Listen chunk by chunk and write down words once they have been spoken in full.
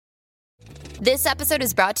This episode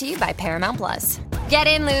is brought to you by Paramount Plus. Get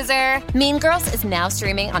in, loser! Mean Girls is now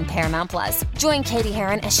streaming on Paramount Plus. Join Katie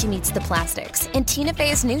Heron as she meets the plastics in Tina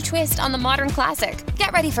Fey's new twist on the modern classic.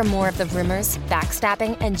 Get ready for more of the rumors,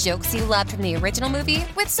 backstabbing, and jokes you loved from the original movie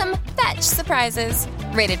with some fetch surprises.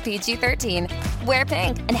 Rated PG-13. Wear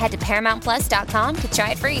pink and head to ParamountPlus.com to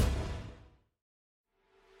try it free.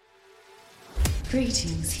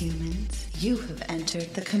 Greetings, humans. You have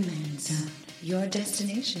entered the Command Zone, your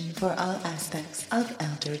destination for all aspects of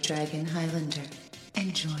Elder Dragon Highlander.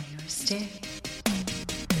 Enjoy your stay.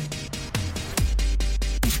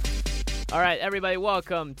 All right, everybody,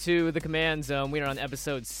 welcome to the Command Zone. We are on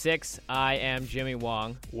episode 6. I am Jimmy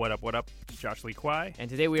Wong. What up? Josh Lee Kwai. And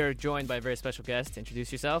today we are joined by a very special guest.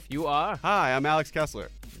 Introduce yourself. You are? Hi, I'm Alex Kessler.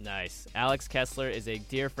 Nice. Alex Kessler is a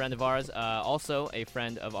dear friend of ours, also a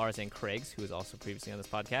friend of ours and Craig's, who was also previously on this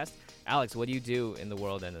podcast. Alex, what do you do in the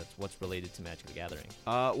world and what's related to Magic the Gathering?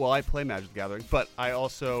 Well, I play Magic the Gathering, but I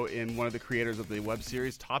also am one of the creators of the web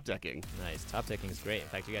series Top Decking. Nice. Top Decking is great. In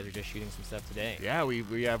fact, you guys are just shooting some stuff today. Yeah,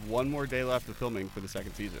 we have one more day left of filming for the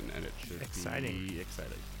second season, and it should be exciting.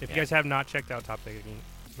 If you guys have not checked out Top Decking,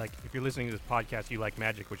 like if you're listening to this podcast, you like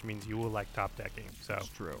Magic, which means you will like Top Decking. So that's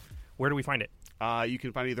true. Where do we find it? You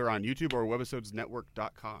can find it either on YouTube or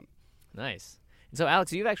webisodesnetwork.com. Nice. And so,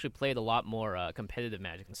 Alex, you've actually played a lot more competitive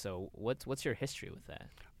Magic. So what's your history with that?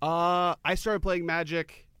 I started playing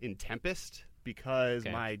Magic in Tempest because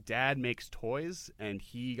my dad makes toys, and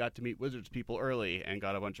he got to meet Wizards people early and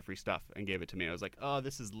got a bunch of free stuff and gave it to me. I was like, oh,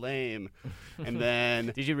 this is lame. And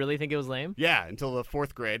then... Did you really think it was lame? Yeah, until the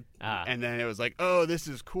 4th grade. And then it was like, oh, this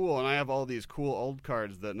is cool, and I have all these cool old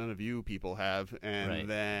cards that none of you people have. And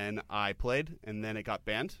then I played, and then it got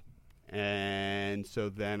banned. And so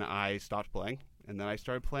then I stopped playing. And then I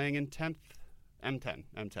started playing in M10.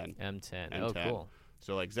 Oh, cool.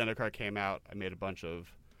 So like Zendikar came out. I made a bunch of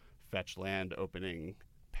fetch land opening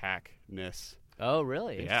packness. Oh,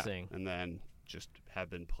 really? Yeah. Interesting. And then just have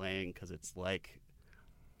been playing because it's like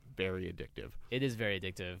very addictive. It is very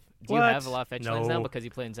addictive. Do you have a lot of fetch lands now because you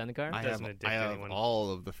play in Zendikar? I have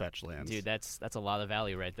all of the fetch lands. Dude, that's a lot of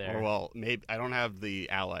value right there. Or, well, maybe I don't have the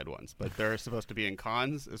allied ones, but they're supposed to be in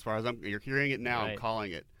cons. As far as you're hearing it now, I'm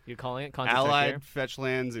calling it. You're calling it? Cons allied of fetch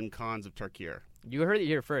lands and cons of Tarkir. You heard it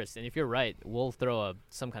here first, and if you're right, we'll throw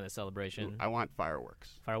some kind of celebration. I want fireworks.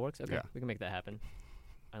 Fireworks? Okay, yeah. We can make that happen.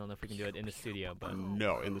 I don't know if we can do it in the studio, but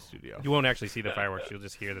no, in the studio. You won't actually see the fireworks; you'll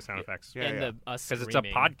just hear the sound effects. Us because it's a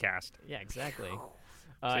podcast. Yeah, exactly.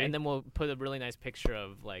 And then we'll put a really nice picture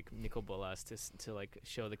of like Nicol Bolas to like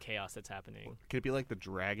show the chaos that's happening. Could it be like the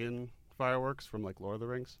dragon fireworks from like Lord of the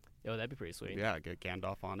Rings? Oh, that'd be pretty sweet. Yeah, get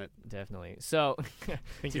Gandalf on it. Definitely. So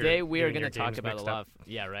today we are going to talk about a lot of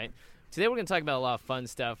Today we're going to talk about a lot of fun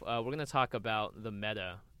stuff. We're going to talk about the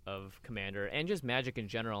meta of Commander and just Magic in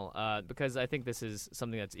general, because I think this is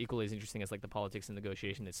something that's equally as interesting as like the politics and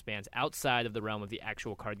negotiation that spans outside of the realm of the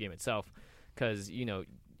actual card game itself, because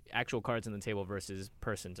actual cards on the table versus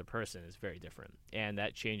person to person is very different, and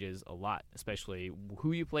that changes a lot, especially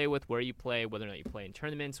who you play with, where you play, whether or not you play in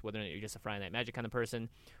tournaments, whether or not you're just a Friday Night Magic kind of person,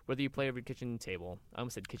 whether you play over your kitchen table. I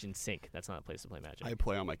almost said kitchen sink. That's not a place to play Magic. I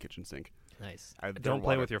play on my kitchen sink. Nice. Don't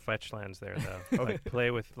play with your fetch lands there, though. Like, play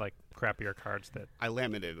with like crappier cards that I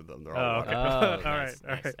laminated them. They're all okay. All right.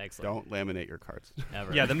 Excellent. Don't laminate your cards.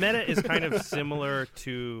 Ever. Yeah, the meta is kind of similar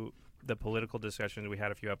to the political discussions we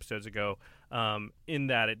had a few episodes ago, in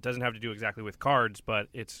that it doesn't have to do exactly with cards, but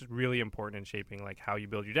it's really important in shaping like how you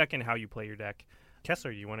build your deck and how you play your deck.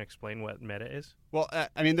 Kessler, you want to explain what meta is? Well,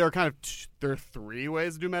 I mean, there are 3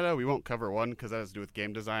 ways to do meta. We won't cover one because that has to do with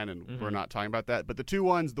game design, and we're not talking about that. But the 2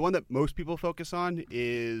 ones, the one that most people focus on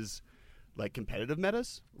is like competitive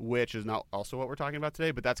metas, which is not also what we're talking about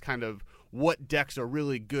today, but that's kind of what decks are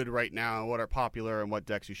really good right now, what are popular, and what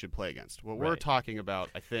decks you should play against. What we're talking about,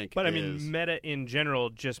 I think, I mean, meta in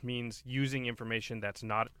general just means using information that's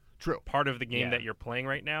not part of the game that you're playing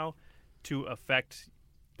right now to affect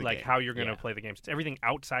like game. How you're going to play the game. It's everything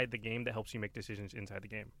outside the game that helps you make decisions inside the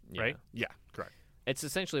game, right? Yeah, correct. It's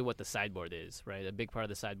essentially what the sideboard is, right? A big part of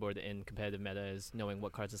the sideboard in competitive meta is knowing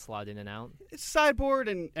what cards to slot in and out. It's sideboard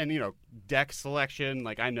and deck selection.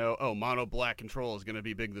 Like I know, mono black control is going to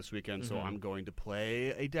be big this weekend, so I'm going to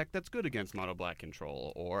play a deck that's good against mono black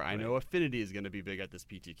control. Or I know affinity is going to be big at this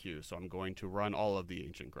PTQ, so I'm going to run all of the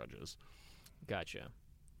ancient grudges. Gotcha.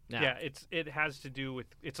 Now, yeah, it has to do with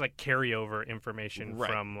like carryover information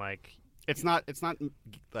from like. It's not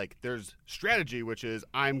like there's strategy, which is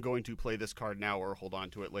I'm going to play this card now or hold on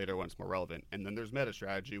to it later when it's more relevant. And then there's meta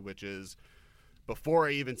strategy, which is before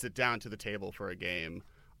I even sit down to the table for a game,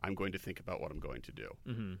 I'm going to think about what I'm going to do.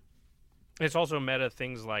 Mm-hmm. It's also meta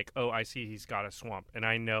things like, oh, I see he's got a swamp, and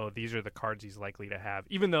I know these are the cards he's likely to have.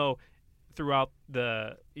 Even though throughout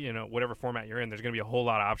the, whatever format you're in, there's going to be a whole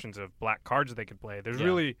lot of options of black cards that they could play. There's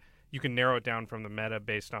really, you can narrow it down from the meta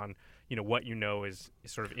based on, what is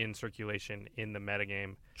sort of in circulation in the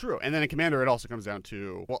metagame. True. And then in Commander, it also comes down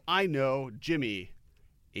to, well, I know Jimmy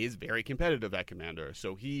is very competitive at Commander,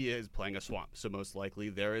 so he is playing a swamp. So most likely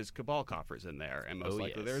there is Cabal Coffers in there, and most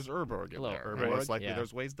likely there's Urborg in there. And most likely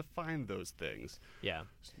there's ways to find those things. Yeah.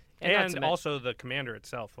 And also the Commander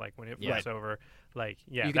itself, like when it flips over,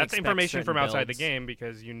 that's information from outside the game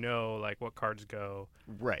because what cards go.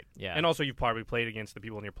 Right. Yeah. And also you've probably played against the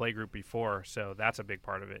people in your play group before, so that's a big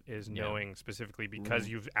part of it is knowing specifically because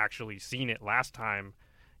you've actually seen it last time,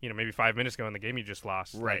 maybe 5 minutes ago in the game you just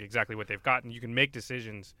lost, like exactly what they've got, and you can make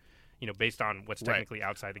decisions, based on what's technically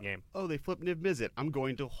outside the game. Oh, they flip Niv Mizzet. I'm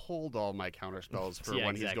going to hold all my counter spells for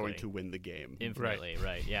when he's going to win the game. Infinitely,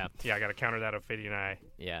 right, yeah. Yeah, I got to counter that Ophidian Eye.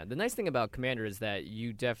 Yeah, the nice thing about Commander is that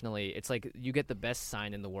you definitely, it's like you get the best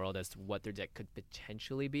sign in the world as to what their deck could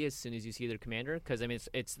potentially be as soon as you see their Commander, because, I mean,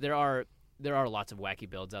 there are lots of wacky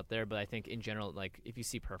builds out there, but I think in general, like if you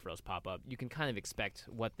see Perforos pop up, you can kind of expect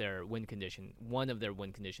what one of their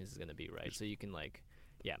win conditions is going to be, right? So you can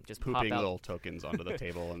just pooping pop out little tokens onto the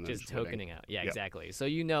table and then just tokening out. Yeah, exactly. So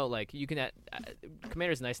you can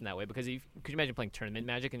Commander's nice in that way because could you imagine playing tournament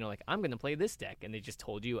Magic and you're like, I'm going to play this deck, and they just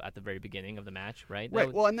told you at the very beginning of the match, right?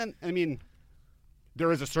 Right. Well, and then I mean,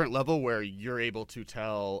 there is a certain level where you're able to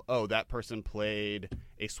tell, oh, that person played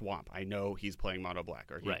a swamp. I know he's playing mono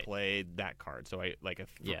black, or he played that card. So I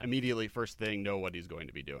immediately first thing know what he's going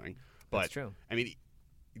to be doing. But that's true. I mean,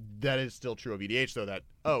 that is still true of EDH, though, that,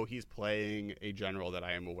 oh, he's playing a general that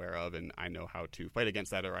I am aware of, and I know how to fight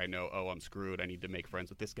against that, or I know, oh, I'm screwed. I need to make friends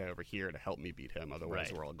with this guy over here to help me beat him.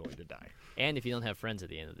 Otherwise, we're all going to die. And if you don't have friends at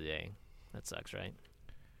the end of the day, that sucks, right?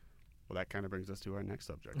 Well, that kind of brings us to our next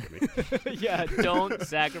subject, Jimmy. Yeah, don't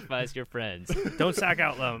sacrifice your friends. Don't sack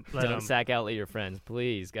out Don't sack out your friends.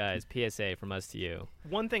 Please, guys, PSA from us to you.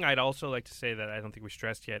 One thing I'd also like to say that I don't think we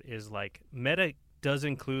stressed yet is, meta does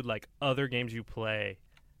include, other games you play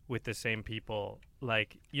with the same people.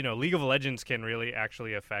 League of Legends can really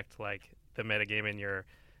actually affect, the meta game in your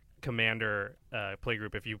Commander play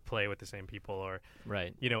group if you play with the same people, or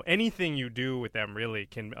anything you do with them really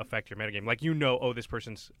can affect your metagame. Oh, this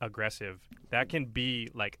person's aggressive. That can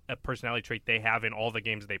be a personality trait they have in all the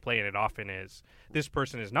games they play, and it often is. This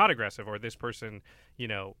person is not aggressive, or this person,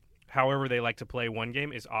 however they like to play one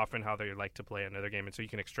game is often how they like to play another game, and so you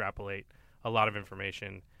can extrapolate a lot of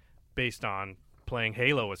information based on playing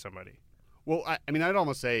Halo with somebody. Well, I mean, I'd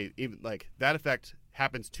almost say even that effect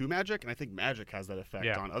happens to Magic, and I think Magic has that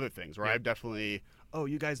effect on other things, where I've definitely,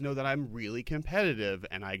 you guys know that I'm really competitive,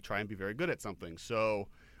 and I try and be very good at something. So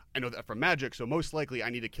I know that from Magic, so most likely I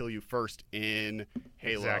need to kill you first in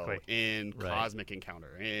Halo, in Cosmic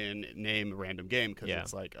Encounter, in name random game, because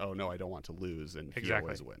it's oh no, I don't want to lose, and he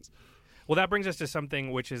always wins. Well, that brings us to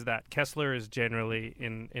something, which is that Kessler is generally,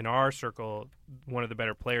 in our circle, one of the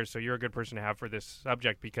better players, so you're a good person to have for this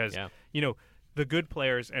subject because, the good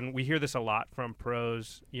players, and we hear this a lot from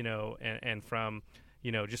pros, and from,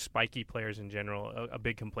 just spiky players in general. A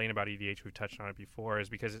big complaint about EDH, we've touched on it before, is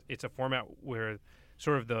because it's a format where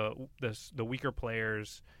sort of the weaker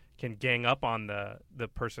players can gang up on the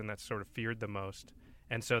person that's sort of feared the most.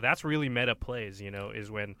 And so that's really meta plays,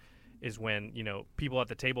 is when people at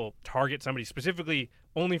the table target somebody specifically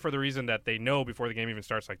only for the reason that they know before the game even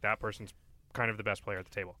starts, that person's kind of the best player at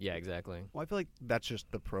the table. Yeah, exactly. Well, I feel like that's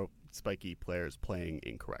just the pro spiky players playing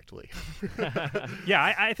incorrectly.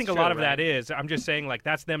 Yeah, I think a lot of that is. I'm just saying,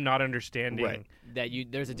 that's them not understanding that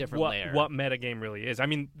there's a different layer. What metagame really is. I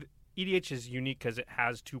mean, EDH is unique because it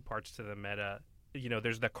has two parts to the meta.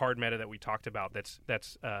 There's the card meta that we talked about that's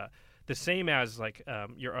the same as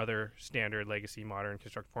your other standard legacy modern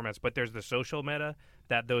constructed formats, but there's the social meta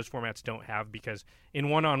that those formats don't have, because in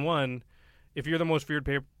one-on-one, if you're the most feared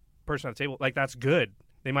person at the table, that's good.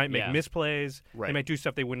 They might make misplays. They might do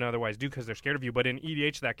stuff they wouldn't otherwise do because they're scared of you, but in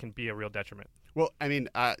EDH that can be a real detriment. Well, I mean,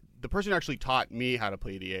 the person who actually taught me how to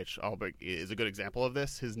play EDH is a good example of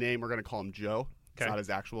this. His name, we're going to call him Joe. It's not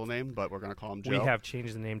his actual name, but we're going to call him Joe. We have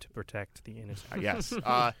changed the name to protect the innocent. Yes.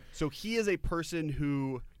 So he is a person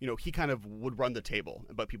who, he kind of would run the table,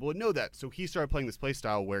 but people would know that. So he started playing this play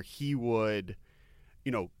style where he would,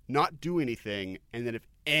 not do anything, and then if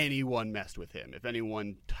anyone messed with him, if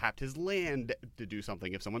anyone tapped his land to do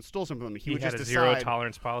something, if someone stole something from him, he would had just a decide, zero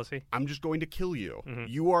tolerance policy. I'm just going to kill you. Mm-hmm.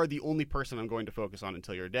 You are the only person I'm going to focus on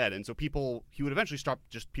until you're dead. And so he would eventually stop,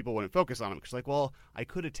 just people wouldn't focus on him. Because like, well, I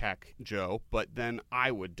could attack Joe, but then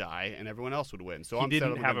I would die and everyone else would win. So he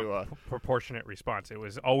didn't have a proportionate response. It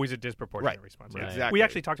was always a disproportionate response. Right. Exactly. We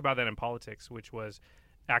actually talked about that in politics, which was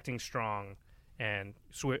acting strong and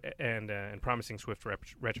promising swift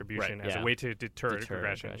retribution as a way to deter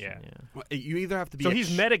aggression. Yeah. Well, you either have to be. So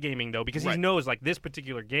he's metagaming though, because he knows like this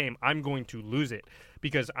particular game, I'm going to lose it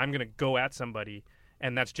because I'm going to go at somebody,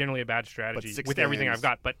 and that's generally a bad strategy with everything I've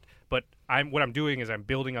got. But what I'm doing is I'm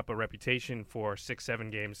building up a reputation for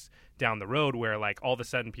 6-7 games down the road, where like all of a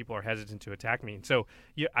sudden people are hesitant to attack me. And so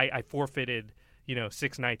I forfeited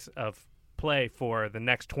 6 nights of play for the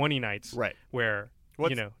next 20 nights, where.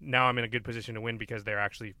 Now I'm in a good position to win because they're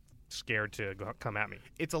actually scared to come at me.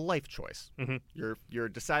 It's a life choice. Mm-hmm. You're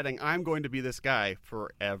deciding I'm going to be this guy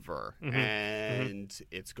forever, and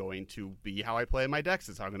it's going to be how I play my decks.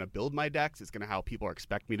 It's how I'm going to build my decks. It's going to how people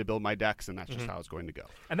expect me to build my decks, and that's just how it's going to go.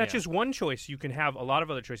 And that's just one choice. You can have a lot of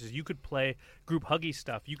other choices. You could play group huggy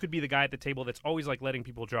stuff. You could be the guy at the table that's always like letting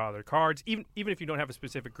people draw their cards, even if you don't have a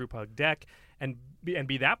specific group hug deck, and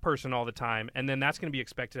be that person all the time. And then that's going to be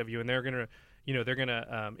expected of you, and they're going to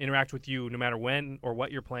interact with you no matter when or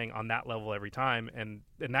what you're playing on that level every time, and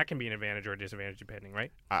that can be an advantage or a disadvantage depending,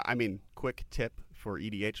 right? I mean, quick tip for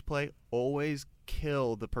EDH play: always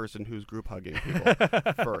kill the person who's group hugging people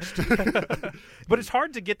first. But it's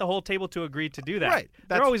hard to get the whole table to agree to do that. Right.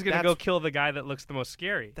 They're always going to go kill the guy that looks the most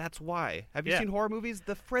scary. That's why. Have you seen horror movies?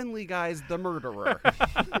 The friendly guy's the murderer.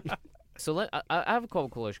 So I have a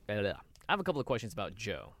couple of questions about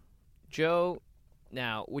Joe. Joe,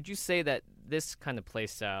 now, would you say that this kind of play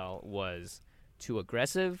style was too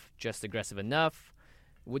aggressive, just aggressive enough?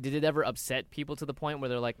 Did it ever upset people to the point where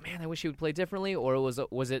they're like, man, I wish he would play differently? Or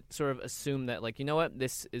was it sort of assumed that, like, you know what,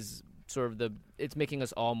 this is sort of it's making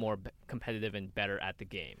us all more competitive and better at the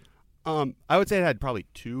game? I would say it had probably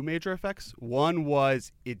 2 major effects. One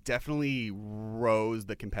was it definitely rose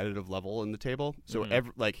the competitive level in the table. So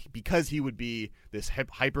because he would be this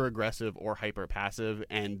hyper aggressive or hyper passive,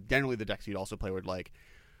 and generally the decks he'd also play would like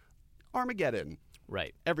Armageddon,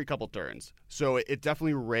 right, every couple turns. So it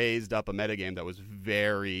definitely raised up a metagame that was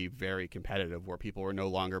very, very competitive, where people were no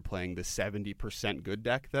longer playing the 70% good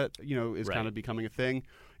deck that is kind of becoming a thing.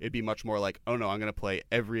 It'd be much more like, oh no, I'm going to play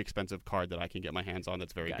every expensive card that I can get my hands on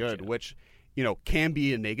that's very good, which can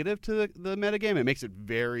be a negative to the metagame. It makes it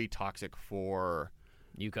very toxic for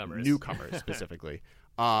newcomers specifically.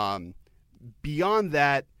 Beyond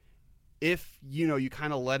that, if you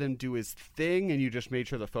kind of let him do his thing and you just made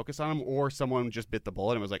sure to focus on him, or someone just bit the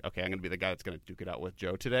bullet and was like, okay, I'm going to be the guy that's going to duke it out with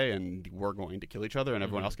Joe today, and we're going to kill each other, and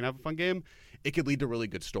everyone else can have a fun game, it could lead to really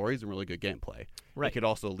good stories and really good gameplay. Right. It could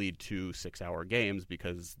also lead to 6-hour games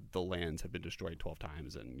because the lands have been destroyed 12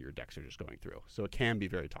 times and your decks are just going through. So it can be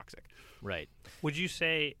very toxic. Right. How would you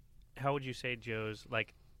say Joe's,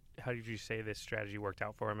 like, how did you say this strategy worked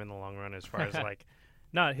out for him in the long run, as far as like,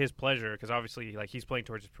 not his pleasure, because obviously like he's playing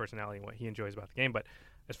towards his personality and what he enjoys about the game, but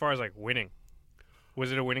as far as like winning,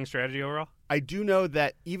 was it a winning strategy overall? I do know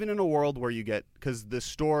that even in a world where you get, because the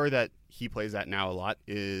store that he plays at now a lot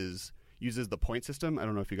uses the point system. I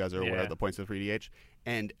don't know if you guys are aware of the point system for EDH,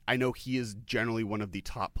 and I know he is generally one of the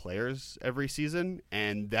top players every season,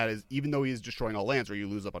 and that is, even though he's destroying all lands where you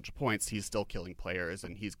lose a bunch of points, he's still killing players,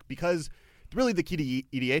 and because really the key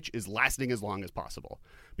to EDH is lasting as long as possible,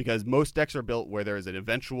 because most decks are built where there is an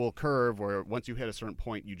eventual curve where once you hit a certain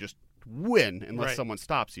point, you just win unless someone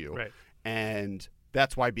stops you. Right. And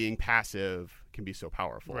that's why being passive can be so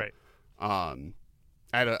powerful. Right. I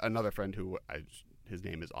had another friend who, his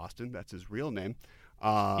name is Austin. That's his real name.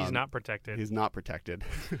 He's not protected. He's not protected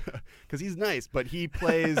because he's nice, but he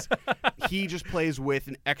just plays with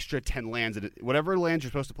an extra 10 lands. And whatever lands you're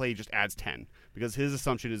supposed to play, he just adds 10, because his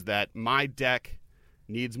assumption is that my deck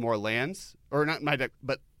needs more lands, or not my deck,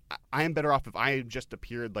 but I am better off if I just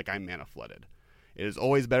appeared like I'm mana flooded. It is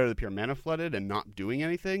always better to appear mana flooded and not doing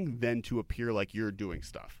anything than to appear like you're doing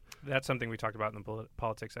stuff. That's something we talked about in the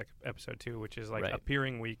politics episode too, which is like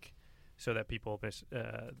appearing weak, so that people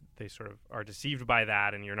they sort of are deceived by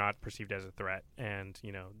that, and you're not perceived as a threat, and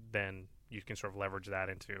then you can sort of leverage that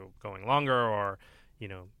into going longer, or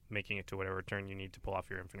making it to whatever turn you need to pull off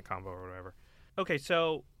your infinite combo or whatever. Okay,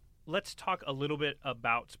 so let's talk a little bit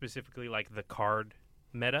about specifically like the card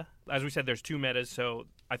meta. As we said, there's 2 metas, so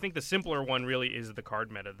I think the simpler one really is the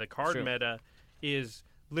card meta. The card meta is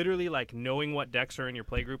literally like knowing what decks are in your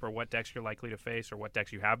playgroup or what decks you're likely to face or what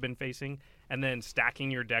decks you have been facing, and then stacking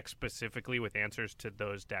your deck specifically with answers to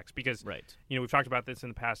those decks. Because, you know, we've talked about this in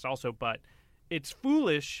the past also, but it's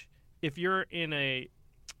foolish if you're in a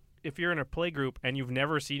playgroup and you've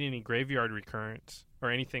never seen any graveyard recurrence or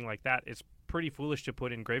anything like that. It's pretty foolish to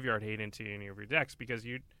put in graveyard hate into any of your decks because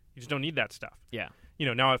you just don't need that stuff. Yeah. You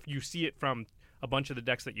know, now if you see it from a bunch of the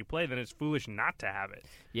decks that you play, then it's foolish not to have it.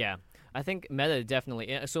 Yeah. I think meta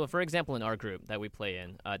definitely. So, for example, in our group that we play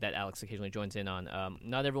in, that Alex occasionally joins in on,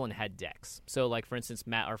 not everyone had decks. So, like, for instance,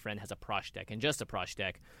 Matt, our friend, has a Prosh deck and just a Prosh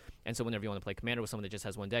deck. And so whenever you want to play Commander with someone that just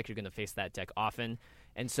has one deck, you're going to face that deck often.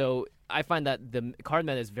 And so I find that the card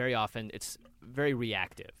meta is very often, it's very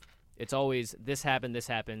reactive. It's always, this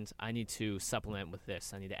happened, I need to supplement with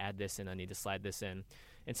this. I need to add this in, I need to slide this in.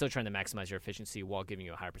 And still trying to maximize your efficiency while giving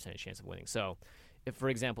you a higher percentage chance of winning. So, if, for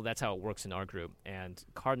example, that's how it works in our group, and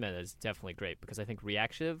card meta is definitely great because I think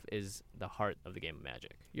reactive is the heart of the game of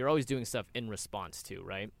Magic. You're always doing stuff in response to,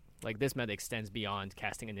 right? Like, this meta extends beyond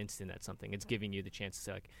casting an instant at something. It's giving you the chance to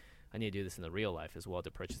say, like, I need to do this in the real life as well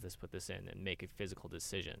to purchase this, put this in, and make a physical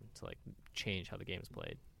decision to, like, change how the game is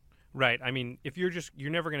played. Right. I mean, if you're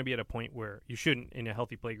never going to be at a point where you shouldn't, in a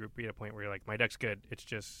healthy play group, be at a point where you're like, my deck's good, it's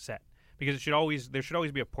just set. Because there should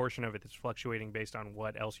always be a portion of it that's fluctuating based on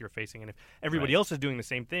what else you're facing. And if everybody else is doing the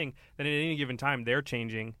same thing, then at any given time they're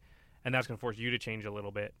changing, and that's going to force you to change a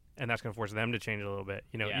little bit, and that's going to force them to change a little bit.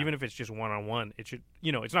 You know, even if it's just one-on-one, it should,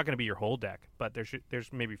 you know, it's not going to be your whole deck, but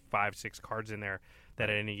there's maybe 5-6 cards in there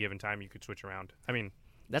that at any given time you could switch around. I mean,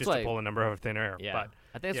 that's just to pull a number out of thin air. Yeah, but,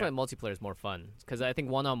 I think that's why multiplayer is more fun, because I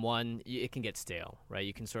think one-on-one, it can get stale, right?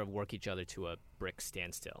 You can sort of work each other to a brick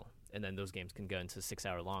standstill, and then those games can go into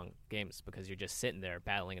 6-hour-long games because you're just sitting there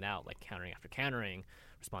battling it out, like countering after countering,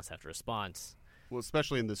 response after response. Well,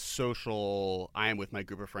 especially in the social, I am with my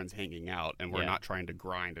group of friends hanging out, and we're not trying to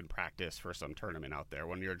grind and practice for some tournament out there.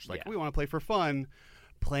 When you're just like, we want to play for fun,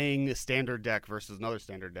 playing a standard deck versus another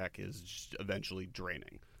standard deck is just eventually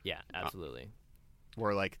draining. Yeah, absolutely.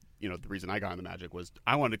 Where, like, you know, the reason I got into Magic was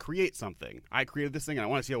I wanted to create something. I created this thing, and I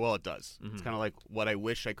want to see how well it does. Mm-hmm. It's kind of like what I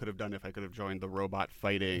wish I could have done if I could have joined the robot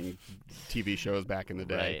fighting TV shows back in the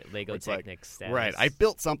day. Right, Lego Technics. Like, right, I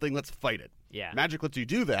built something, let's fight it. Yeah. Magic lets you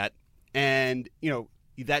do that, and, you know,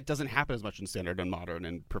 that doesn't happen as much in Standard and Modern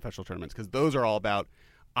and professional tournaments because those are all about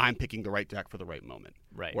I'm picking the right deck for the right moment.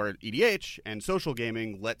 Right. Where EDH and social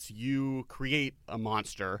gaming lets you create a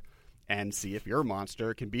monster and see if your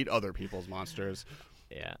monster can beat other people's monsters.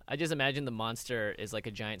 Yeah, I just imagine the monster is like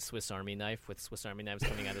a giant Swiss Army knife with Swiss Army knives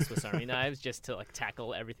coming out of Swiss Army knives just to, like,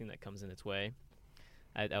 tackle everything that comes in its way.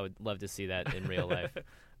 I would love to see that in real life.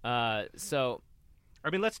 So, I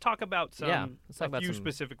mean, let's talk about a few some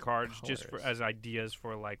specific cards colors. just as ideas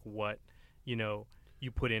for, like, what, you know,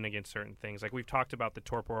 you put in against certain things. Like, we've talked about the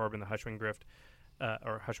Torpor Orb and the Hushwing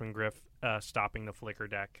Griff stopping the Flicker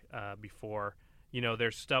deck before. You know,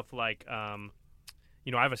 there's stuff like,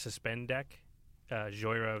 you know, I have a Suspend deck.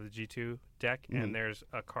 Joyra of the G2 deck, and there's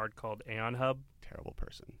a card called Aeon Hub. Terrible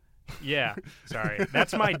person. Yeah, sorry.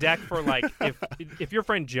 That's my deck for, like, if your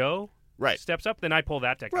friend Joe steps up, then I pull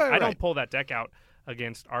that deck out. I don't pull that deck out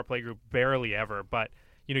against our playgroup barely ever, but,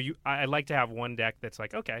 you know, I like to have one deck that's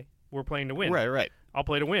like, okay, we're playing to win. Right. I'll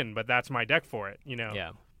play to win, but that's my deck for it, you know?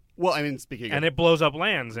 Yeah. Well, I mean, speaking and of... it blows up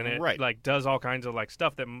lands, and it right. does all kinds of, like,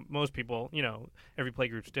 stuff that most people, you know, every play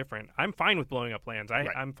group's different. I'm fine with blowing up lands.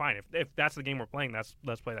 I'm fine if that's the game we're playing.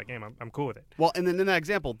 Let's play that game. I'm cool with it. Well, and then in that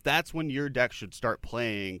example, that's when your deck should start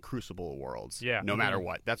playing Crucible Worlds. Yeah, no matter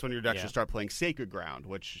what. That's when your deck should start playing Sacred Ground,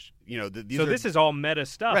 which, you know, this is all meta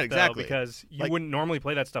stuff, right, exactly. though, because you wouldn't normally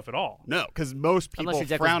play that stuff at all. No, because most people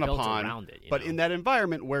frown upon. But know? In that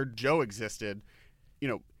environment where Joe existed, you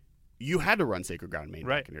know. You had to run Sacred Ground main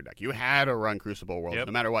deck in your deck. You had to run Crucible Worlds,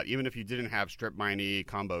 no matter what. Even if you didn't have strip miney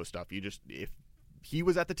combo stuff, if he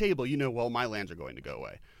was at the table, you know, well, my lands are going to go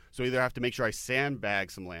away. So either I have to make sure I sandbag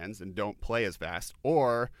some lands and don't play as fast,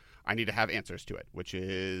 or I need to have answers to it, which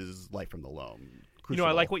is Life from the Loam. Crucible. You know,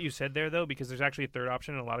 I like what you said there, though, because there's actually a third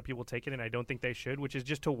option, and a lot of people take it, and I don't think they should, which is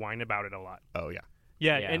just to whine about it a lot. Oh, yeah.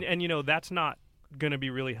 Yeah. And you know, that's not going to be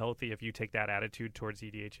really healthy if you take that attitude towards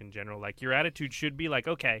EDH in general. Like, your attitude should be like,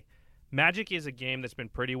 okay, Magic is a game that's been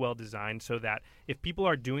pretty well designed so that if people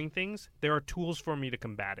are doing things, there are tools for me to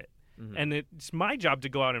combat it. Mm-hmm. And it's my job to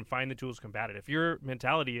go out and find the tools to combat it. If your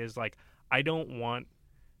mentality is like, I don't want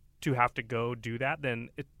to have to go do that, then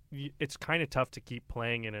it's kind of tough to keep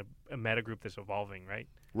playing in a meta group that's evolving, right?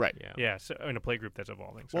 Right. Yeah, so in a play group that's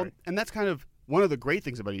evolving. Sorry. Well, and that's kind of one of the great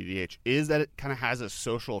things about EDH is that it kind of has a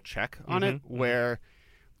social check on it where,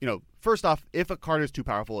 you know, first off, if a card is too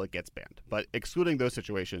powerful, it gets banned. But excluding those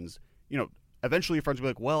situations, you know, eventually your friends will be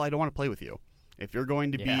like, well, I don't want to play with you. If you're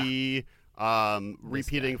going to be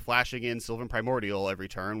repeating, flashing in Sylvan Primordial every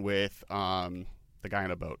turn with the guy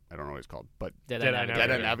on a boat, I don't know what he's called, but Deadeye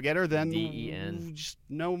Navigator, then DEN. just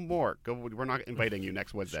no more. We're not inviting you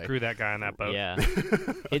next Wednesday. Screw that guy on that boat. Yeah.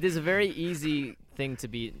 It is a very easy thing to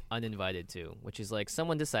be uninvited to, which is like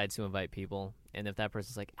someone decides to invite people, and if that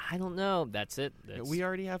person's like, I don't know, that's it. We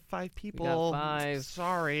already have 5 people. We got 5.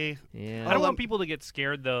 Sorry. Yeah. I don't want people to get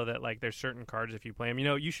scared, though, that like there's certain cards if you play them.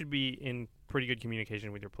 You should be in pretty good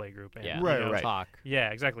communication with your play group. And, Right. Talk. Yeah,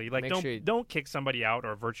 exactly. Like, Don't kick somebody out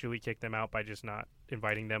or virtually kick them out by just not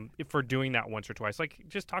inviting them for doing that once or twice. Like,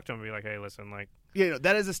 just talk to them and be like, hey, listen, like.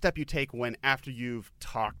 That is a step you take when after you've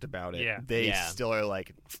talked about it, they still are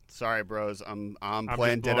like, sorry, bros, I'm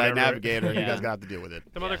playing Deadeye Navigator. You guys got to deal with it.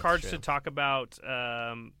 Some other cards to talk about,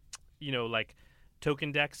 like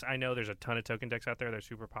token decks. I know there's a ton of token decks out there. They're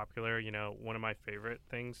super popular. One of my favorite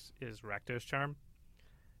things is Rakdos Charm,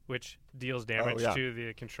 which deals damage to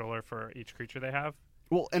the controller for each creature they have.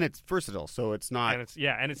 Well, and it's versatile, so it's not...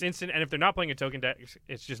 And it's instant, and if they're not playing a token deck,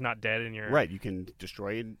 it's just not dead in your... Right, you can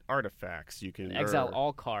destroy artifacts, you can... Exile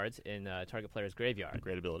all cards in target player's graveyard.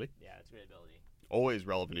 Great ability. Yeah, it's a great ability. Always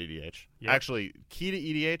relevant EDH. Yep. Actually, key to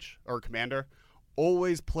EDH, or Commander,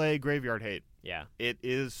 always play Graveyard Hate. Yeah. It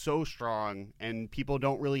is so strong, and people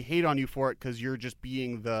don't really hate on you for it because you're just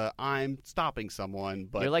being I'm stopping someone.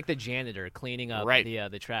 But you're like the janitor cleaning up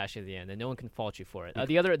the trash at the end, and no one can fault you for it.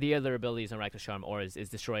 The other abilities on Rakdos Charm is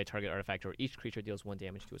destroy a target artifact, or each creature deals 1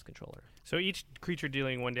 damage to its controller. So each creature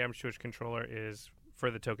dealing 1 damage to its controller is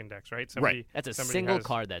for the token decks, right? Right. That's a single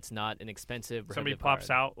card that's not an expensive. Somebody pops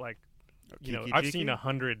card. out like. I've seen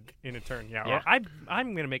 100 in a turn. Yeah. Yeah. Or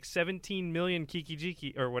I'm gonna make 17 million Kiki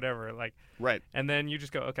Jiki or whatever. Like. Right. And then you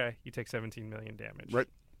just go, okay, you take 17 million damage. Right.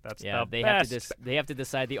 That's they best. have to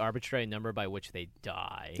decide the arbitrary number by which they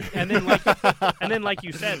die. And then like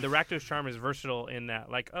you said, the Rakdos Charm is versatile in that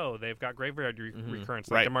they've got graveyard recurrence.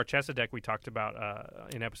 Like the Marchesa deck we talked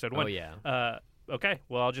about in episode 1. Oh yeah. Okay,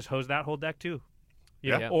 well I'll just hose that whole deck too.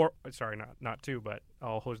 Yeah. Or sorry, not two, but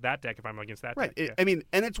I'll hose that deck if I'm against that deck. Right. I mean,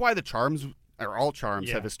 and it's why the charms, or all charms,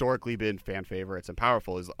 have historically been fan favorites and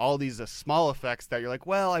powerful. Is all these small effects that you're like,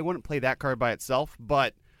 well, I wouldn't play that card by itself,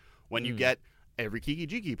 but when you get every Kiki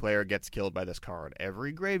Jiki player gets killed by this card,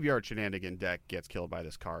 every graveyard shenanigan deck gets killed by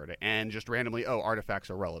this card, and just randomly, artifacts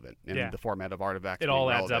are relevant in the format of artifacts. It all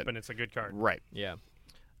adds up, and it's a good card. Right. Yeah.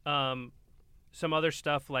 Some other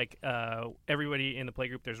stuff like everybody in the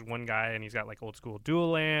playgroup, there's one guy and he's got like old school dual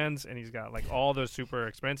lands and he's got like all those super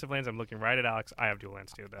expensive lands. I'm looking right at Alex. I have dual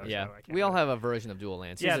lands too. Yeah, we all have a version of dual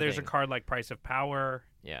lands. Yeah, there's a card like Price of Power.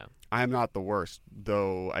 Yeah, I'm not the worst,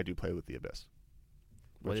 though. I do play with the Abyss.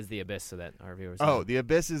 What is the Abyss so that our viewers know? The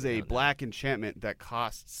Abyss is a black enchantment that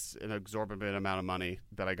costs an exorbitant amount of money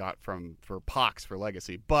that I got for Pox for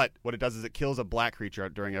Legacy. But what it does is it kills a black creature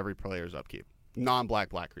during every player's upkeep. Non-black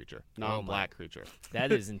creature. Non-black creature.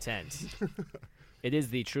 That is intense. It is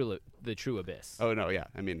the true Abyss. Oh no, yeah.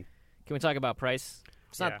 I mean, can we talk about price?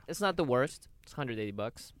 It's not the worst. It's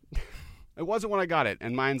 $180. It wasn't when I got it,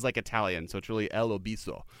 and mine's like Italian, so it's really El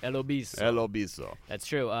Obiso. El Obiso. El Obiso. That's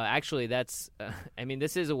true. Actually, that's.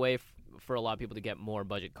 This is a way for a lot of people to get more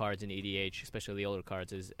budget cards in EDH, especially the older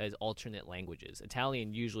cards, as alternate languages.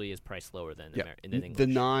 Italian usually is priced lower than English. The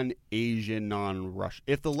non-Asian, non-Russian.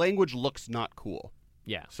 If the language looks not cool.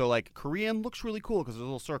 Yeah. So, like, Korean looks really cool because there's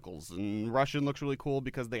little circles, and Russian looks really cool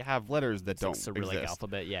because they have letters that don't Cyrillic exist.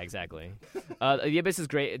 alphabet. Yeah, exactly. The Abyss is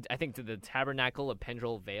great. I think the Tabernacle of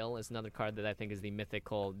Pendrell Vale is another card that I think is the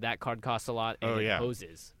mythical. That card costs a lot, and it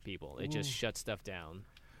hoses people. It just shuts stuff down.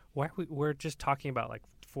 We're just talking about like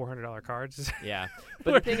 $400 cards. Yeah,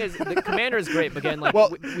 but the thing is, the Commander is great. But again, like,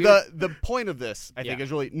 the point of this, I think,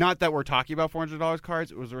 is really not that we're talking about $400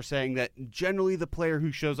 cards. It was we're saying that generally the player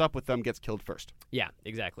who shows up with them gets killed first. Yeah,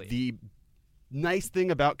 exactly. The nice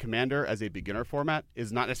thing about Commander as a beginner format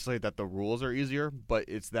is not necessarily that the rules are easier, but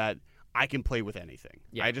it's that I can play with anything.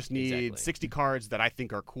 Yeah, I just need 60 cards that I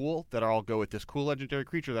think are cool, that all go with this cool legendary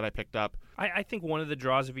creature that I picked up. I think one of the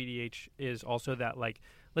draws of EDH is also that, like,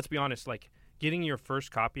 let's be honest, like, getting your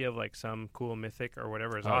first copy of like some cool mythic or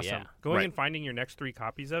whatever is awesome. Yeah. Going and finding your next 3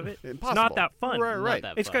 copies of it, it's not that fun. Right.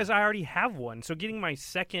 It's because I already have one. So getting my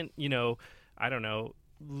second, I don't know,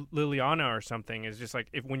 Liliana or something is just like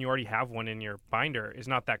when you already have one in your binder is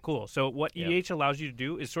not that cool. So what EDH allows you to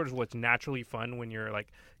do is sort of what's naturally fun when you're like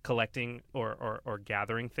collecting or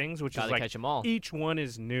gathering things, which is like catch 'em all. Each one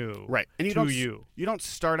is new, right? And you don't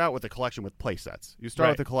start out with a collection with play sets. You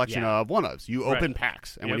start with a collection of one-ofs. You open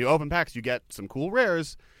packs, and when you open packs, you get some cool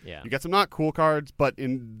rares. Yeah. You get some not cool cards, but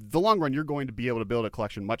in the long run, you're going to be able to build a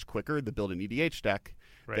collection much quicker than build an EDH deck.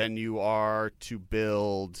 than you are to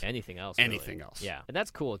build anything else. Anything else. Yeah, and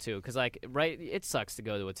that's cool too, because like, right, it sucks to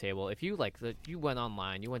go to a table if you like. You went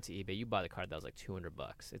online, you went to eBay, you bought a card that was like $200.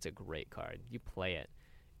 It's a great card. You play it,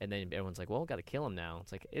 and then everyone's like, "Well, got to kill him now."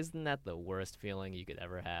 It's like, isn't that the worst feeling you could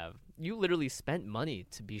ever have? You literally spent money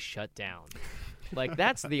to be shut down. Like,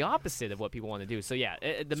 that's the opposite of what people want to do. So yeah,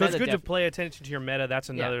 so it's good to play attention to your meta. That's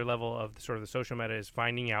another level of sort of the social meta, is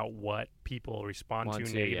finding out what people respond to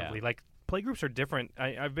natively. Yeah. Like, playgroups are different.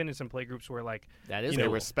 I've been in some playgroups where, like, that is they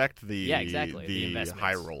cool. respect the the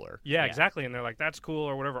high roller. Yeah, exactly, and they're like, that's cool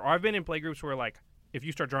or whatever. Or I've been in playgroups where, like, if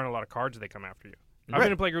you start drawing a lot of cards, they come after you. I've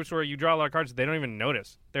been in playgroups where you draw a lot of cards, they don't even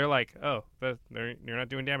notice. They're like, oh, you're not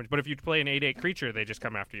doing damage. But if you play an 8/8 creature, they just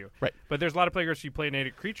come after you. Right. But there's a lot of playgroups you play an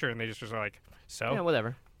 8/8 creature, and they just are like, so? Yeah,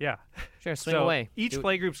 whatever. Yeah. Sure, swing away. Each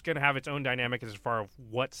playgroup's going to have its own dynamic as far as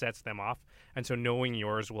what sets them off. And so knowing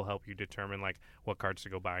yours will help you determine, like, what cards to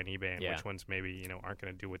go buy on eBay and which ones maybe, aren't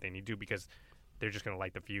going to do what they need to do because they're just going to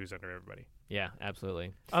light the fuse under everybody. Yeah,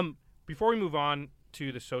 absolutely. Before we move on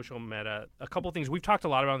to the social meta, a couple of things we've talked a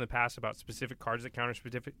lot about in the past about specific cards that counter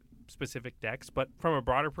specific decks, but from a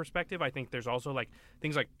broader perspective, I think there's also like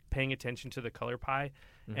things like paying attention to the color pie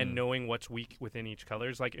and knowing what's weak within each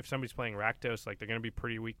colors. Like if somebody's playing Rakdos, like they're going to be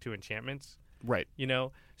pretty weak to enchantments, right?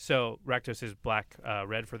 So Rakdos is black,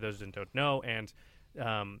 red for those that don't know, and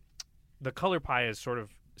the color pie is sort of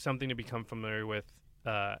something to become familiar with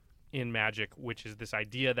in Magic, which is this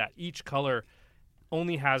idea that each color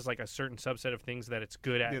only has like a certain subset of things that it's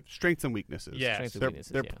good at. Strengths and weaknesses. Yeah.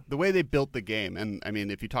 The way they built the game, and I mean,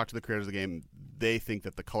 if you talk to the creators of the game, they think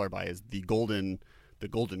that the color pie is the golden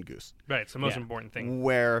goose. Right. It's the most important thing.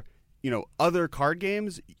 Where, other card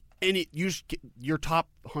games, your top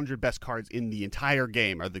 100 best cards in the entire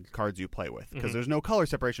game are the cards you play with because there's no color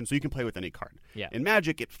separation, so you can play with any card. Yeah. In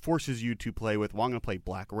Magic, it forces you to play with, well, I'm going to play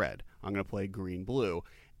black-red. I'm going to play green-blue.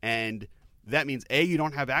 And that means, A, you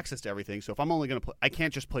don't have access to everything. So if I'm only going to play, I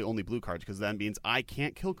can't just play only blue cards because that means I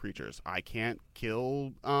can't kill creatures. I can't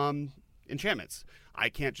kill enchantments. I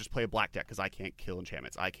can't just play a black deck because I can't kill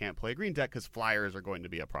enchantments. I can't play a green deck because flyers are going to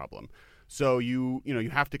be a problem. So you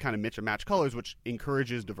have to kind of mix and match colors, which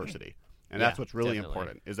encourages diversity. And that's what's really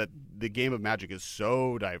important, is that the game of Magic is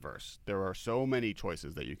so diverse. There are so many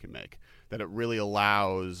choices that you can make that it really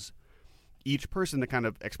allows each person to kind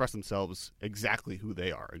of express themselves exactly who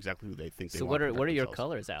they are, exactly who they think they want. So what are your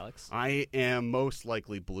colors, Alex? I am most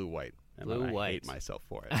likely blue-white. And Blue-white. I hate myself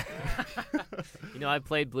for it. I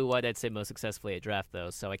played blue-white, I'd say, most successfully at draft, though,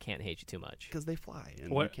 so I can't hate you too much. Because they fly.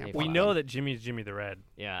 And we know that Jimmy's Jimmy the Red.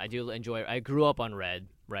 Yeah, I do enjoy. I grew up on red,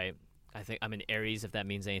 right? I think I'm an Aries, if that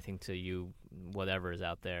means anything to you, whatever is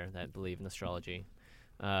out there that believe in astrology.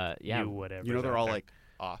 Yeah, you whatever. They're all like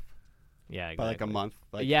off. Yeah, exactly. By like a month.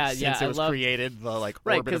 Since it was created, the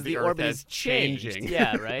orbit of the Earth orbit is changing.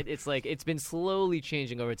 Yeah, right. It's like it's been slowly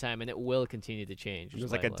changing over time, and it will continue to change. There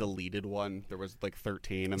was like a deleted one. There was like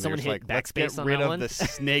 13, and someone there's like, let's get rid of the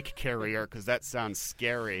snake carrier because that sounds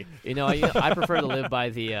scary. I prefer to live by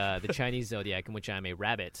the Chinese zodiac, in which I'm a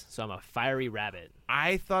rabbit. So I'm a fiery rabbit.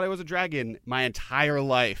 I thought I was a dragon my entire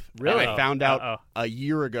life. Really? And I found out a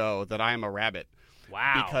year ago that I am a rabbit.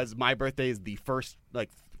 Wow. Because my birthday is the first,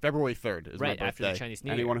 February 3rd is my birthday. After the Chinese New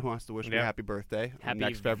Year. Anyone who wants to wish me a happy birthday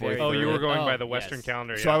next February 3rd. Oh, you were going by the Western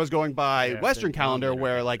calendar. So I was going by Western calendar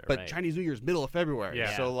where right. Chinese New Year is middle of February.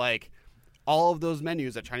 Yeah. So all of those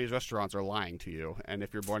menus at Chinese restaurants are lying to you. And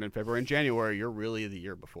if you're born in February and January, you're really the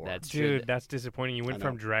year before. Dude, that's disappointing. You went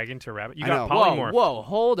from dragon to rabbit. You got polymorph. Whoa,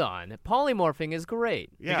 hold on. Polymorphing is great.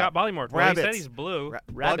 Yeah. He got polymorph. Well, he said he's blue.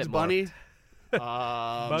 Bugs Bunny.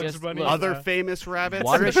 Bugs Bunny. Other famous rabbits.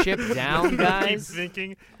 Water ship down, guys. Keep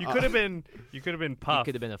thinking you could have been Puff.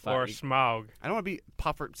 You could have been or Smaug. I don't want to be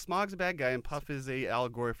Puffer. Smog's a bad guy, and Puff is a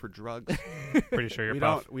allegory for drugs. Pretty sure you're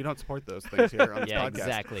Puff. We don't support those things here on this yeah,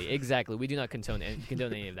 podcast. exactly. We do not condone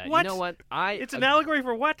any of that. What? You know what? It's an allegory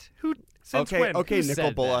for what? Who? Since when? Okay, Who Nickel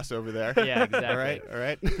said Bolas that? over there. Yeah, exactly. All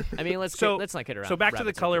right. I mean, let's not get around. So back to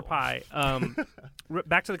the Rabbits are color cool. pie.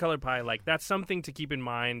 Back to the color pie. That's something to keep in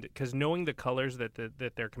mind because knowing the colors that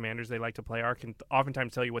their commanders they like to play are can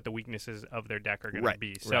oftentimes tell you what the weaknesses of their deck are going to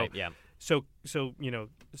be. So right, yeah. So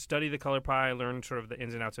study the color pie, learn sort of the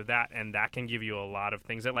ins and outs of that, and that can give you a lot of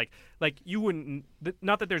things that like you wouldn't.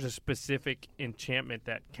 Not that there's a specific enchantment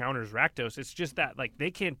that counters Rakdos. It's just that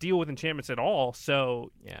they can't deal with enchantments at all.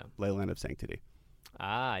 So yeah, Leyland of Sanctity.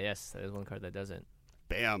 Ah, yes, that is one card that doesn't.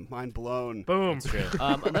 Bam, mind blown. Boom. That's true.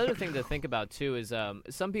 Another thing to think about too is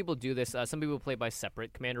some people do this. Some people play by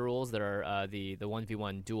separate commander rules that are the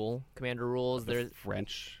 1v1 dual commander rules. There's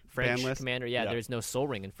French French ban list? commander. Yeah, there's no Soul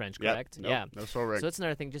Ring in French, correct? Nope, yeah, no Soul Ring. So that's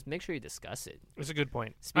another thing. Just make sure you discuss it. It's a good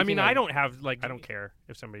point. Speaking I of- don't have I don't care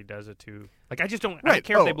if somebody does it too. I just don't. I Right. don't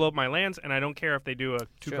care if they Oh. blow up my lands, and I don't care if they do a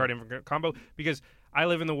 2-card infrared combo, because I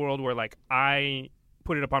live in the world where I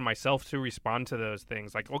put it upon myself to respond to those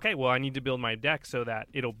things. Okay, well, I need to build my deck so that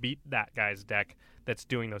it'll beat that guy's deck that's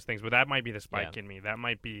doing those things. But that might be the spike in me. That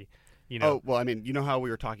might be. Oh, well, I mean, you know how we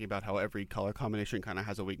were talking about how every color combination kind of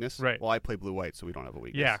has a weakness? Right. Well, I play blue-white, so we don't have a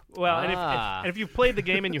weakness. Yeah. Well, Ah. and if you've played the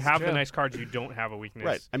game and you That's have the true. nice cards, you don't have a weakness.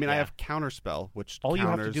 Right. I mean, I Yeah. have Counterspell, which All you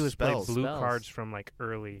have to counters do is spells. play blue Spells. cards from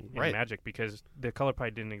early in Right. Magic, because the color pie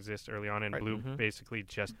didn't exist early on, and Right. blue basically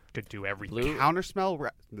just could do everything. Blue-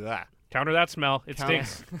 Blah. Counter that smell. It Counter-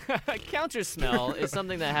 stinks. Counter smell is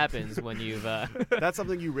something that happens when you've. That's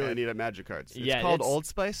something you really need at Magic cards. It's Yeah, called it's- Old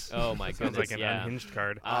Spice. Oh my Sounds goodness! like an yeah. unhinged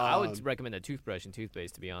card. I would recommend a toothbrush and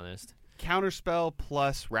toothpaste, to be honest. Counterspell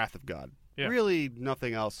plus Wrath of God. Yeah. Really,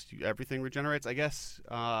 nothing else. Everything regenerates. I guess.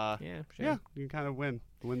 Yeah, sure. Yeah, you can kind of win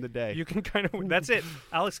the day. You can kind of. That's it.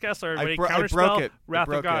 Alex Kessler, everybody. I Counterspell, broke it. I Wrath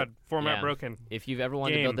broke of God. it. Format Yeah. broken. If you've ever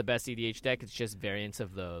wanted to Game. build the best EDH deck, it's just variants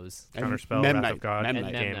of those. And Counterspell, Wrath Memnite. of God, And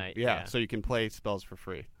Memnite. Memnite. Yeah, Yeah. so you can play spells for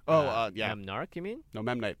free. Yeah. Memnarch, you mean? No,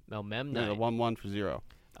 Memnite. No, Memnite. No, the 1/1 for 0.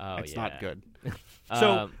 Oh, It's yeah. not good.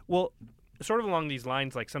 So, sort of along these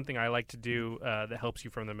lines, something I like to do that helps you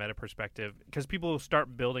from the meta perspective, because people will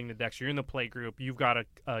start building the decks. You're in the play group. You've got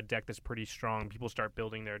a deck that's pretty strong. People start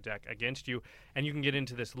building their deck against you, and you can get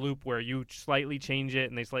into this loop where you slightly change it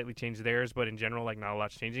and they slightly change theirs, but in general, not a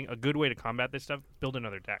lot's changing. A good way to combat this stuff: build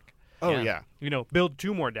another deck. Oh, Yeah. yeah. Build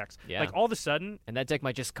 2 more decks. Yeah. All of a sudden, And that deck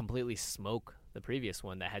might just completely smoke the previous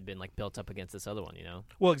one that had been built up against this other one, you know?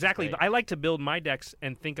 well, exactly. Right. I like to build my decks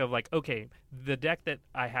and think of okay, the deck that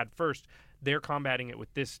I had first, they're combating it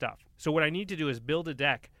with this stuff. So what I need to do is build a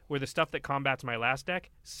deck where the stuff that combats my last deck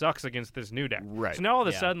sucks against this new deck. Right. So now all of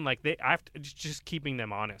a Yeah. sudden, I have to, it's just keeping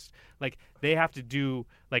them honest. They have to do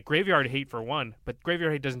Graveyard Hate for one, but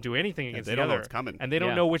Graveyard Hate doesn't do anything against they the don't know other. what's coming. And they don't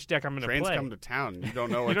Yeah. know which deck I'm going to Trains play. come to town. You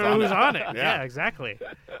don't know you what's don't know on who's it. on it. Yeah. Yeah, exactly.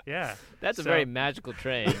 Yeah. That's a So- very magical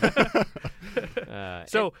train.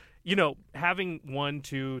 So, having 1,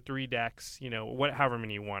 2, 3 decks, however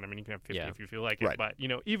many you want. I mean, you can have 50 Yeah. if you feel like it, Right. but,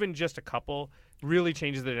 even just a couple really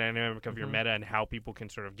changes the dynamic of your Mm-hmm. meta and how people can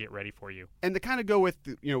sort of get ready for you. And to kind of go with,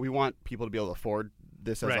 we want people to be able to afford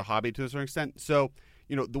this as a Right. hobby to a certain extent. So,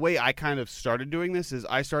 the way I kind of started doing this is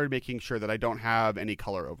I started making sure that I don't have any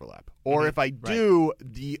color overlap. Or if I do,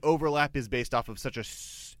 the overlap is based off of such a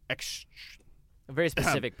a very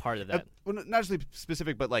specific part of that. well, not just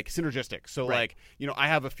specific, but synergistic. So, Right. I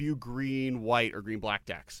have a few green, white, or green, black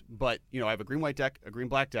decks. But, I have a green, white deck, a green,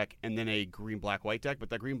 black deck, and then a green, black, white deck. But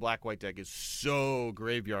that green, black, white deck is so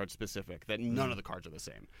graveyard specific that none of the cards are the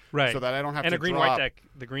same. Right. So that I don't have and to a green drop. white deck,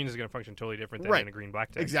 the green is going to function totally different than Right. in a green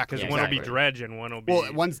black deck. Exactly. Because Yeah, one will be exactly. Dredge and one will be.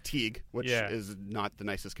 Well, one's Teague, which Yeah. is not the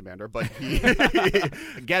nicest commander, but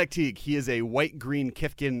Gaddock Teague. He is a white-green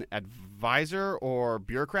Kifkin advisor or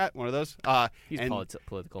bureaucrat, one of those. He's and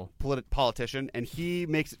political. politician, and he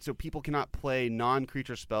makes it so people cannot play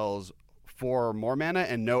non-creature spells for more mana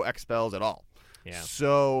and no X spells at all. Yeah.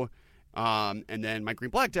 So, and then my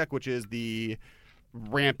green-black deck, which is the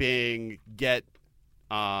ramping, get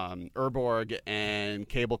Urborg and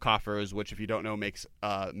Cable Coffers, which, if you don't know, makes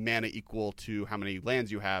mana equal to how many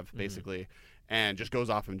lands you have, basically, and just goes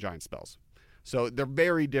off in giant spells. So they're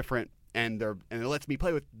very different, and it lets me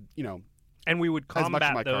play with, And we would as much of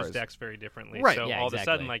combat my those cards. decks very differently. Right. So Yeah, all of a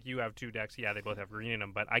sudden, exactly. you have 2 decks. Yeah, they both have green in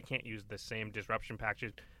them, but I can't use the same disruption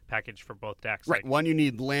package for both decks. Right. One, you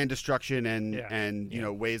need land destruction and Yeah.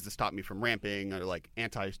 ways to stop me from ramping, or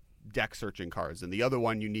anti-deck searching cards. And the other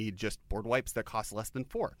one, you need just board wipes that cost less than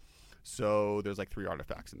 4. So there's 3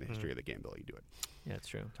 artifacts in the history of the game that let you do it. Yeah, it's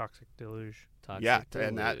true. Toxic Deluge. Toxic Yeah,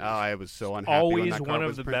 and that Deluge. I was so unhappy when Always that one card of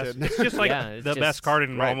was the printed. best. It's just Yeah, it's the just- best card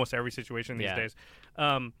in Right. almost every situation these Yeah. days.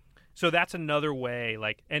 So that's another way,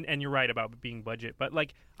 and you're right about being budget. But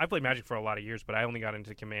I played Magic for a lot of years, but I only got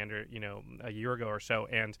into Commander, a year ago or so.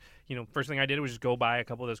 And first thing I did was just go buy a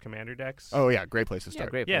couple of those Commander decks. Oh yeah, great place to Yeah,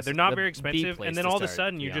 start. great. Yeah, place- they're not the very B expensive, place and then to all of a start,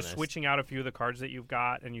 sudden to you're be just honest. switching out a few of the cards that you've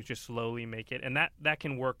got, and you just slowly make it, and that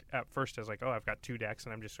can work at first as I've got 2 decks,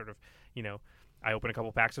 and I'm just sort of, I open a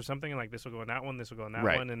couple packs of something, and this will go in that one, this will go in that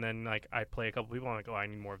Right. one, and then I play a couple people, and I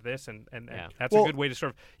need more of this, and Yeah. that's Well- a good way to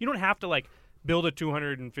sort of, you don't have to build a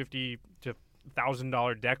 $250 to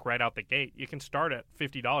 $1,000 deck right out the gate. You can start at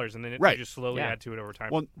 $50, and then Right. you just slowly Yeah. add to it over time.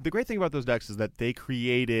 Well, the great thing about those decks is that they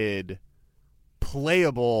created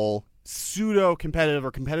playable pseudo-competitive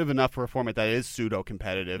or competitive enough for a format that is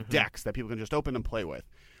pseudo-competitive decks that people can just open and play with.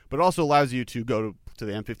 But it also allows you to go to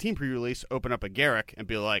the M15 pre-release, open up a Garrick, and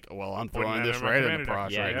be like, well, I'm throwing this right in the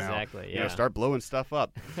Prosh right now. Exactly. Yeah, start blowing stuff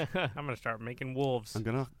up. I'm going to start making wolves. I'm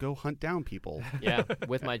going to go hunt down people. Yeah,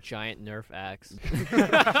 with my giant Nerf axe.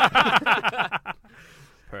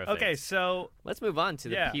 Perfect. Okay, so let's move on to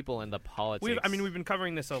the people and the politics. We've been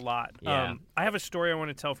covering this a lot. Yeah. I have a story I want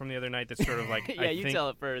to tell from the other night that's sort of like yeah, you tell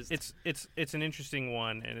it first. It's an interesting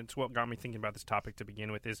one, and it's what got me thinking about this topic to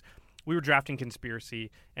begin with. Is we were drafting Conspiracy,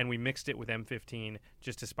 and we mixed it with M15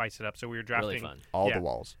 just to spice it up. So we were drafting really fun. All the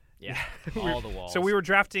walls. Yeah, all the walls. So we were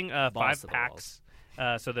drafting 5 Boss packs.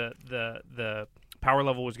 So the power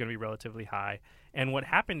level was going to be relatively high, and what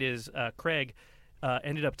happened is Craig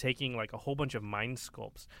ended up taking like a whole bunch of Mind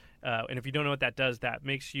Sculpts. And if you don't know what that does, that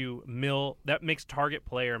makes target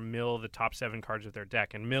player mill the top 7 cards of their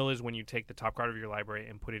deck. And mill is when you take the top card of your library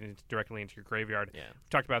and put it directly into your graveyard. Yeah. We've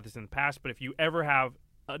talked about this in the past, but if you ever have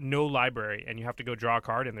no library and you have to go draw a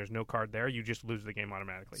card and there's no card there, you just lose the game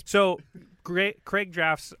automatically. So Craig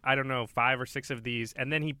drafts, 5 or 6 of these,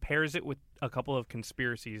 and then he pairs it with a couple of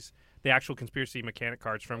Conspiracies, the actual Conspiracy mechanic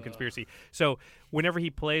cards from Conspiracy. So whenever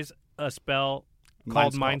he plays a spell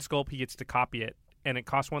called Mind Sculpt, he gets to copy it, and it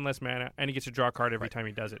costs 1 less mana, and he gets to draw a card every time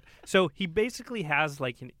he does it. So he basically has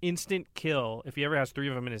like an instant kill if he ever has 3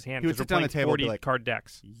 of them in his hand. He would sit down the table 40 like, card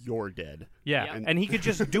decks. You're dead. Yeah, and he could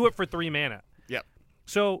just do it for 3 mana. Yep.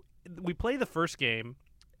 So we play the first game,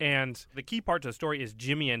 and the key part to the story is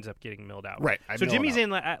Jimmy ends up getting milled out. Right. So Jimmy's in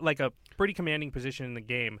like a pretty commanding position in the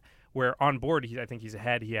game, where on board, I think he's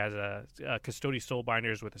ahead. He has a Custody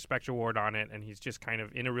Soulbinders with a Spectre Ward on it, and he's just kind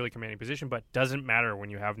of in a really commanding position, but doesn't matter when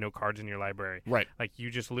you have no cards in your library. Right. Like, you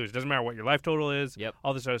just lose. Doesn't matter what your life total is,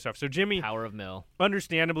 all this other stuff. So Jimmy, Power of Mill,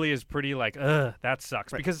 understandably, is pretty like, that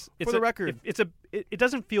sucks. Right. Because for the record, it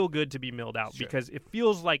doesn't feel good to be milled out, because it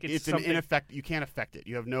feels like it's something. An ineffect. You can't affect it.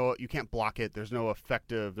 You can't block it. There's no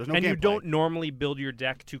effective. There's no and gameplay. You don't normally build your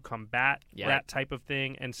deck to combat that type of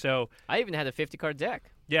thing. And so I even had a 50-card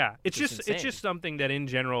deck. Yeah, it's just something that in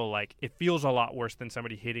general, like, it feels a lot worse than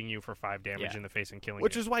somebody hitting you for 5 damage in the face and killing you.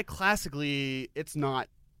 Which is why classically it's not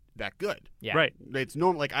that good. Yeah. Right. It's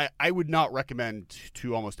normal. Like, I would not recommend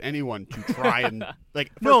to almost anyone to try and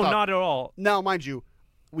like. No, not at all. Now, mind you,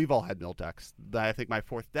 we've all had mill decks. I think my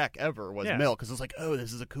 4th deck ever was mill, because it's like, oh,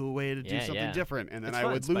 this is a cool way to do something different, and then I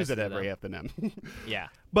would lose it every FNM. Yeah.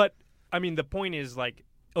 But I mean, the point is, like,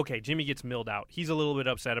 okay, Jimmy gets milled out. He's a little bit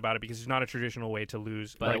upset about it because it's not a traditional way to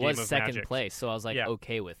lose. But a it game was of second Magic. place, so I was like,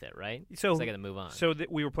 okay with it, right? So I got to move on. So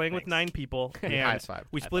we were playing with 9 people, and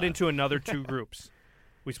we split into another 2 groups.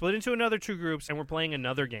 We split into another 2 groups, and we're playing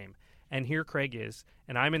another game. And here Craig is,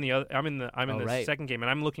 and I'm in the second game, and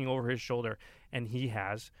I'm looking over his shoulder, and he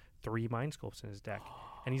has 3 Mind Sculpts in his deck,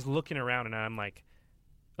 and he's looking around, and I'm like,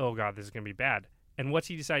 oh god, this is gonna be bad. And what's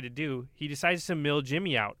he decide to do? He decides to mill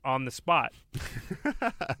Jimmy out on the spot.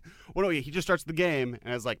 Well, no, he just starts the game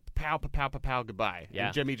and is like, pow, pow, pow, pow, pow, goodbye. Yeah.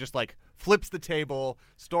 And Jimmy just like flips the table,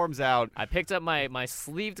 storms out. I picked up my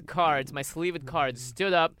sleeved cards,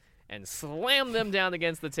 stood up and slammed them down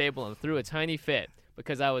against the table and threw a tiny fit.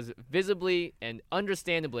 Because I was visibly and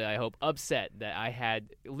understandably, I hope, upset that I had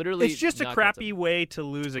literally. It's just a crappy way to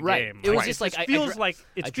lose a game. It was just like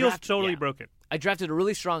it feels totally broken. I drafted a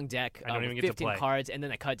really strong deck with 15 cards, and then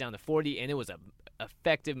I cut down to 40, and it was a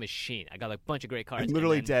effective machine. I got like a bunch of great cards. I'm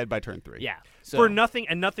literally dead by turn 3. Yeah, for nothing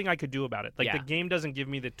and nothing I could do about it. Like the game doesn't give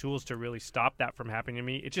me the tools to really stop that from happening to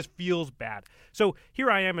me. It just feels bad. So here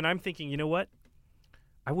I am, and I'm thinking, you know what?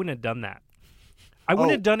 I wouldn't have done that. I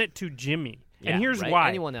wouldn't have done it to Jimmy. Yeah, and here's right? why.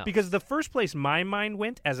 Anyone else. Because the first place my mind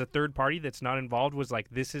went as a third party that's not involved was like,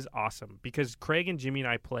 this is awesome. Because Craig and Jimmy and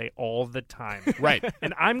I play all the time. Right.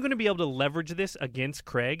 And I'm going to be able to leverage this against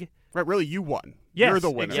Craig. Right, really, you won. Yes, you're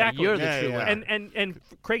the winner. Exactly. You're the true winner. And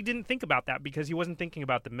Craig didn't think about that because he wasn't thinking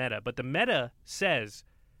about the meta. But the meta says,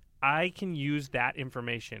 I can use that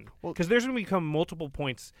information. Because there's going to become multiple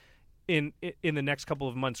points in the next couple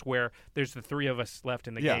of months where there's the 3 of us left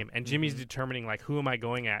in the game, and Jimmy's determining like, who am I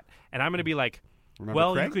going at, and I'm going to be like,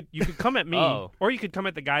 remember Craig? you could come at me, or you could come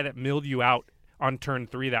at the guy that milled you out on turn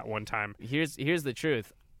 3 that one time. Here's the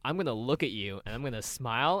truth. I'm going to look at you, and I'm going to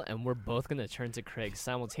smile, and we're both going to turn to Craig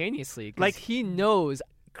simultaneously. Like, he knows.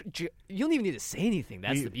 You don't even need to say anything.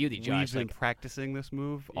 That's the beauty, Josh. We've been practicing this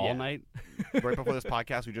move all night. Right before this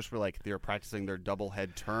podcast, we just were like, they're practicing their double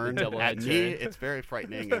head turn at me. It's very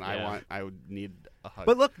frightening, and I would need a hug.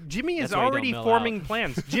 But look, Jimmy is already forming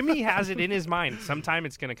plans. Jimmy has it in his mind. Sometime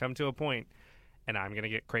it's going to come to a point, and I'm going to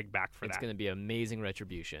get Craig back for that. It's going to be amazing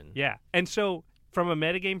retribution. Yeah, and so from a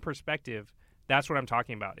metagame perspective, that's what I'm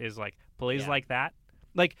talking about. Is like plays like that.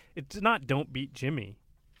 Like, it's not don't beat Jimmy.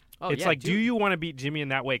 Oh, It's yeah, like, dude. do you want to beat Jimmy in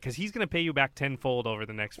that way? Because he's going to pay you back tenfold over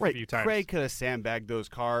the next few times. Craig could have sandbagged those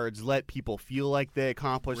cards, let people feel like they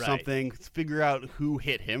accomplished Right. something, figure out who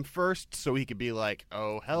hit him first, so he could be like,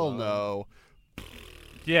 "Oh hell no,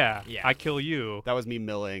 Yeah, Yeah. I kill you. that was me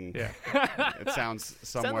milling." Yeah. It sounds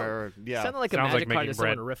somewhere. Yeah, Sounded like a Sounds magic like card making to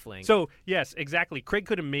someone bread. riffling. So, yes, exactly. Craig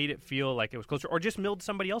could have made it feel like it was closer, or just milled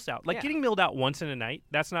somebody else out. Like, Yeah. getting milled out once in a night,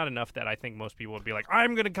 that's not enough that I think most people would be like,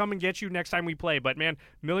 I'm going to come and get you next time we play. But, man,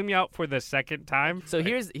 milling me out for the second time. So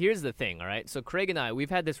here's the thing, all right? So Craig and I,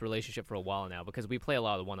 we've had this relationship for a while now because we play a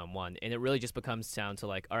lot of one-on-one, and it really just becomes down to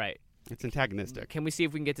like, all right, it's antagonistic. can we see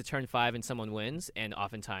if we can get to turn 5 and someone wins? And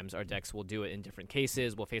oftentimes our decks will do it in different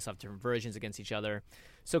cases. We'll face off different versions against each other.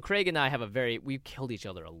 So Craig and I have we've killed each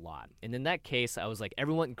other a lot. And in that case, I was like,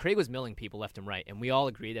 Craig was milling people left and right, and we all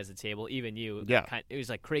agreed as a table, even you. Yeah. It was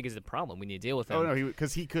like, Craig is the problem. We need to deal with him. Oh no,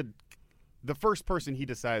 because he could. The first person he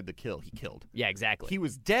decided to kill, he killed. Yeah, exactly. He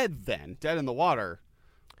was dead then, dead in the water.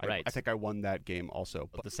 Right. I think I won that game also.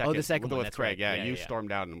 But the second, the second with one, that's Craig, right. Yeah, you yeah.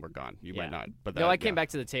 stormed out and we're gone. You Yeah. might not. But No, I came yeah. back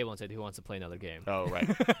to the table and said, who wants to play another game? Oh right.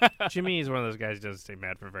 Jimmy is one of those guys who doesn't stay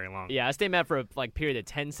mad for very long. Yeah, I stayed mad for a period of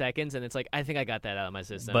 10 seconds, and it's like, I think I got that out of my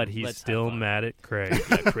system. But he's Let's have still fun. mad at Craig.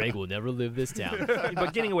 Yeah, Craig will never live this down.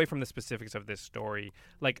 But getting away from the specifics of this story,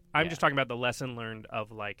 like, I'm Yeah. just talking about the lesson learned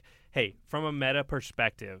of, like, hey, from a meta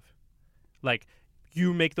perspective, like,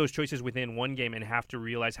 you make those choices within one game and have to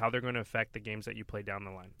realize how they're going to affect the games that you play down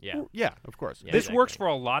the line. Yeah. Yeah, of course. Yeah, This exactly. works for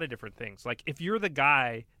a lot of different things. Like, if you're the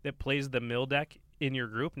guy that plays the mill deck in your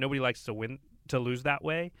group, nobody likes to lose that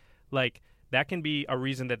way. Like, that can be a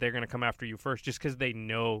reason that they're going to come after you first just because they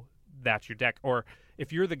know that's your deck. Or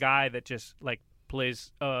if you're the guy that just, like,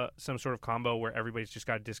 plays some sort of combo where everybody's just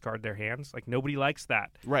got to discard their hands, like, nobody likes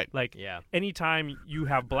that. Right. Like, Yeah. anytime you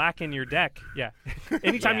have black in your deck,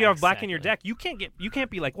 anytime Yeah, you have black in your exactly. deck, you can't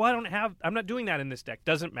be like, well, I'm not doing that in this deck.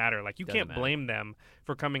 Doesn't matter. Like, you Doesn't can't matter. blame them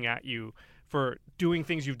for coming at you for doing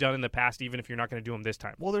things you've done in the past, even if you're not going to do them this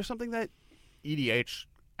time. Well, there's something that EDH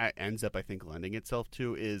ends up, I think, lending itself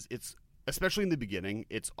to is it's, especially in the beginning,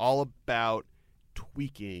 it's all about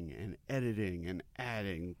tweaking and editing and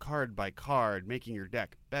adding card by card, making your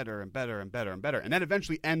deck better and better and better and better. And that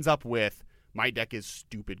eventually ends up with, my deck is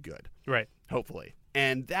stupid good, Right. hopefully.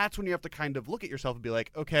 And that's when you have to kind of look at yourself and be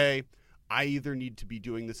like, okay, I either need to be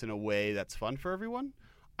doing this in a way that's fun for everyone,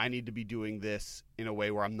 I need to be doing this in a way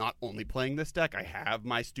where I'm not only playing this deck, I have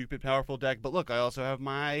my stupid powerful deck, but look, I also have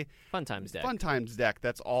my Fun times deck. Fun Times deck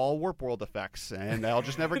that's all Warp World effects, and I'll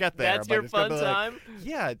just never get there. That's but your it's gonna fun be like, time?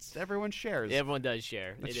 yeah, it's everyone shares. Everyone does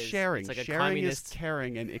share. It's It is. sharing. It's like a Sharing communist. is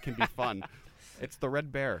caring, and it can be fun. It's the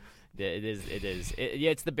red bear. It is.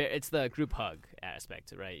 It's the group hug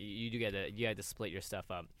aspect, right? You got to split your stuff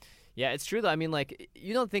up. Yeah, it's true though. I mean, like,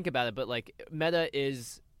 you don't think about it, but like, meta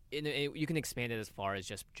is. You can expand it as far as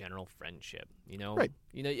just general friendship, you know? Right.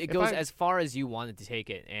 You know, it If goes I- as far as you wanted to take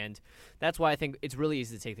it, and that's why I think it's really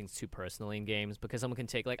easy to take things too personally in games, because someone can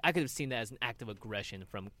take, like, I could have seen that as an act of aggression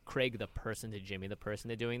from Craig the person to Jimmy the person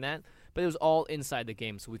to doing that, but it was all inside the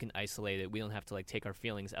game, so we can isolate it. We don't have to, like, take our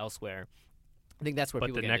feelings elsewhere. I think that's where But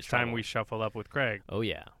people the get next into time trouble. we shuffle up with Craig, Oh,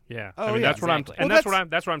 yeah. yeah. Oh, I mean, yeah, that's what I'm, exactly. and Well,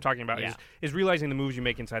 that's what I'm talking about Yeah. is realizing the moves you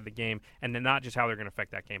make inside the game, and then not just how they're going to affect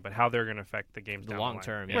that game, but how they're going to affect the games The down long line.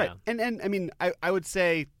 term, Yeah. yeah. Right. And I mean, I would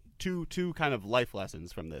say two kind of life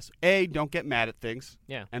lessons from this. A, don't get mad at things.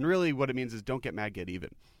 Yeah. And really what it means is don't get mad, get even.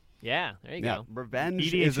 Yeah, there you Yeah, go.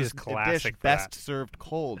 revenge EDH is is a classic dish for best that. served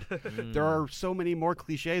cold. There are so many more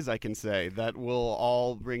cliches I can say that will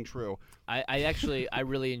all ring true. I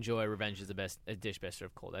really enjoy Revenge is a dish best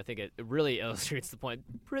served cold. I think it really illustrates the point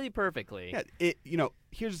pretty perfectly. Yeah,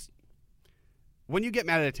 here's when you get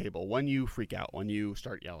mad at a table, when you freak out, when you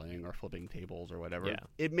start yelling or flipping tables or whatever, Yeah.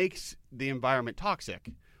 it makes the environment toxic.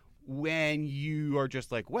 When you are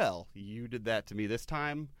just like, well, you did that to me this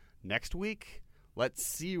time, next week, let's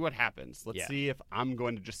see what happens. Let's Yeah. see if I'm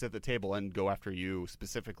going to just sit at the table and go after you,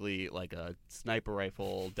 specifically like a sniper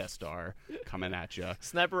rifle Death Star coming at you.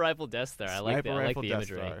 Sniper rifle Death Star. I like that. I like the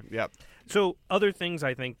imagery. Yep. So other things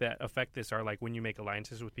I think that affect this are like when you make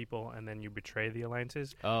alliances with people and then you betray the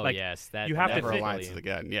alliances. Oh like, yes, that you have to that Never think- really- alliances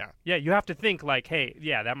again. Yeah. Yeah, you have to think like, hey,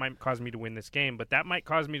 yeah, that might cause me to win this game, but that might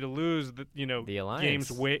cause me to lose the The alliance.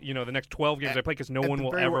 games. The next 12 games I play because no At one the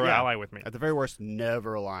will very ever yeah. ally with me. At the very worst,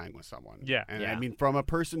 never allying with someone. Yeah. And Yeah. I mean, from a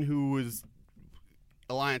person who is,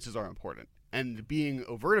 alliances are important, and being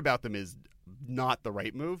overt about them is not the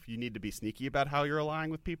right move. You need to be sneaky about how you're allying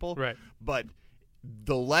with people. Right. But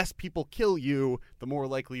the less people kill you, the more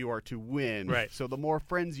likely you are to win. Right. So the more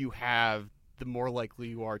friends you have, the more likely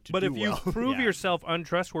you are to but do if you well. prove yourself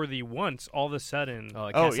untrustworthy once, all of a sudden,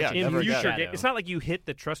 in future games, it's not like you hit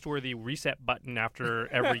the trustworthy reset button after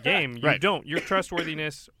every game. You don't. Your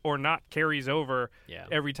trustworthiness or not carries over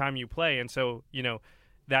every time you play, and so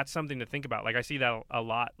that's something to think about. Like I see that a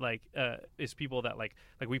lot. Like is people that like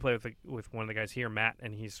we play with one of the guys here, Matt,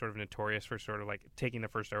 and he's sort of notorious for sort of like taking the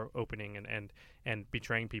first opening and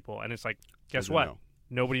betraying people. And it's like, guess what?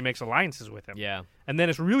 Nobody makes alliances with him. Yeah. And then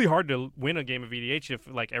it's really hard to win a game of EDH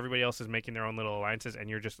if like everybody else is making their own little alliances and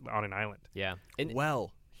you're just on an island. Yeah.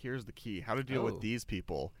 Well, here's the key: how to deal with these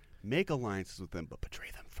people. Make alliances with them, but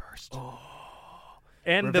betray them first.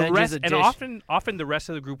 And Revenge the rest, is a and often the rest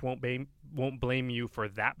of the group won't blame you for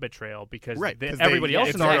that betrayal because everybody else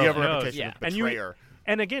it's in already the have a knows. reputation of betrayer.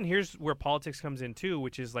 And again, here's where politics comes in too,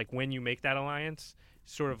 which is like when you make that alliance,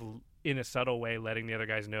 sort of in a subtle way, letting the other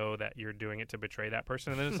guys know that you're doing it to betray that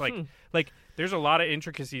person. And then it's like there's a lot of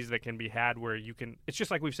intricacies that can be had where you can. It's just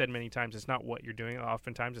like we've said many times. It's not what you're doing.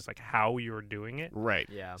 Oftentimes, it's like how you're doing it. Right.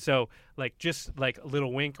 Yeah. So like just like a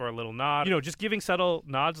little wink or a little nod, just giving subtle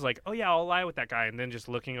nods, like, oh yeah, I'll lie with that guy, and then just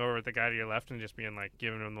looking over at the guy to your left and just being like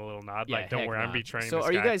giving him the little nod, like, don't worry, I'm betraying. So this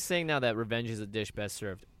are guy. you guys saying now that revenge is a dish best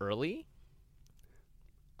served early?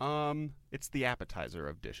 It's the appetizer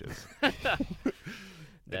of dishes.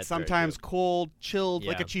 That's it's sometimes cold, chilled,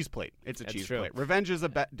 like Yeah. a cheese plate. It's a That's cheese true. plate. Revenge is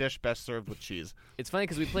a dish best served with cheese. It's funny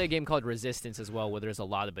because we play a game called Resistance as well, where there's a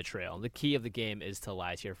lot of betrayal. The key of the game is to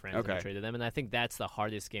lie to your friends and betray them, and I think that's the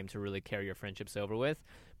hardest game to really carry your friendships over with.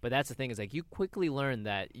 But that's the thing, is like you quickly learn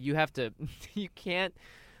that you have to, you can't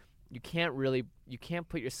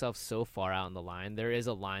put yourself so far out on the line. There is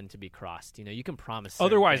a line to be crossed. You can promise.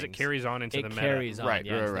 Otherwise, things. it carries on into the meta. It carries on, right,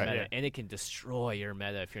 into the right. meta, and it can destroy your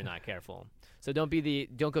meta if you're not careful. So don't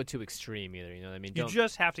go too extreme either. You know what I mean? You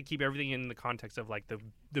just have to keep everything in the context of like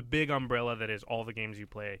the big umbrella that is all the games you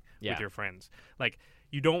play with your friends. Like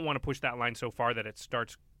you don't want to push that line so far that it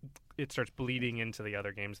starts bleeding into the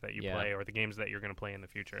other games that you play or the games that you're going to play in the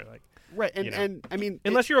future. Like and I mean,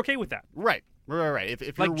 unless you're okay with that. Right.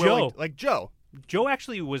 If like you're Joe, like Joe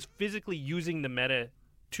actually was physically using the meta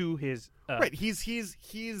to his right. He's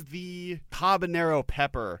the habanero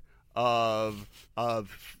pepper of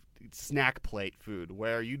snack plate food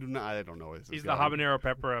where you do not. I don't know what this He's is the habanero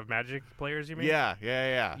pepper of Magic players. You mean?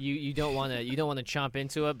 Yeah. You don't want to chomp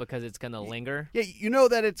into it because it's gonna linger. Yeah, you know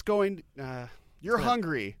that it's going. You're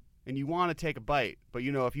hungry and you want to take a bite, but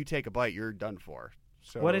if you take a bite, you're done for.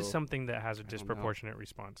 So what is something that has a disproportionate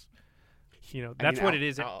response? That's what it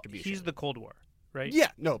is. He's the Cold War, right? Yeah,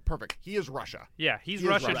 no, perfect. He is Russia. Yeah, he's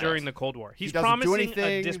Russia during the Cold War. He's doesn't do promising a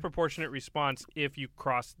anything. disproportionate response if you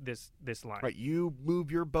cross this line. Right, you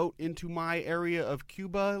move your boat into my area of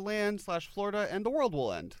Cuba land / Florida, and the world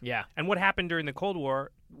will end. Yeah, and what happened during the Cold War?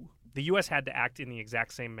 The U.S. had to act in the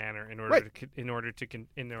exact same manner in order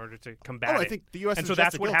to combat it. I think the U.S. And is so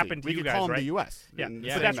just that's what happened to we you could guys, call him right? the U.S. Yeah,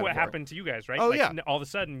 So but that's what happened to you guys, right? Oh, like, yeah. All of a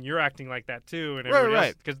sudden, you're acting like that too, and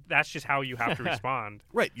Right. because that's just how you have to respond.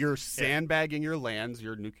 Right, you're sandbagging your lands,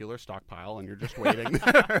 your nuclear stockpile, and you're just waiting.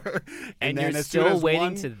 and then you're as soon still as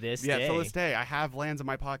waiting to this day. Yeah, till this day, I have lands in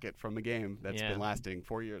my pocket from a game that's been lasting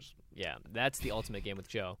 4 years. Yeah, that's the ultimate game with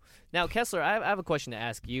Joe. Now, Kessler, I have a question to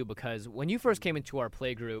ask you because when you first came into our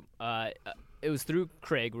play group, it was through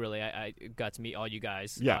Craig, really. I got to meet all you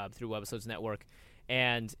guys through Webisodes Network.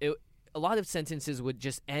 And a lot of sentences would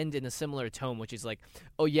just end in a similar tone, which is like,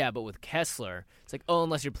 oh, yeah, but with Kessler. It's like, oh,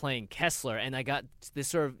 unless you're playing Kessler. And I got this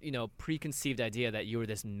sort of, preconceived idea that you were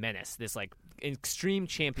this menace, this, like, extreme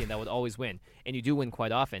champion that would always win. And you do win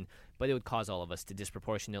quite often. But it would cause all of us to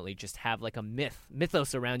disproportionately just have, like, a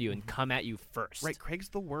mythos around you and come at you first. Right, Craig's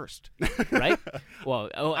the worst. Right? Well,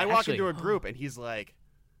 I walk into a group, and he's like...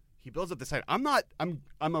 He builds up this side. I'm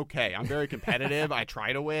okay. I'm very competitive. I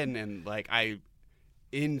try to win,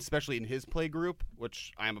 and especially in his play group,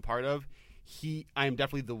 which I am a part of, I am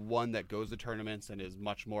definitely the one that goes to tournaments and is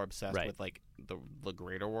much more obsessed with like the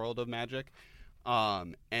greater world of Magic.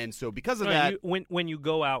 And so because of that, when you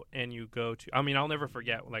go out and you go to, I mean, I'll never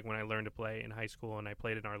forget like when I learned to play in high school and I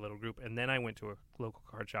played in our little group, and then I went to a local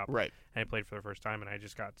card shop, right, and I played for the first time, and I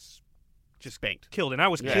just got spanked, killed, and I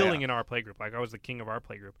was killing in our play group. Like I was the king of our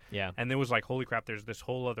play group. Yeah. And there was like, holy crap, there's this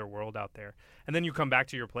whole other world out there. And then you come back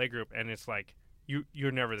to your play group, and it's like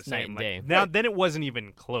you're never the same. Like, now, then it wasn't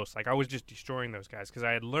even close. Like I was just destroying those guys because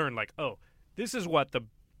I had learned like, oh, this is what the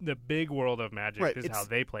big world of Magic is how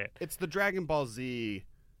they play it. It's the Dragon Ball Z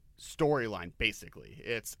storyline, basically.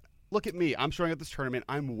 It's look at me. I'm showing up this tournament.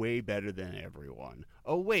 I'm way better than everyone.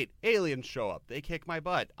 Oh wait, aliens show up. They kick my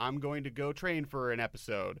butt. I'm going to go train for an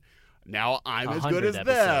episode. Now I'm as good as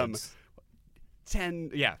them.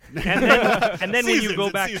 10, yeah. And then when you go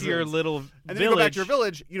back to your little and then village, you go back to your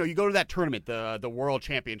village, you go to that tournament, the world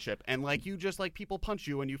championship, and you just people punch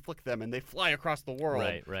you and you flick them and they fly across the world.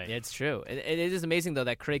 Right. It's true. It is amazing though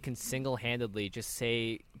that Craig can single-handedly just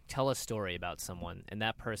tell a story about someone, and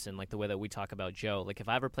that person, like the way that we talk about Joe. Like if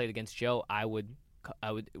I ever played against Joe, I would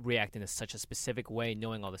react in such a specific way,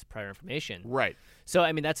 knowing all this prior information. Right. So,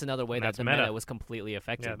 I mean, that's another way that the meta was completely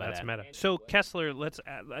affected by that's that. Meta. So, Kessler, let's,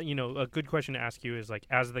 a good question to ask you is,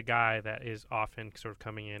 as the guy that is often sort of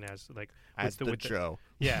coming in as, the Joe.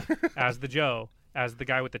 Yeah, as the Joe, as the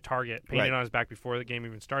guy with the target painted on his back before the game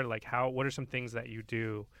even started, what are some things that you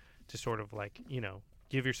do to sort of,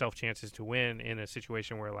 give yourself chances to win in a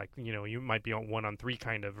situation where, you might be on 1-on-3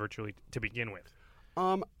 kind of virtually to begin with?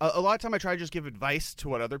 A lot of time I try to just give advice to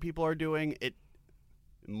what other people are doing. It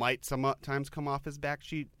might sometimes come off as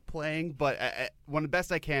backseat playing, but when the best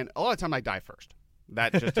I can, a lot of time I die first.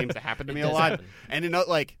 That just seems to happen to me a lot. Happen. And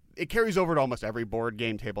it carries over to almost every board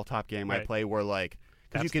game, tabletop game I play where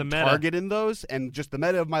because you can target in those, and just the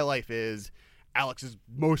meta of my life is Alex is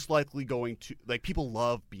most likely going to people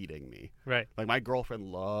love beating me. Right. My girlfriend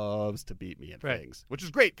loves to beat me at things, which is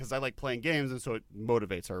great because I like playing games and so it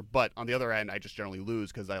motivates her. But on the other end, I just generally lose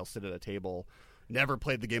because I'll sit at a table, never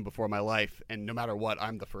played the game before in my life, and no matter what,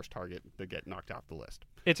 I'm the first target to get knocked off the list.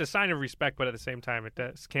 It's a sign of respect, but at the same time, it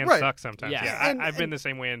can suck sometimes. Yeah. I've been the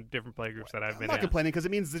same way in different play groups that I've been in. I'm not complaining because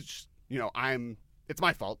it means that it's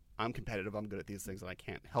my fault. I'm competitive. I'm good at these things, and I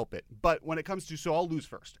can't help it. But when it comes to, so I'll lose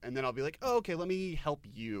first, and then I'll be like, oh, okay, let me help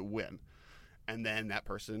you win. And then that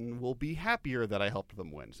person will be happier that I helped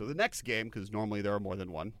them win. So the next game, because normally there are more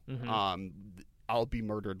than one, I'll be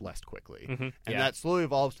murdered less quickly. Mm-hmm. And that slowly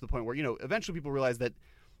evolves to the point where, eventually people realize that,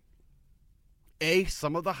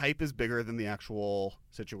 some of the hype is bigger than the actual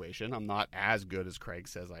situation. I'm not as good as Craig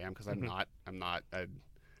says I am, because I'm not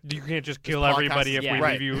you can't just kill everybody if we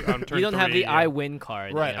leave you on turn You don't have the 3, I win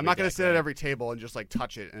card. Right. I'm not going to sit at every table and just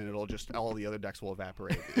touch it, and it'll just all the other decks will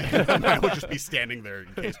evaporate. And I will just be standing there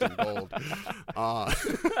encased in gold.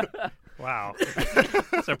 Wow,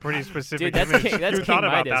 that's a pretty specific Dude, image. That's you King thought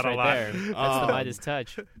about Midas that a lot. There. That's the Midas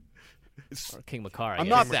touch. Or King Makar. I'm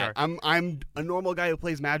not that. I'm a normal guy who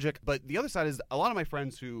plays Magic, but the other side is a lot of my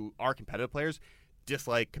friends who are competitive players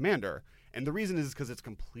dislike Commander. And the reason is because it's a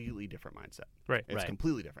completely different mindset. Right. It's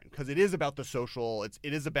completely different because it is about the social. It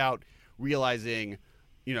is about realizing,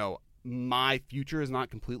 my future is not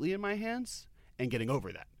completely in my hands and getting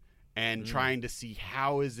over that and trying to see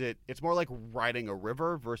how is it. It's more like riding a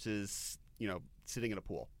river versus, sitting in a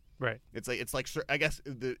pool. Right. It's like I guess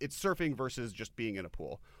it's surfing versus just being in a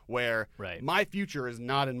pool where my future is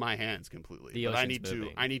not in my hands completely. But I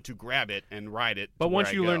need to grab it and ride it. But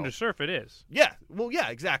once you learn to surf, it is. Yeah. Well, yeah,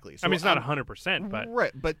 exactly. So it's not 100%, but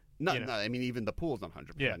right. But even the pool's not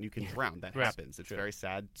 100%. Yeah. You can drown. That happens. It's very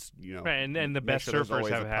sad. Right. And the best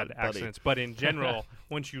surfers have had accidents. But in general,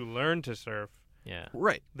 once you learn to surf. Yeah.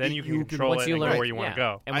 Right. Then you can control it and go where you want to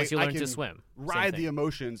go. And once you learn to swim. Ride the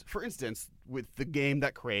emotions. For instance, with the game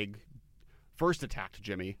that Craig first attacked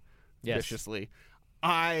Jimmy viciously,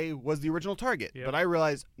 I was the original target. Yep. But I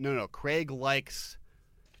realized, no, Craig likes,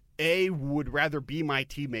 A, would rather be my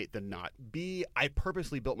teammate than not. B, I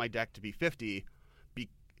purposely built my deck to be 50,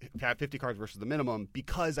 have 50 cards versus the minimum,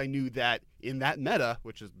 because I knew that in that meta,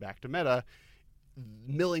 which is back to meta,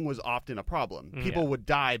 milling was often a problem. People would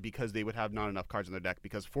die because they would have not enough cards in their deck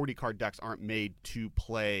because 40-card decks aren't made to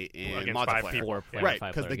play in against multiplayer. 5 people. Right,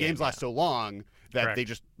 because the games last so long that they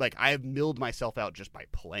just, I have milled myself out just by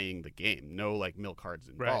playing the game. No, mill cards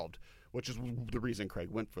involved, which is the reason Craig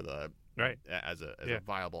went for the as a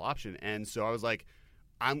viable option. And so I was like,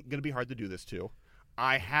 I'm going to be hard to do this too.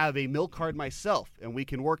 I have a mill card myself, and we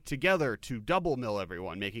can work together to double mill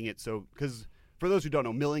everyone, making it so, because for those who don't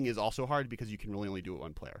know, milling is also hard because you can really only do it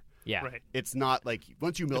one player. Yeah. Right. It's not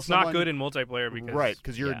once you mill it's someone... It's not good in multiplayer because...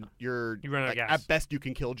 because you're you run out of gas. At best you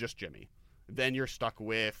can kill just Jimmy. Then you're stuck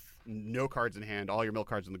with no cards in hand, all your mill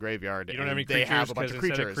cards in the graveyard. You don't have any creatures. They have a bunch of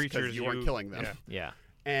creatures because you weren't killing them. Yeah.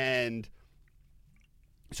 And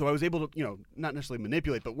so I was able to, not necessarily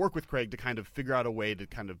manipulate, but work with Craig to kind of figure out a way to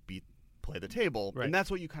kind of play the table, and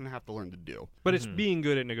that's what you kind of have to learn to do. But it's being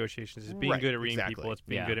good at negotiations. It's being good at reading people. It's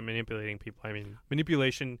being good at manipulating people. I mean,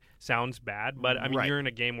 manipulation sounds bad, but I mean, you're in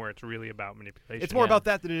a game where it's really about manipulation. It's more about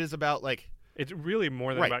that than it is about It's really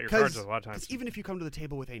more than about your cards a lot of times. Even if you come to the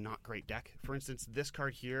table with a not great deck, for instance, this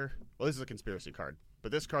card here. Well, this is a conspiracy card,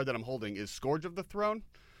 but this card that I'm holding is Scourge of the Throne,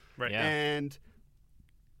 right? Yeah. And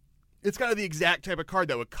it's kind of the exact type of card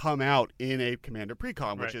that would come out in a Commander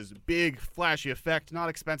Precon, which is big, flashy effect, not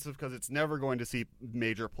expensive because it's never going to see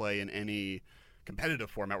major play in any competitive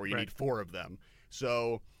format where you need 4 of them.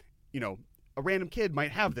 So, a random kid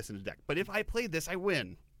might have this in his deck, but if I play this, I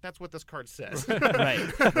win. That's what this card says. Right.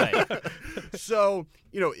 So,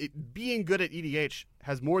 being good at EDH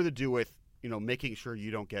has more to do with, making sure you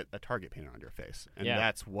don't get a target painted on your face. And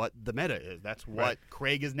that's what the meta is. That's what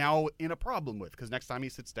Craig is now in a problem with, because next time he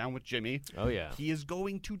sits down with Jimmy, he is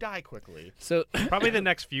going to die quickly. So probably the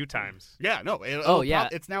next few times. Yeah, no.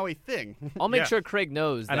 It's now a thing. I'll make sure Craig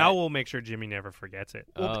knows that. And I will make sure Jimmy never forgets it.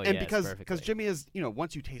 Because Jimmy is,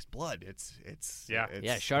 once you taste blood, it's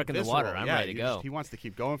shark in the visceral. water. I'm ready to go. He wants to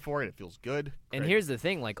keep going for it. It feels good. And here's the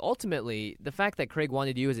thing, ultimately, the fact that Craig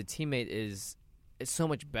wanted you as a teammate is so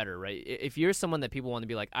much better, right? If you're someone that people want to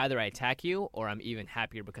be like, either I attack you or I'm even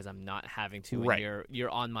happier because I'm not having to, and you're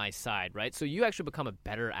on my side, right? So you actually become a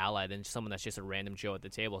better ally than someone that's just a random Joe at the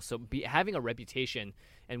table. So having a reputation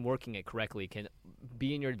and working it correctly can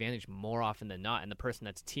be in your advantage more often than not, and the person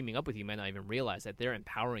that's teaming up with you might not even realize that they're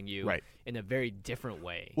empowering you in a very different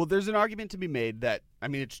way. Well, there's an argument to be made that,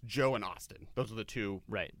 it's Joe and Austin. Those are the two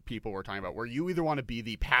people we're talking about, where you either want to be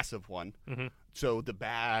the passive one, so the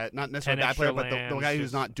not necessarily bad player, but the guy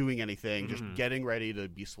who's not doing anything, just getting ready to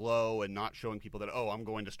be slow and not showing people that, I'm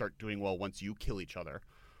going to start doing well once you kill each other.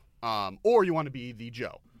 Or you want to be the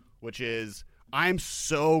Joe, which is, I'm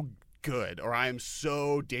so good or I'm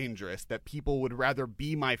so dangerous that people would rather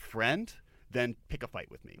be my friend than pick a fight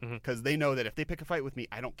with me, because they know that if they pick a fight with me,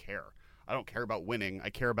 I don't care. I don't care about winning. I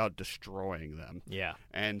care about destroying them. Yeah.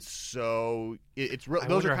 And so it's real.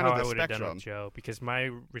 Those are kind of the spectrum. I would have done with Joe, because my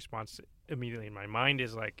response immediately in my mind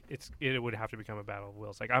is it would have to become a battle of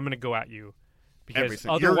wills. I'm going to go at you because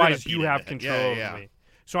otherwise you have control over me.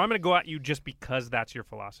 So I'm going to go at you just because that's your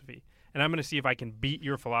philosophy, and I'm going to see if I can beat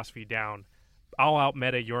your philosophy down. I'll out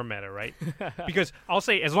meta your meta, right? Because I'll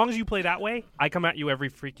say, as long as you play that way, I come at you every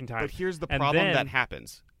freaking time. But here's the problem that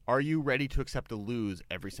happens. Are you ready to accept a lose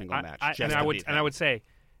every single match? I would say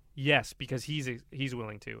yes, because he's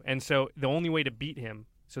willing to. And so the only way to beat him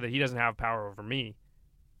so that he doesn't have power over me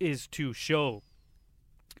is to show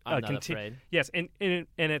I'm not afraid. Yes, and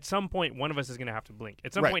at some point one of us is going to have to blink.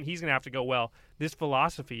 At some point he's going to have to go, well, this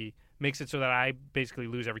philosophy makes it so that I basically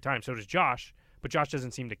lose every time. So does Josh, but Josh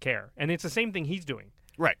doesn't seem to care. And it's the same thing he's doing.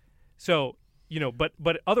 Right. So,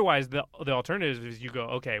 but otherwise the alternative is you go,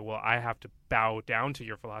 okay, well, I have to bow down to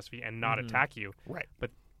your philosophy and not attack you. Right. But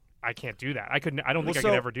I can't do that. I don't think I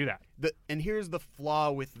could ever do that. And here's the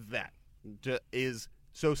flaw with that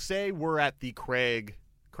so say we're at the Craig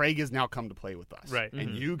has now come to play with us. Right.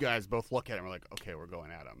 And you guys both look at him and we're like, okay, we're going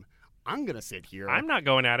at him. I'm going to sit here. I'm not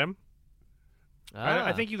going at him.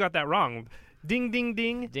 I think you got that wrong. Ding, ding,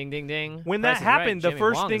 ding. Ding, ding, ding. When that happened, the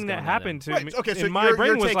first thing that happened to me in my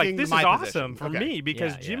brain was like, this is awesome for me,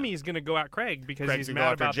 because Jimmy's going to go at Craig because Craig's he's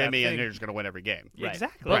mad about Jimmy, that and you're just going to win every game. Right.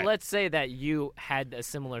 Exactly. But let's say that you had a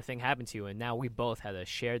similar thing happen to you, and now we both had a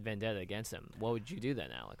shared vendetta against him. What would you do then,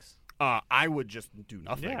 Alex? I would just do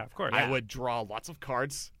nothing. Yeah, of course. I would draw lots of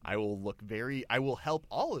cards. I will help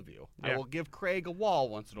all of you. Yeah. I will give Craig a wall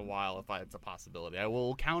once in a while if it's a possibility. I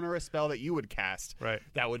will counter a spell that you would cast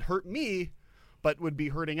that would hurt me, but would be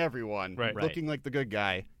hurting everyone. Right. Looking like the good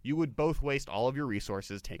guy. You would both waste all of your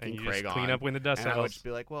resources taking Craig on. Clean up when the dust settles. I would just be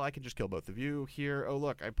like, well, I can just kill both of you here. Oh,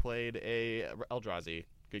 look, I played a Eldrazi.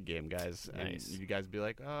 Good game, guys. Nice. And you guys be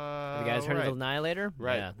like, have you guys heard of Annihilator?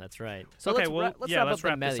 Right. Yeah, that's right. So okay, let's wrap up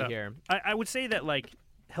the meta here. I would say that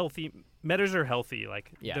healthy metas are healthy.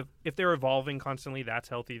 If they're evolving constantly, that's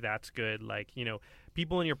healthy. That's good.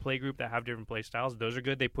 People in your play group that have different play styles, those are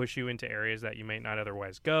good. They push you into areas that you might not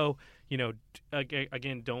otherwise go.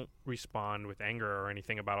 Again, don't respond with anger or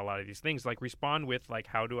anything about a lot of these things. Respond with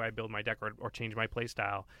how do I build my deck or change my play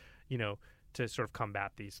style, to sort of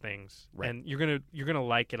combat these things. Right. And you're gonna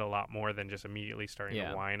like it a lot more than just immediately starting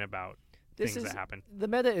to whine about things that happen. The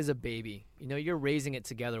meta is a baby. You're raising it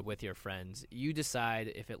together with your friends. You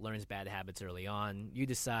decide if it learns bad habits early on. You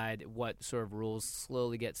decide what sort of rules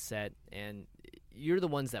slowly get set, and you're the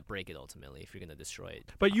ones that break it ultimately if you're going to destroy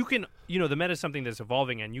it. But you can, the meta is something that's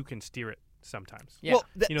evolving, and you can steer it sometimes. Yeah.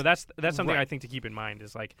 Well, that's something I think to keep in mind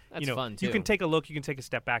is that's fun too. You can take a look, you can take a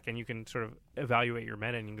step back, and you can sort of evaluate your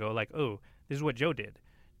meta, and you can go oh, this is what Joe did.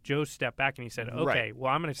 Joe stepped back and he said, okay,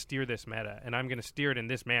 well, I'm going to steer this meta, and I'm going to steer it in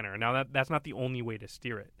this manner. Now, that's not the only way to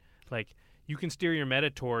steer it. You can steer your meta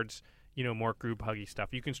towards, more group huggy stuff.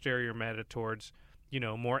 You can steer your meta towards,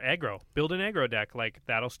 more aggro. Build an aggro deck.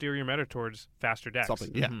 That'll steer your meta towards faster decks.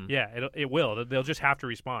 Something, yeah. Mm-hmm. Yeah, it will. They'll just have to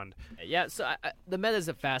respond. Yeah, so the meta is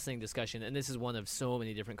a fascinating discussion, and this is one of so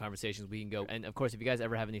many different conversations we can go. And, of course, if you guys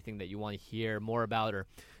ever have anything that you want to hear more about, or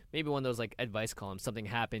maybe one of those advice columns, something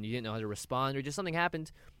happened, you didn't know how to respond, or just something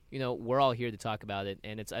happened, we're all here to talk about it,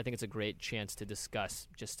 and I think it's a great chance to discuss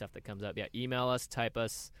just stuff that comes up. Yeah, email us, type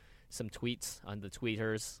us, some tweets on the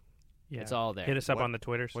tweeters. Yeah. It's all there. Hit us up on the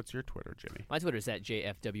Twitters. What's your Twitter, Jimmy? My Twitter is at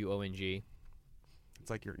JFWONG. It's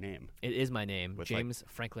like your name. It is my name, With James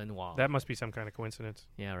Franklin Wall. That must be some kind of coincidence.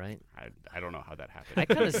 Yeah, right? I don't know how that happened. I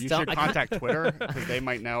kind of You should contact Twitter because they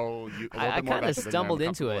might know you a little I bit more kind about of it than I'm stumbled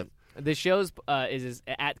into comfortable it. The show's is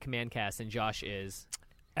at CommandCast, and Josh is...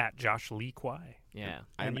 At Josh Lee Kwai. Yeah.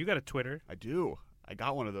 And you got a Twitter. I do. I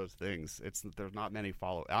got one of those things. There's not many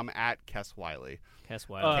follow. I'm at Kess Wiley. Kess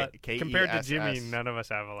Wiley. Compared to Jimmy, none of us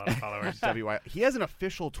have a lot of followers. He has an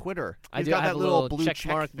official Twitter. I He's do. got I have that a little blue check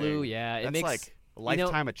mark thing. blue. Yeah, it That's makes like a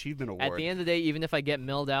lifetime achievement award. At the end of the day, even if I get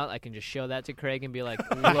milled out, I can just show that to Craig and be like,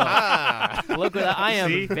 look what I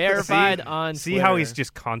am verified on See Twitter. how he's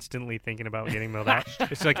just constantly thinking about getting milled out?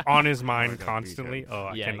 It's like on his mind constantly. Oh,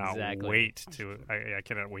 I cannot wait to I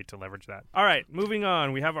cannot wait to leverage that. All right, moving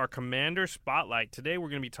on. We have our Commander Spotlight. Today we're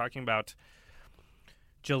going to be talking about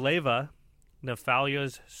Jeleva,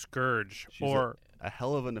 Nephalia's Scourge, She's a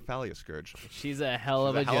hell of a Nephalia Scourge. She's a hell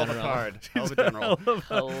of a hell general. of a card. Hell of a general.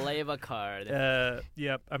 Jeleva card.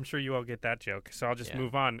 Yep, I'm sure you all get that joke, so I'll just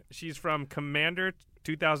move on. She's from Commander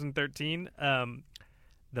 2013,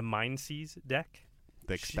 the Mind Seize deck.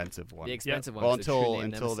 The expensive one. The expensive one. Well, the true name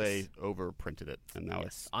until they nemesis. overprinted it, and now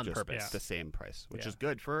it's on just purpose. the same price, which is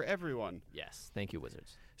good for everyone. Yes, thank you,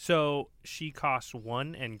 Wizards. So she costs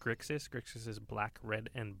 1 and Grixis. Grixis is black,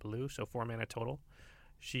 red, and blue, so 4 mana total.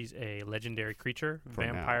 She's a legendary creature,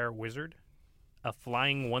 vampire wizard, a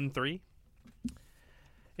flying 1/3.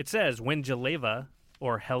 It says, when Jeleva,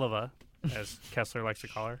 or Heleva, as Kessler likes to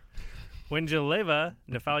call her, when Jeleva,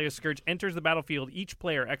 Nephalia's Scourge, enters the battlefield, each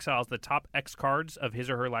player exiles the top X cards of his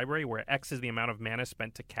or her library, where X is the amount of mana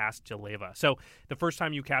spent to cast Jeleva. So the first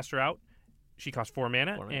time you cast her out, she costs 4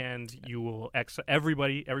 mana, and you will every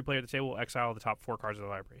player at the table will exile the top 4 cards of the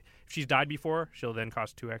library. If she's died before, she'll then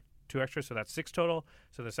cost 2 extra, so that's 6 total.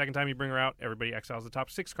 So the second time you bring her out, everybody exiles the top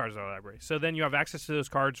 6 cards of the library. So then you have access to those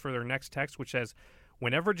cards for their next text, which says,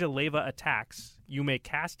 whenever Jeleva attacks, you may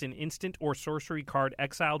cast an instant or sorcery card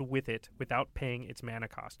exiled with it without paying its mana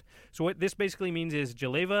cost. So what this basically means is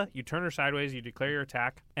Jeleva, you turn her sideways, you declare your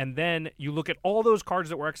attack, and then you look at all those cards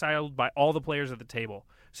that were exiled by all the players at the table.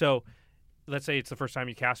 So let's say it's the first time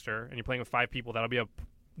you cast her, and you're playing with 5 people.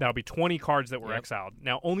 That'll be 20 cards that were exiled.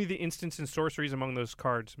 Now, only the instants and sorceries among those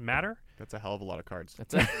cards matter. That's a hell of a lot of cards.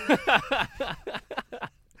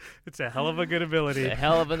 It's a hell of a good ability. It's a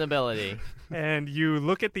hell of an ability. And you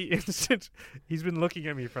look at the instant. He's been looking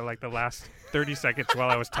at me for like the last 30 seconds while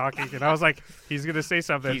I was talking, and I was like, he's going to say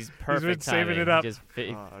something. He's perfect. He's been saving it up. Just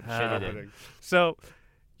So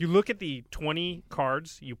you look at the 20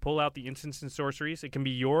 cards, you pull out the instants and sorceries. It can be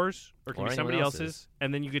yours or it can be somebody else's,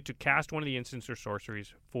 and then you get to cast one of the instants or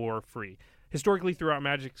sorceries for free. Historically, throughout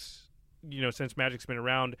Magic's, since Magic's been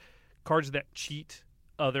around, cards that cheat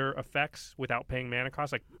other effects without paying mana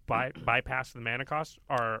cost, like bypass the mana cost,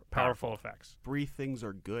 are powerful effects. Free things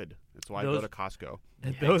are good. That's why I go to Costco.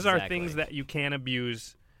 Those are things that you can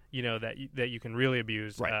abuse. That you can really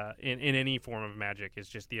abuse in any form of Magic, is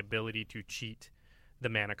just the ability to cheat the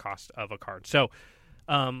mana cost of a card. So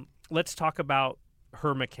let's talk about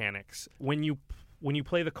her mechanics. When you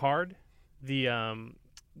play the card,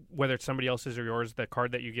 whether it's somebody else's or yours, the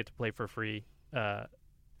card that you get to play for free,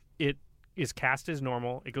 it is cast as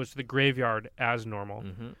normal. It goes to the graveyard as normal.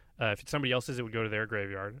 Mm-hmm. If it's somebody else's, it would go to their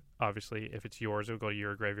graveyard. Obviously, if it's yours, it would go to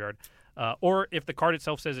your graveyard. Or if the card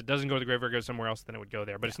itself says it doesn't go to the graveyard, it goes somewhere else, then it would go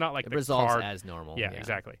there. But it's not like it the resolves card as normal. Yeah,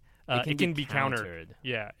 exactly. It can be countered.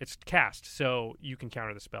 Yeah, it's cast, so you can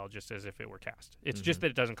counter the spell just as if it were cast. It's just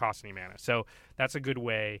that it doesn't cost any mana. So that's a good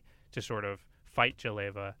way to sort of fight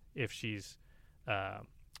Jeleva if she's,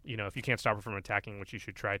 if you can't stop her from attacking, which you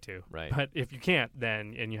should try to. Right. But if you can't,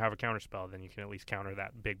 and you have a counter spell, then you can at least counter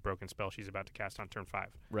that big broken spell she's about to cast on turn 5.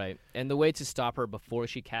 Right. And the way to stop her before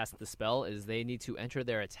she casts the spell is they need to enter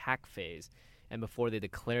their attack phase and before they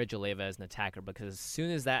declare Jeleva as an attacker, because as soon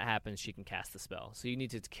as that happens, she can cast the spell. So you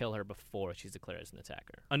need to kill her before she's declared as an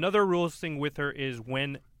attacker. Another rules thing with her is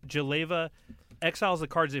when Jeleva exiles the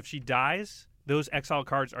cards, if she dies, those exiled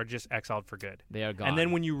cards are just exiled for good. They are gone. And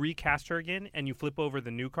then when you recast her again and you flip over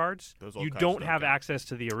the new cards, you don't have access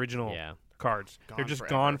to the original cards. They're just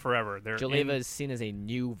gone forever. Jeleva is seen as a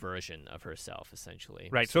new version of herself, essentially.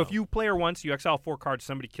 Right. So if you play her once, you exile 4 cards,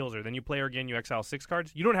 somebody kills her. Then you play her again, you exile 6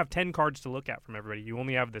 cards. You don't have 10 cards to look at from everybody. You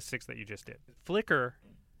only have the 6 that you just did. Flicker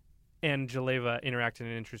and Jeleva interact in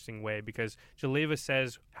an interesting way because Jeleva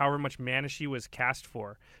says however much mana she was cast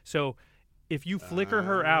for. So if you flicker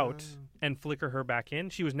her out and flicker her back in,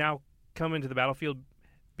 she was now coming to the battlefield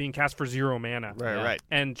being cast for 0 mana. Right.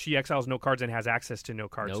 And she exiles no cards and has access to no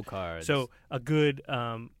cards. No cards. So a good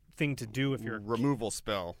thing to do if you're... Removal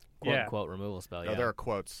spell. quote-unquote removal spell, No, there are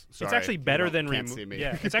quotes. Sorry. It's actually better than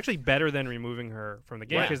it's actually better than removing her from the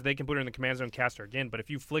game because they can put her in the command zone, cast her again. But if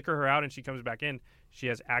you flicker her out and she comes back in, she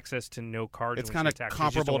has access to no cards. It's kind of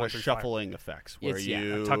comparable to shuffling effects, where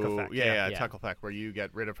a tuck effect. A tuck effect, where you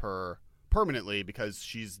get rid of her permanently because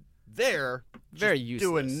she's there, very useless,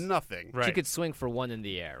 doing nothing. She could swing for 1 in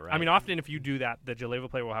the air, right? I mean, often if you do that, the Jeleva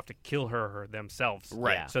player will have to kill her themselves,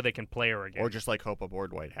 right? So they can play her again, or just like hope a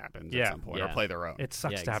board wipe happens at some point, or play their own. It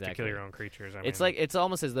sucks to have to kill your own creatures. I mean, it's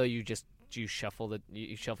almost as though you shuffle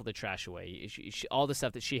the trash away. All the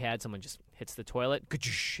stuff that she had, someone just hits the toilet,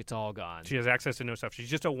 it's all gone. She has access to no stuff. She's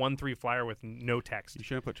just a 1/3 flyer with no text. You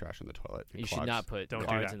shouldn't put trash in the toilet. You should not put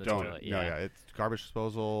cards in the toilet. No, it's garbage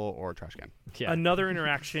disposal or trash can. Yeah. Another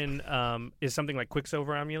interaction is something like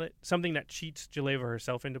Quicksilver Amulet, something that cheats Jeleva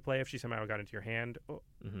herself into play if she somehow got into your hand.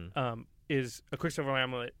 Is a Quicksilver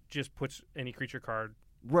Amulet just puts any creature card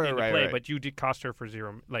into play, but you did cost her for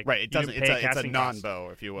 0. It doesn't. It's a non-bow,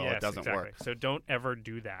 if you will. Yes, it doesn't work. So don't ever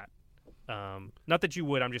do that. Not that you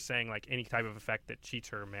would. I'm just saying, like any type of effect that cheats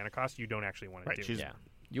her mana cost, you don't actually want to do. Yeah,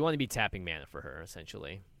 you want to be tapping mana for her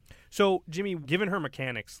essentially. So Jimmy, given her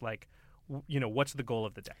mechanics, like, what's the goal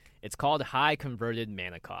of the deck? It's called high converted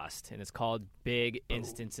mana cost, and it's called big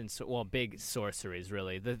instance and big sorceries.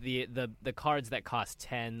 Really, the cards that cost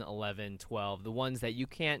 10, 11, 12, the ones that you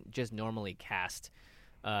can't just normally cast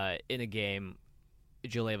in a game.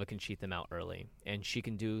 Jeleva can cheat them out early, and she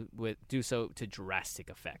can do so to drastic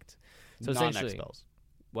effect. So essentially, non-X-spells.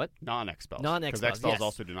 What? Non-X-spells. Non-X spells. X-spells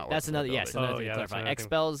also do not work. That's another. Yes, another thing to that's clarify.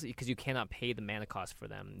 X-spells, because you cannot pay the mana cost for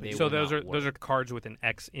them. So those are cards with an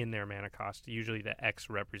X in their mana cost. Usually the X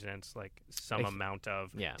represents like some amount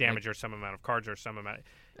of damage, or some amount of cards, or some amount.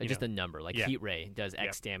 Just a number. Like Heat Ray does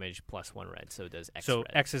X damage plus 1 red, so it does X. So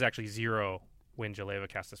red. X is actually 0 when Jeleva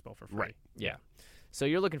casts a spell for free. Right. Yeah. So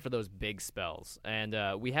you're looking for those big spells, and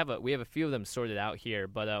we have a few of them sorted out here.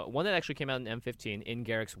 But one that actually came out in M15, In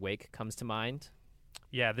Garrick's Wake, comes to mind.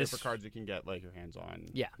 Yeah, this for cards you can get like your hands on.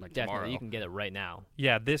 Yeah, like definitely, tomorrow. you can get it right now.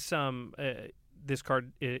 Yeah, this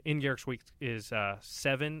card In Garrick's Wake is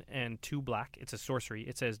 7 and 2 black. It's a sorcery.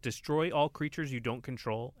 It says destroy all creatures you don't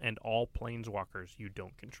control and all planeswalkers you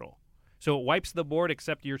don't control. So it wipes the board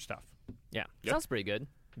except your stuff. Yeah, sounds pretty good.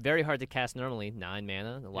 Very hard to cast normally, 9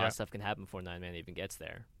 mana. A lot of stuff can happen before 9 mana even gets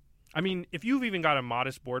there. I mean, if you've even got a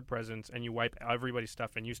modest board presence and you wipe everybody's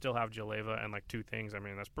stuff and you still have Jeleva and like 2 things, I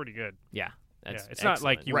mean, that's pretty good. Yeah. It's excellent. not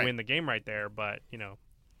like you win the game right there, but,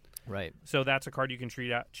 Right. So that's a card you can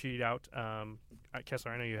cheat out.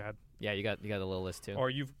 Kessler, I know you had. Yeah, you got a little list too. Or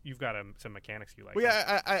you've got some mechanics you like. Well,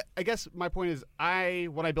 yeah, I guess my point is,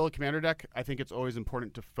 when I build a commander deck, I think it's always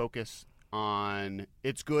important to focus on.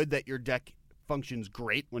 It's good that your deck functions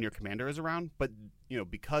great when your commander is around, but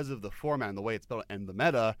because of the format and the way it's built and the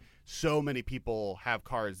meta, so many people have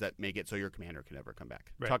cards that make it so your commander can never come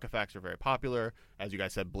back. Right. Tuck effects are very popular, as you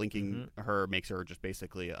guys said. Blinking her makes her just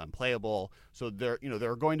basically unplayable. So there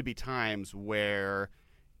are going to be times where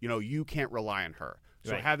you can't rely on her.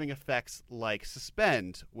 So having effects like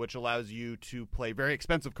Suspend, which allows you to play very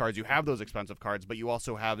expensive cards, you have those expensive cards, but you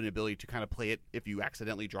also have an ability to kind of play it if you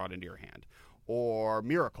accidentally draw it into your hand. Or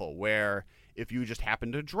Miracle, where if you just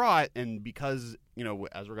happen to draw it, and because,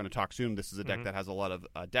 as we're going to talk soon, this is a deck that has a lot of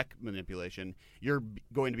deck manipulation, you're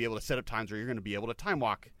going to be able to set up times where you're going to be able to time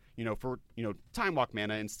walk, time walk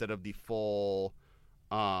mana instead of the full...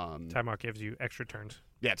 Time walk gives you extra turns.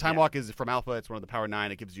 Yeah, Time Walk is from Alpha. It's one of the power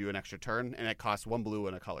 9. It gives you an extra turn, and it costs 1 blue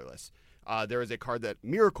and a colorless. There is a card that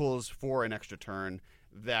miracles for an extra turn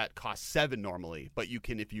that costs 7 normally, but you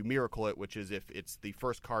can, if you miracle it, which is if it's the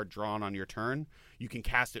first card drawn on your turn, you can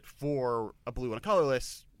cast it for a blue and a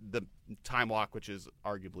colorless, the Time Walk, which is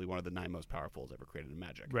arguably one of the 9 most powerfuls ever created in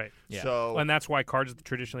Magic. Right. Yeah. So, and that's why cards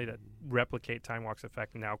traditionally that replicate Time Walk's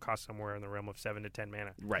effect now cost somewhere in the realm of 7 to 10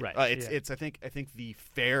 mana. Right. Right. It's I think the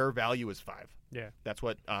fair value is 5. Yeah. That's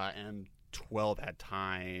what M12 had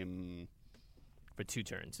time. For 2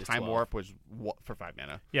 turns. Time 12. Warp was for 5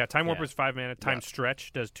 mana. Yeah, Time Warp Yeah. is 5 mana. Time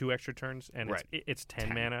Stretch does 2 extra turns, and it's 10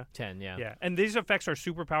 mana. 10, yeah. Yeah, and these effects are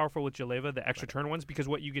super powerful with Jeleva, the extra turn ones, because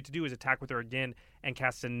what you get to do is attack with her again and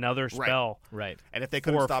cast another spell. Right. And if they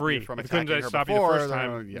couldn't for stop free. you from If attacking couldn't her stop you before, the first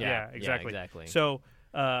time. yeah. Exactly. So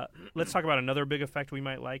let's talk about another big effect we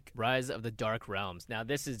might like. Rise of the Dark Realms. Now,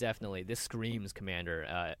 this screams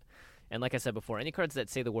Commander. And like I said before, any cards that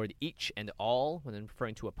say the word each and all when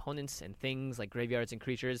referring to opponents and things like graveyards and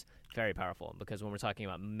creatures, very powerful. Because when we're talking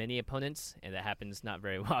about many opponents, and that happens not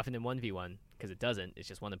very often in 1v1, because it doesn't, it's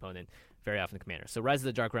just one opponent, very often Commander. So Rise of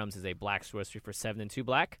the Dark Realms is a black sorcery for 7 and 2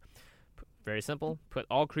 black. Very simple. Put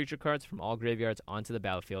all creature cards from all graveyards onto the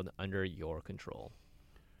battlefield under your control.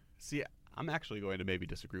 See, I'm actually going to maybe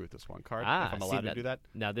disagree with this one card if I'm allowed to do that.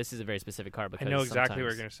 Now, this is a very specific card because I know exactly what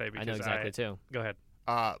you're going to say. Because I know exactly too. Go ahead.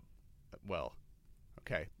 Well,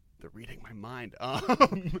 okay. They're reading my mind.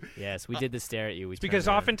 Yes, we did the stare at you. Because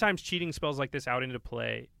oftentimes cheating spells like this out into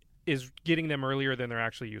play is getting them earlier than they're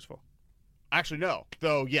actually useful. Actually, no.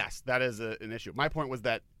 Though, yes, that is an issue. My point was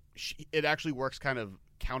that it actually works kind of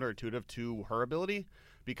counterintuitive to her ability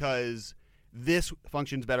because this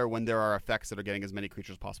functions better when there are effects that are getting as many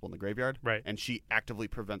creatures as possible in the graveyard. Right. And she actively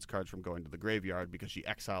prevents cards from going to the graveyard because she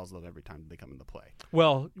exiles them every time they come into play.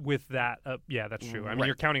 Well, with that, yeah, that's true. I mean,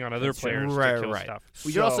 you're counting on other players to kill stuff.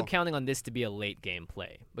 Well, you're also counting on this to be a late game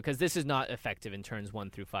play because this is not effective in turns 1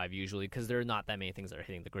 through 5 usually because there are not that many things that are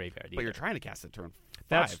hitting the graveyard either. But you're trying to cast it turn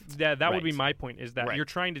 5. That would be my point, is that you're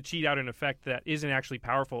trying to cheat out an effect that isn't actually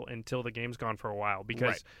powerful until the game's gone for a while.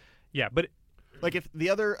 Because, but... Like, if the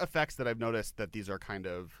other effects that I've noticed that these are kind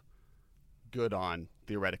of good on,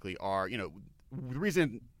 theoretically, are, the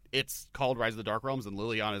reason it's called Rise of the Dark Realms and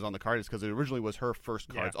Liliana is on the card is because it originally was her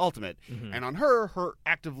first card's ultimate. Mm-hmm. And on her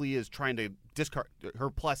actively is trying to discard, her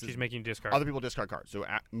plus She's making discard. Other people discard cards. So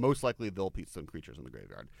most likely they'll beat some creatures in the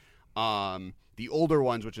graveyard. The older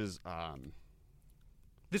ones, which is...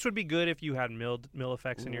 This would be good if you had mill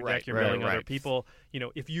effects in your deck. You're milling other people.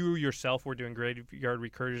 If you yourself were doing graveyard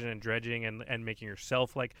recursion and dredging and making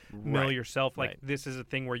yourself mill yourself, this is a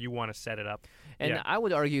thing where you want to set it up. And I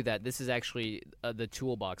would argue that this is actually the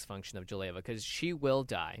toolbox function of Jeleva because she will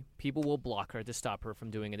die. People will block her to stop her from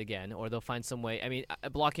doing it again, or they'll find some way. I mean,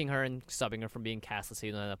 blocking her and subbing her from being cast, let's say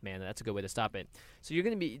you don't have enough mana, that's a good way to stop it. So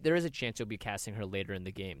there is a chance you'll be casting her later in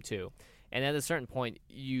the game too. And at a certain point,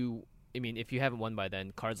 if you haven't won by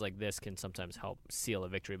then, cards like this can sometimes help seal a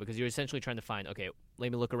victory because you're essentially trying to find, okay,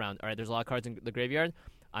 let me look around. All right, there's a lot of cards in the graveyard.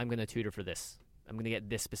 I'm going to tutor for this. I'm going to get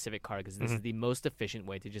this specific card because this is the most efficient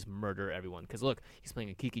way to just murder everyone. Because look, he's playing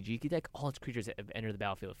a Kiki Jiki deck. All its creatures have entered the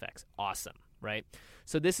battlefield effects. Awesome, right?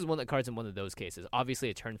 So this is one of the cards in one of those cases. Obviously,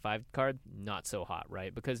 a turn 5 card, not so hot,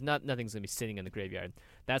 right? Because nothing's going to be sitting in the graveyard.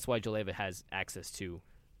 That's why Jeleva has access to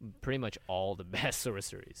pretty much all the best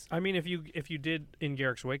sorceries. I mean, if you did In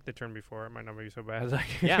Garrick's Wake the turn before, it might not be so bad.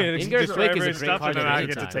 In Garrick's Wake is a great card. And then I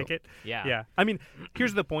get to take it. Yeah. I mean,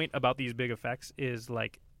 here's the point about these big effects is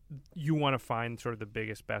you want to find sort of the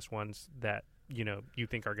biggest, best ones that you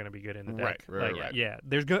think are going to be good in the deck. Right. Yeah.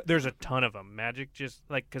 There's a ton of them. Magic just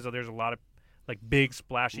because there's a lot of big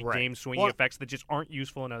splashy game swinging effects that just aren't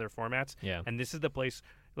useful in other formats. Yeah. And this is the place.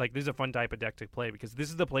 This is a fun type of deck to play because this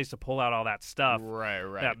is the place to pull out all that stuff.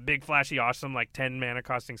 Right. That big, flashy, awesome, 10 mana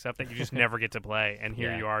costing stuff that you just never get to play. And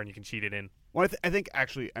here you are, and you can cheat it in. Well, I think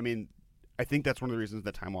that's one of the reasons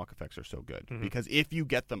that Time Walk effects are so good. Mm-hmm. Because if you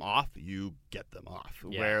get them off, you get them off.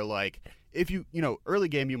 Yeah. Where, if you, early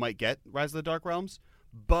game you might get Rise of the Dark Realms,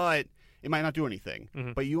 but it might not do anything.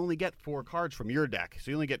 Mm-hmm. But you only get 4 cards from your deck.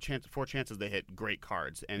 So you only get 4 chances they hit great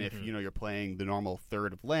cards. And if, you're playing the normal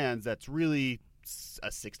third of lands, that's really a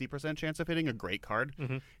 60% chance of hitting a great card.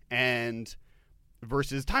 Mm-hmm. And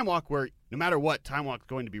versus Time Walk, where no matter what, Time Walk is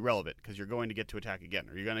going to be relevant because you're going to get to attack again,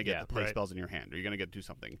 or you're going to get to play spells in your hand, or you're going to get to do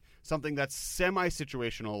something that's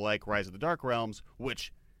semi-situational like Rise of the Dark Realms,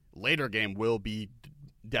 which later game will be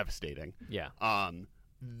devastating. Yeah.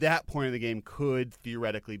 That point of the game could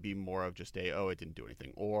theoretically be more of just it didn't do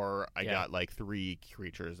anything, or I got 3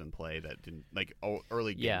 creatures in play that didn't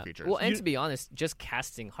early game creatures. Well, and to be honest, just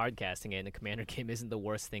hard casting it in a commander game isn't the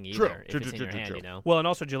worst thing either. If it's in your hand, Well, and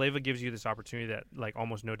also Jeleva gives you this opportunity that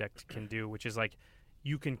almost no deck can do, which is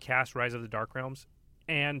you can cast Rise of the Dark Realms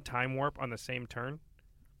and Time Warp on the same turn,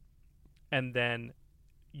 and then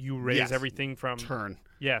you raise everything from turn.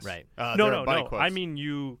 Yes. Right. No. I mean,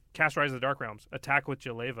 you cast Rise of the Dark Realms, attack with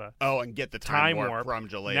Jeleva. Oh, and get the time warp from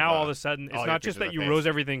Jeleva. Now all of a sudden, it's not just that you rose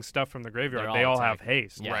everything stuff from the graveyard. They all have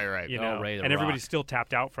haste. Yeah. Right. And everybody's still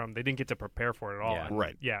tapped out from. They didn't get to prepare for it at all. Yeah.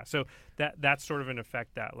 Right. Yeah. So that's sort of an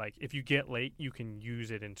effect that if you get late, you can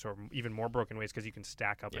use it in sort of even more broken ways because you can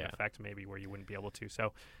stack up an effect maybe where you wouldn't be able to.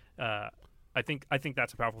 So, I think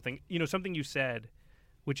that's a powerful thing. Something you said,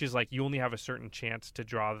 which is you only have a certain chance to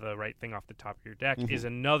draw the right thing off the top of your deck, is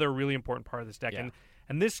another really important part of this deck. Yeah.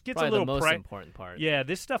 And this gets probably a little the most important part. Yeah,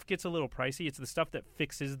 this stuff gets a little pricey. It's the stuff that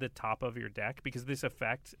fixes the top of your deck because this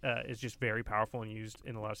effect is just very powerful and used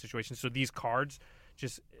in a lot of situations. So these cards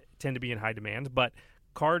just tend to be in high demand. But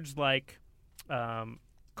cards like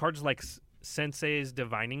Sensei's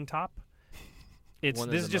Divining Top, this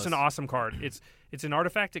is just an awesome card. It's an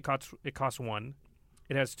artifact. It costs 1.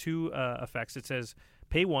 It has 2 effects. It says,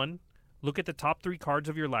 pay 1, look at the top 3 cards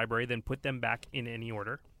of your library, then put them back in any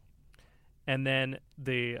order. And then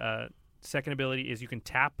the second ability is you can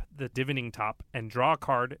tap the Divining Top and draw a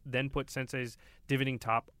card, then put Sensei's Divining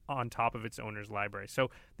Top on top of its owner's library.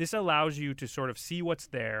 So this allows you to sort of see what's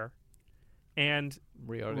there and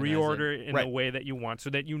reorder in the way that you want, so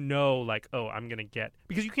that you know, like, oh, I'm going to get...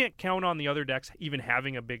 Because you can't count on the other decks even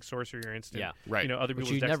having a big sorcery or instant. Yeah. Right. You know, other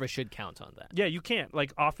people's you decks... never should count on that. Yeah, you can't.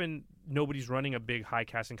 Like, often nobody's running a big high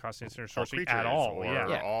casting cost instant or sorcery at all.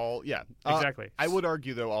 Exactly. I would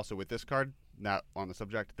argue, though, also with this card, not on the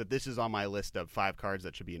subject, that this is on my list of 5 cards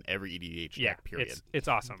that should be in every EDH deck, period. It's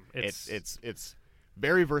awesome. It's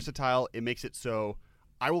very versatile. It makes it so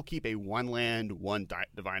I will keep a 1-land, 1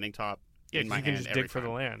 Divining Top in my hand. You can just dig for the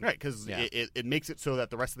land. Right, because it makes it so that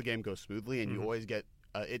the rest of the game goes smoothly, and you always get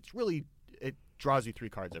it draws you 3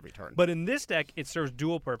 cards every turn. But in this deck, it serves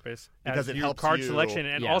dual purpose because as it your helps card you, selection,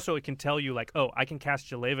 and also it can tell you, like, oh, I can cast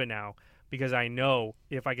Jeleva now because I know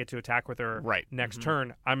if I get to attack with her next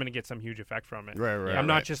turn, I'm going to get some huge effect from it. Right. I'm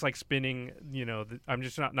not just like spinning, I'm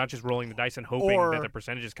just not just rolling the dice and hoping that the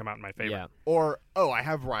percentages come out in my favor. Yeah. Or, I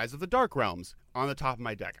have Rise of the Dark Realms on the top of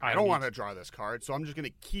my deck. I don't want to draw this card, so I'm just going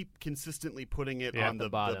to keep consistently putting it on the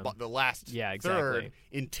bottom. The last third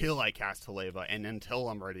until I cast Jeleva and until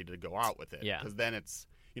I'm ready to go out with it. Yeah. Because then it's,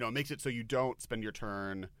 it makes it so you don't spend your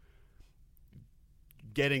turn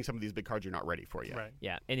getting some of these big cards you're not ready for yet. Right.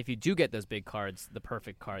 Yeah, and if you do get those big cards, the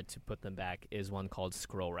perfect card to put them back is one called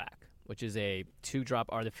Scroll Rack, which is a 2-drop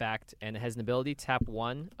artifact, and it has an ability: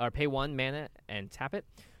 pay 1 mana and tap it.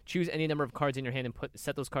 Choose any number of cards in your hand and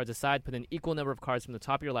set those cards aside. Put an equal number of cards from the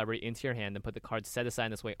top of your library into your hand, and put the cards set aside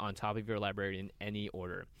in this way on top of your library in any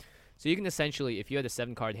order. So you can essentially, if you had a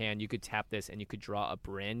 7-card hand, you could tap this and you could draw a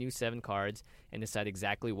brand new 7 cards and decide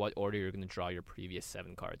exactly what order you're going to draw your previous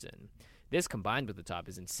 7 cards in. This combined with the top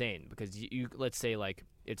is insane because you let's say like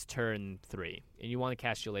it's turn 3 and you want to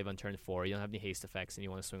cast Jeleva on turn 4. You don't have any haste effects and you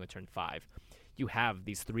want to swing on turn 5. You have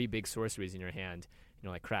these 3 big sorceries in your hand.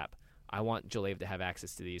 You're like, crap, I want Jeleva to have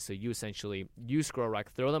access to these. So you essentially use Scroll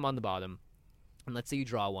Rack, throw them on the bottom, and let's say you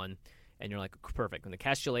draw one and you're like, perfect, I'm going to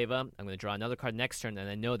cast Jeleva, I'm going to draw another card next turn, and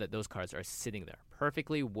I know that those cards are sitting there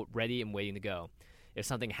perfectly ready and waiting to go. If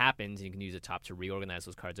something happens, you can use a top to reorganize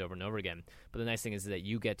those cards over and over again. But the nice thing is that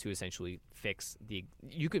you get to essentially fix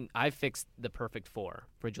I've fixed the perfect 4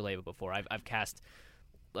 for Jeleva before. I've cast,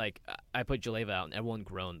 like, I put Jeleva out and everyone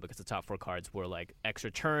groaned because the top 4 cards were like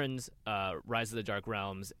Extra Turns, Rise of the Dark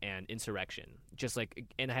Realms, and Insurrection.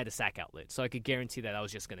 And I had a sack outlet, so I could guarantee that I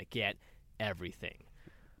was just going to get everything.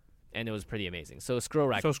 And it was pretty amazing. So Scroll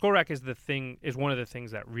Rack. So Scroll Rack is one of the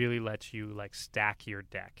things that really lets you like stack your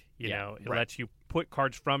deck. It lets you put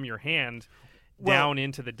cards from your hand down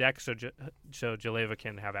into the deck, so Jeleva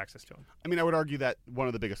can have access to them. I mean, I would argue that one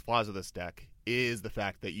of the biggest flaws of this deck is the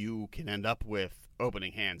fact that you can end up with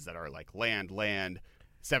opening hands that are like land,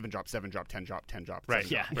 7-drop, 7-drop, 10-drop, 10-drop. Right.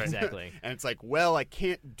 Yeah. Right. Exactly. And it's like, well, I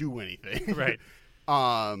can't do anything. Right.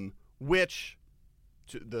 Which.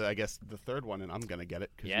 I guess the third one, and I'm going to get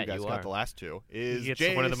it because you guys got the last 2, is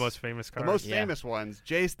Jace, one of the most famous cards. The most famous ones,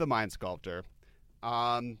 Jace the Mind Sculptor.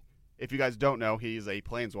 If you guys don't know, he's a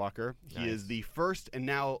Planeswalker. He is the first, and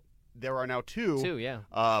now there are now 2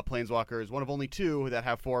 Planeswalkers, one of only 2 that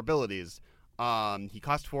have 4 abilities. He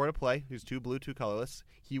cost 4 to play. He's 2 blue, 2 colorless.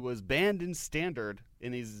 He was banned in Standard,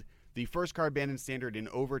 and he's the first card banned in Standard in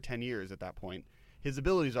over 10 years at that point. His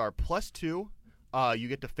abilities are +2. You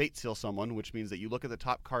get to Fate Seal someone, which means that you look at the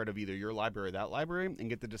top card of either your library or that library and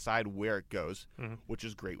get to decide where it goes, which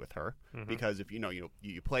is great with her. Because if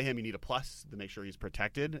you play him, you need a plus to make sure he's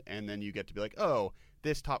protected, and then you get to be like, oh,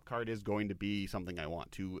 this top card is going to be something I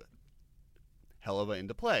want to Jeleva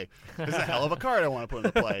into play. This is a hell of a card I want to put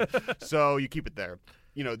into play. So you keep it there.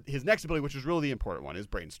 His next ability, which is really the important one, is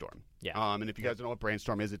Brainstorm. Yeah. And if you guys don't know what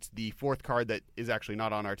Brainstorm is, it's the 4th card that is actually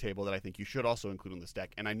not on our table that I think you should also include in this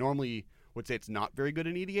deck. And I normally would say it's not very good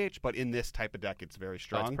in EDH, but in this type of deck, it's very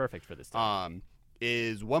strong. That's perfect for this deck.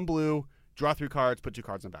 Is 1 blue, draw 3 cards, put 2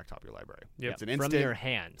 cards on the back top of your library. Yep. It's an instant. From your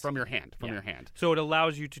hand. From your hand. So it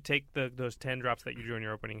allows you to take those 10 drops that you drew in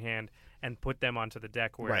your opening hand and put them onto the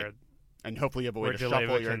deck where... Right. And hopefully you have a way to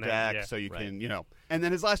shuffle your deck so you can, And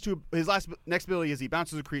then his next ability is he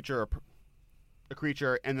bounces a creature,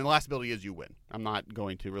 and then the last ability is you win. I'm not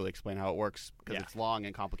going to really explain how it works because it's long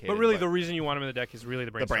and complicated. But really, the reason you want him in the deck is really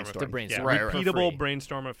the brainstorm. The brainstorm. Yeah. Repeatable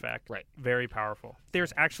brainstorm effect. Right. Very powerful.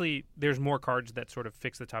 There's more cards that sort of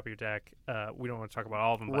fix the top of your deck. We don't want to talk about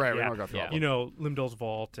all of them. But right. We don't go through all of them. Limdol's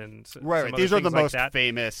Vault and right. These are the most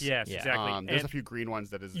famous. Yes, exactly. There's a few green ones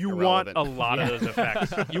that is you irrelevant. Want a lot of those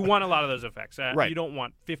effects. You want a lot of those effects. Right. You don't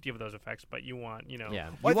want 50 of those effects, but you want you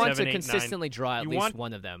want 7, to 8, consistently 9. draw at least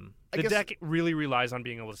one of them. The deck really relies on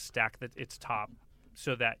being able to stack its top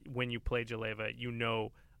so that when you play Jeleva,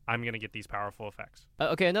 I'm going to get these powerful effects.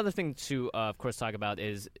 Okay, another thing to, of course, talk about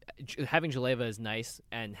is having Jeleva is nice,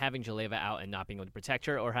 and having Jeleva out and not being able to protect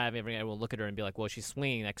her, or having everyone look at her and be like, well, she's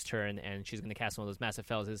swinging next turn, and she's going to cast one of those massive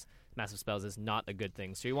spells is not a good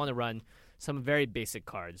thing. So you want to run some very basic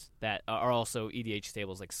cards that are also EDH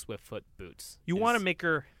stables, like Swiftfoot Boots. You want to make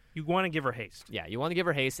her... You want to give her haste. Yeah, you want to give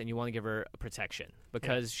her haste, and you want to give her protection,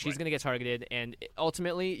 because she's going to get targeted, and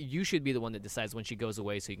ultimately, you should be the one that decides when she goes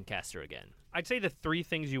away so you can cast her again. I'd say the 3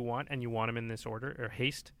 things you want, and you want them in this order, are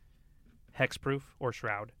haste, hexproof or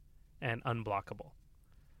shroud, and unblockable.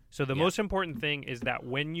 So the most important thing is that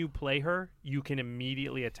when you play her, you can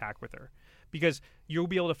immediately attack with her, because you'll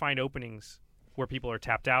be able to find openings where people are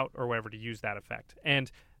tapped out or whatever to use that effect.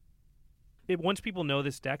 And once people know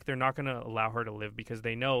this deck, they're not going to allow her to live, because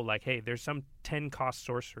they know, like, hey, there's some 10-cost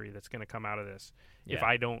sorcery that's going to come out of this if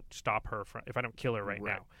I don't stop her, if I don't kill her right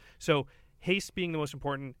now. So haste being the most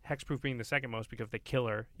important, hexproof being the second most, because if they kill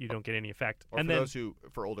her, you don't get any effect. Or and for then, those who,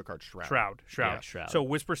 for older cards, Shroud. Shroud. Yeah, Shroud. So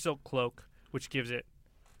Whisper Silk Cloak, which gives it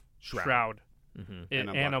Shroud, and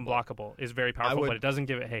unblockable, is very powerful, but it doesn't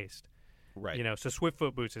give it haste. Right. You know, so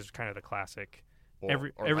Swiftfoot Boots is kind of the classic. Or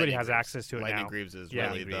Everybody has Greaves. access to it Lightning now. Greaves is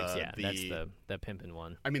Lightning really Greaves, the that's the pimpin'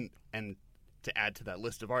 one. I mean, and to add to that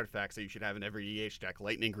list of artifacts that you should have in every EH deck,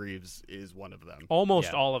 Lightning Greaves is one of them.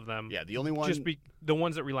 Almost all of them. Yeah, the only one... the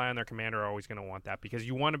ones that rely on their commander are always going to want that, because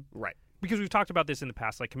you want to... Right. Because we've talked about this in the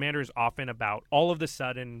past. Like, commander is often about all of the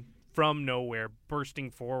sudden, from nowhere,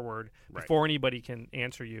 bursting forward before anybody can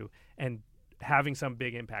answer you and having some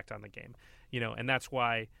big impact on the game. You know, and that's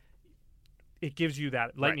why... It gives you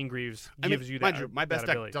that. Lightning Greaves gives you that. Mind you, my best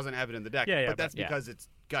deck ability. doesn't have it in the deck, but that's because it's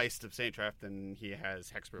Geist of Sainttraft and he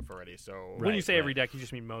has Hexproof already. So when you say every deck, you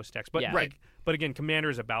just mean most decks. But but again,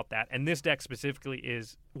 Commander is about that, and this deck specifically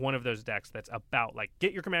is one of those decks that's about, like,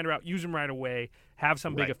 get your Commander out, use him right away, have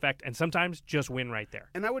some big effect, and sometimes just win right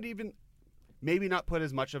there. And I would even maybe not put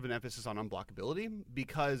as much of an emphasis on unblockability,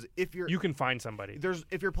 because if you can find somebody.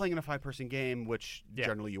 If you're playing in a 5-person game, which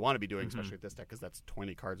generally you want to be doing, especially with this deck, because that's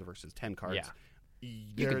 20 cards versus 10 cards.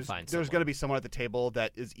 There's going to be someone at the table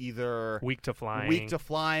that is either weak to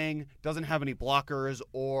flying, doesn't have any blockers,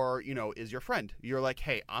 or is your friend. You're like,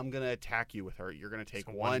 hey, I'm going to attack you with her. You're going to take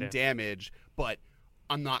one damage, but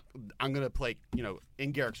I'm going to play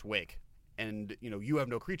in Garrick's Wake. And you have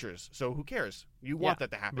no creatures, so who cares? You want that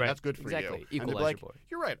to happen. That's good for you. Equalize your board.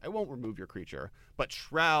 You're right. I won't remove your creature, but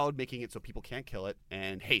Shroud, making it so people can't kill it,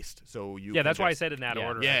 and haste, so you. Yeah, that's why I said in that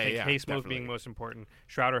order. I think haste definitely. being most important,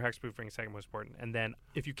 Shroud or Hexproof being second most important, and then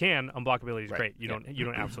if you can, unblockability is great. You don't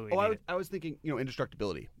absolutely. need it. I was thinking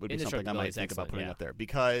indestructibility would be something I might think about putting up there,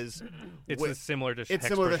 because it's similar to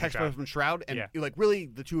Hexproof and Shroud, and really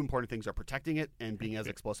the two important things are protecting it and being as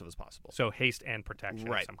explosive as possible. So haste and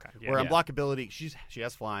protection of some kind. Where unblockability, she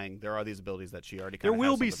has flying. There are these abilities that she already. There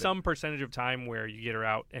will be some percentage of time where you get her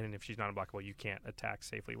out, and if she's not unblockable, you can't attack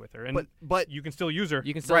safely with her. And but you can still use her.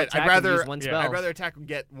 You can still attack and use one spell. I'd rather attack and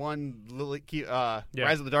get one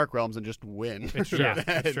Rise of the Dark Realms and just win. It's true.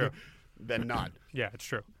 It's true. Than not. Yeah, it's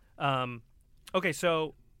true. Okay,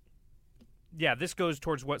 so this goes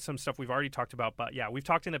towards some stuff we've already talked about. But we've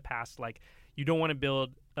talked in the past, like, you don't want to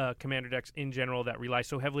build commander decks in general that rely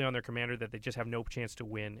so heavily on their commander that they just have no chance to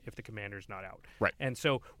win if the commander's not out. Right. And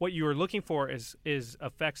so what you are looking for is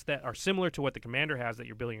effects that are similar to what the commander has that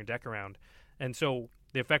you're building your deck around. And so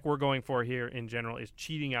the effect we're going for here in general is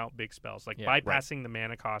cheating out big spells, like bypassing the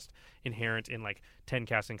mana cost inherent in like 10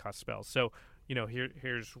 casting cost spells. So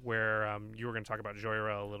here's where you were going to talk about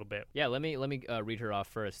Joyra a little bit. Yeah, let me read her off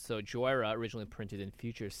first. So Joyra, originally printed in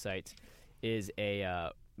Future Sight, is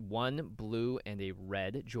a 1 blue and a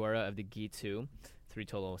red Joyra of the Gitu, 3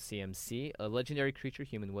 total CMC, a legendary creature,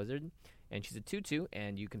 human wizard, and she's a 2/2,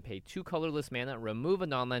 and you can pay 2 colorless mana, remove a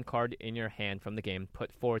non-land card in your hand from the game,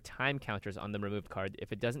 put 4 time counters on the removed card.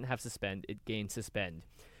 If it doesn't have suspend, it gains suspend.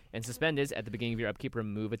 And suspend is, at the beginning of your upkeep,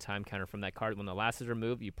 remove a time counter from that card. When the last is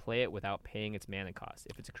removed, you play it without paying its mana cost.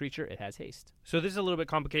 If it's a creature, it has haste. So this is a little bit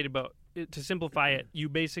complicated, but to simplify it, you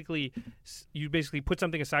basically put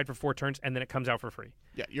something aside for 4 turns, and then it comes out for free.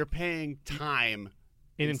 Yeah, you're paying time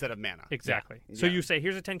instead of mana. Exactly. Yeah. So you say,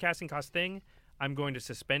 here's a 10 casting cost thing. I'm going to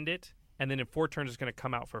suspend it, and then in 4 turns, it's going to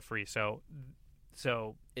come out for free. So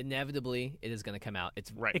inevitably, it is going to come out.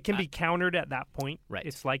 It's It can be countered at that point. Right.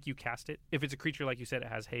 It's like you cast it. If it's a creature, like you said, it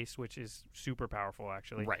has haste, which is super powerful,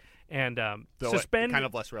 actually. Right. And though suspend kind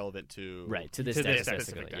of less relevant to this deck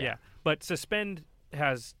specifically. Yeah. But suspend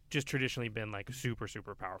has just traditionally been like super,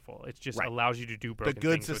 super powerful. It just allows you to do broken things. The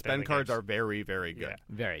good suspend cards are very, very good. Yeah.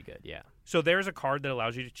 Very good, yeah. So there's a card that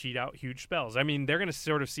allows you to cheat out huge spells. I mean, they're going to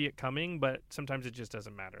sort of see it coming, but sometimes it just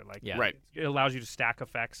doesn't matter. Like, Right. It allows you to stack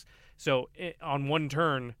effects. So on one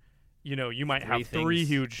turn, you might have three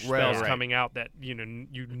huge spells Right. coming out that you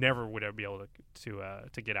never would be able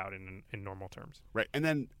to get out in normal terms. Right, and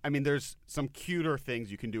then there's some cuter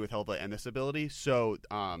things you can do with Helva and this ability. So,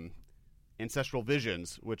 Ancestral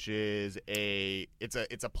Visions, which is it's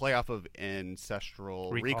a play off of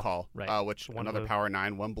Ancestral Recall, right. Which One another blue. power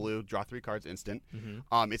 9, 1 blue, draw 3 cards instant.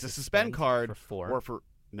 Mm-hmm. It's a suspend card for 4. or for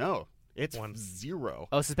no, it's One. 0.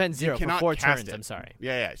 Oh, suspend 0 for cannot 4 cast turns. it. I'm sorry.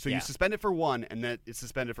 Yeah. So Yeah. you suspend it for 1, and then it's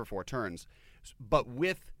suspended for 4 turns. But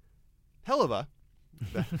with Helva,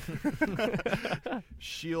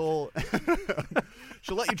 she'll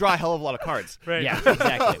let you draw a hell of a lot of cards. Right. Yeah,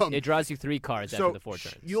 exactly. It draws you 3 cards after the 4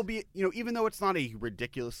 turns. You'll be, even though it's not a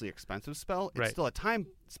ridiculously expensive spell, it's Right. still a time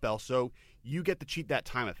spell, so you get to cheat that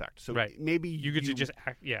time effect. So Right. maybe You get to just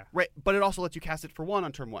act. Yeah. Right, but it also lets you cast it for 1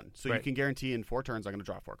 on turn 1. So you Right. can guarantee in 4 turns I'm going to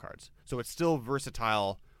draw 4 cards. So it's still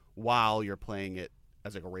versatile while you're playing it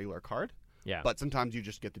as like a regular card. Yeah. But sometimes you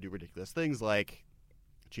just get to do ridiculous things like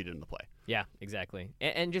cheat it in the play. Yeah, exactly.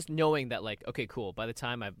 And just knowing that, like, okay, cool. By the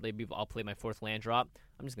time I'll play my 4th land drop,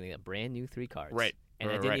 I'm just going to get brand new 3 cards. Right. And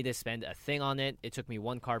I Right, didn't right. need to spend a thing on it. It took me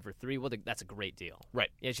 1 card for 3. Well, that's a great deal. Right.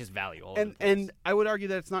 It's just value all over the place. And I would argue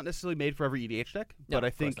that it's not necessarily made for every EDH deck, No, but I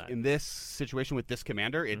of course think not. in this situation with this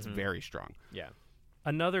commander, it's very strong. Yeah.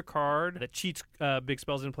 Another card that cheats big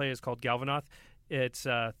spells in play is called Galvanoth. It's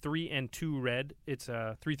 3 and 2 red. It's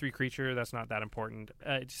a 3/3 creature. That's not that important.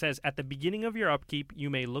 It says, at the beginning of your upkeep, you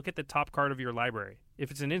may look at the top card of your library. If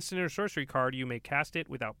it's an instant or sorcery card, you may cast it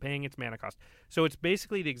without paying its mana cost. So it's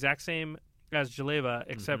basically the exact same as Jeleva,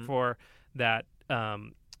 except for that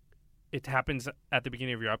it happens at the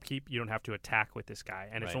beginning of your upkeep. You don't have to attack with this guy,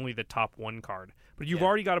 and it's Right. only the top 1 card. But you've Yeah.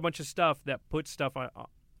 already got a bunch of stuff that puts stuff on,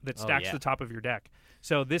 that stacks yeah. the top of your deck.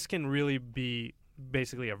 So this can really be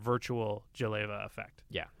basically a virtual Jeleva effect.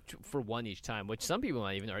 Yeah, for 1 each time, which some people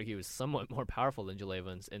might even argue is somewhat more powerful than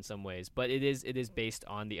Jeleva in some ways. But it is based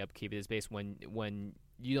on the upkeep. It is based when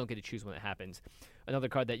you don't get to choose when it happens. Another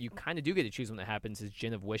card that you kind of do get to choose when it happens is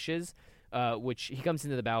Djinn of Wishes, which he comes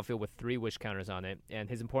into the battlefield with 3 wish counters on it. And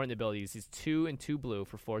his important abilities is 2 and 2 blue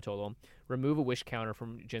for 4 total. Remove a wish counter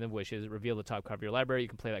from Djinn of Wishes. Reveal the top card of your library. You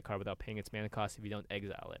can play that card without paying its mana cost if you don't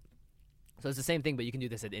exile it. So it's the same thing, but you can do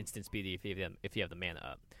this at instant speed if you have the mana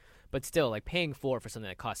up. But still, like paying 4 for something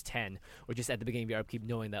that costs 10, or just at the beginning of your upkeep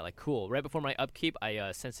knowing that, like, cool, right before my upkeep, I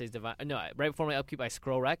right before my upkeep, I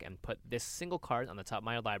scroll rec and put this single card on the top of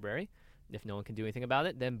my library. If no one can do anything about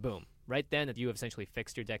it, then boom. Right then, you have essentially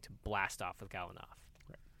fixed your deck to blast off with Galvanoth.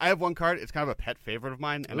 I have one card. It's kind of a pet favorite of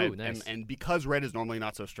mine, and Ooh, nice. and because red is normally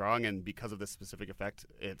not so strong, and because of this specific effect,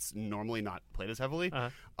 it's normally not played as heavily.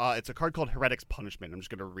 It's a card called Heretic's Punishment. I'm just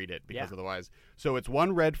going to read it because otherwise. So it's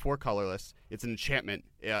 1 red, 4 colorless. It's an enchantment,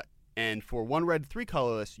 and for 1 red, 3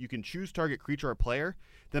 colorless, you can choose target creature or player,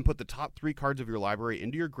 then put the top 3 cards of your library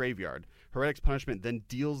into your graveyard. Heretic's Punishment then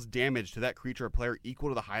deals damage to that creature or player equal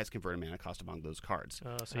to the highest converted mana cost among those cards.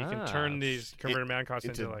 So you can turn these converted mana costs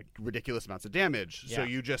into like ridiculous amounts of damage. So Yeah.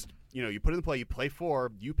 you just you put it in play, you play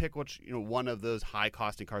 4, you pick which one of those high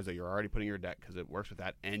costing cards that you're already putting in your deck because it works with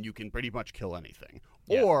that, and you can pretty much kill anything,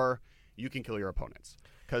 Yeah. or you can kill your opponents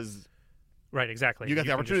because right, exactly. you got the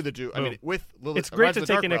can opportunity just- to do. I boom. mean, with Lilith, It's great Rise to of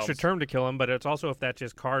the take Dark an extra Realms, turn to kill him, but it's also if that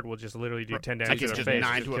just card will just literally do 10 damage to it's their just face.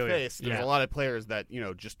 9 just to a kill you. face. There's Yeah. a lot of players that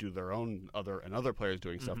just do their own other players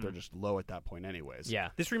doing stuff. They're just low at that point, anyways. Yeah.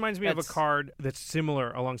 This reminds me of a That's- card that's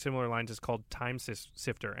along similar lines. It's called Time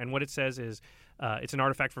Sifter, and what it says is it's an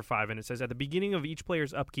artifact for 5, and it says at the beginning of each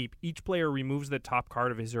player's upkeep, each player removes the top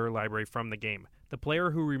card of his or her library from the game. The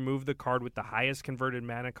player who removed the card with the highest converted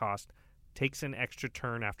mana cost takes an extra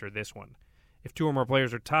turn after this one. If 2 or more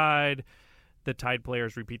players are tied, the tied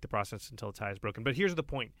players repeat the process until the tie is broken. But here's the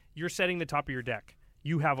point. You're setting the top of your deck.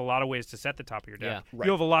 You have a lot of ways to set the top of your deck. Yeah. Right.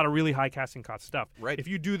 You have a lot of really high casting cost stuff. Right. If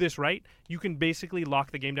you do this right, you can basically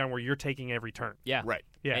lock the game down where you're taking every turn. Yeah. Right.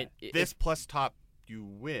 Yeah. And This plus top, you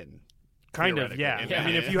win. Kind of, yeah. Theoretically. I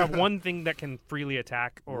mean, if you have one thing that can freely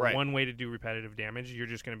attack or Right. one way to do repetitive damage, you're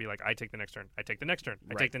just going to be like, I take the next turn. I take the next turn.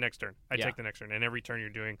 I Right. take the next turn. I Yeah. take the next turn. And every turn you're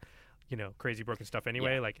doing, crazy broken stuff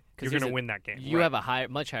anyway. Yeah. Like, 'Cause you're there's going to a- win that game. You have a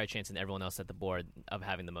much higher chance than everyone else at the board of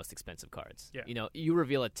having the most expensive cards. Yeah. You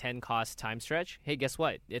reveal a 10 cost time stretch. Hey, guess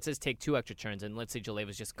what? It says take 2 extra turns, and let's say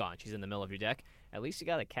Jaleva's just gone. She's in the middle of your deck. At least you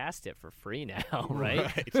got to cast it for free now,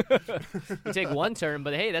 right? You take 1 turn,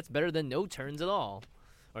 but hey, that's better than no turns at all.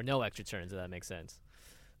 Or no extra turns, if that makes sense.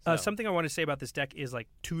 So. Something I want to say about this deck is like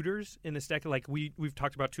tutors in this deck. Like we've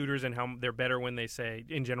talked about tutors and how they're better when they say,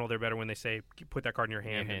 in general, they're better when they say put that card in your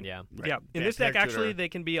hand. Yeah. Right. Yeah. In this deck, actually, they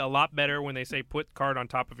can be a lot better when they say put card on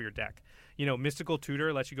top of your deck. Mystical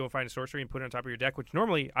Tutor lets you go find a sorcery and put it on top of your deck, which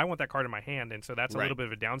normally I want that card in my hand, and so that's a little bit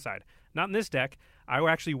of a downside. Not in this deck. I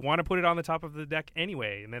actually want to put it on the top of the deck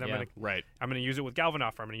anyway, and then I'm gonna use it with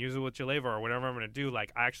Galvanoff, or I'm gonna use it with Jeleva, or whatever I'm gonna do.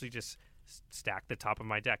 Like I actually just stack the top of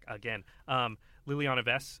my deck again. Liliana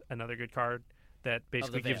Vess, another good card that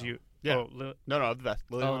basically gives you. Yeah. No, the Vest.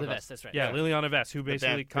 The Vest, that's right. Yeah, Liliana Vess, who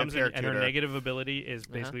basically comes in, and her negative ability is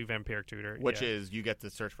basically Vampire Tutor. Which is you get to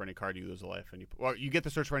search for any card, you lose a life. You get to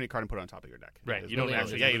search for any card and put it on top of your deck. Right. You don't lose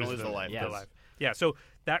the life. Yes. Yeah, so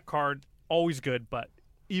that card, always good, but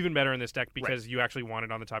even better in this deck because you actually want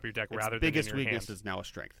it on the top of your deck rather than in your hand. Biggest weakness is now a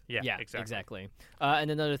strength. Yeah, exactly. And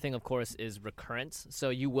another thing, of course, is recurrence. So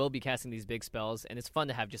you will be casting these big spells, and it's fun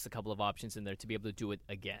to have just a couple of options in there to be able to do it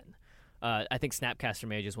again. I think Snapcaster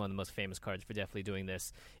Mage is one of the most famous cards for definitely doing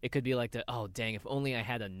this. It could be like oh, dang, if only I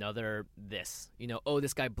had another this.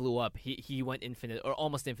 This guy blew up. He went infinite or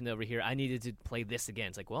almost infinite over here. I needed to play this again.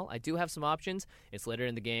 It's like, well, I do have some options. It's later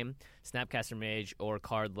in the game. Snapcaster Mage or a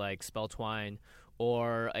card like Spelltwine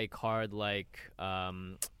or a card like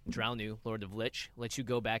Drownu, Lord of Lich, lets you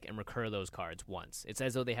go back and recur those cards once. It's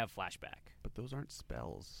as though they have flashback. But those aren't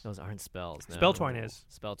spells. Those aren't spells. No. Spelltwine is.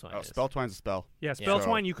 Spelltwine is. Spelltwine's a spell. Yeah,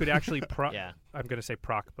 Spelltwine you could actually Yeah. I'm going to say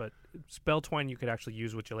proc, but Spelltwine you could actually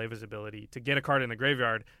use with Jeleva's ability to get a card in the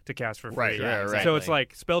graveyard to cast for free. Right, yeah, exactly. So it's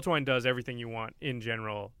like Spelltwine does everything you want in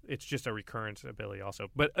general. It's just a recurrence ability also.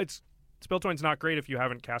 But Spelltwine's not great if you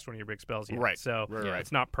haven't cast one of your big spells yet. Right. So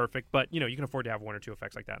it's not perfect, but you can afford to have one or two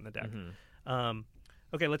effects like that in the deck. Mm-hmm.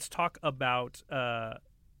 Okay, let's talk about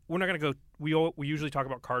we're not going to go we usually talk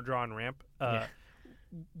about card draw and ramp.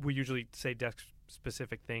 We usually say deck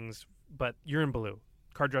specific things, but you're in blue.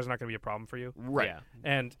 Card draw is not going to be a problem for you. Right.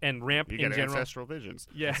 Yeah. And ramp you in get general. Ancestral Visions.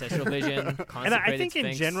 Yeah. Ancestral Vision, and I think Sphinx.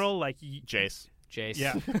 in general, like Jace. Jace.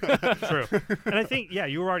 Yeah. True. And I think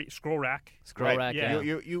you were already Scroll Rack. Scroll Rack. Yeah.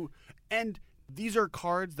 You and these are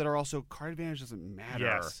cards that are also card advantage doesn't matter.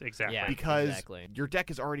 Yes, exactly. Yeah, because exactly. your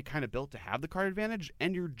deck is already kind of built to have the card advantage,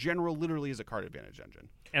 and your general literally is a card advantage engine.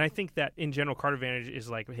 And I think that in general, card advantage is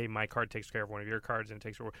like, hey, my card takes care of one of your cards, and it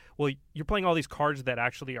takes care of. Well, you're playing all these cards that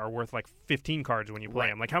actually are worth like 15 cards when you play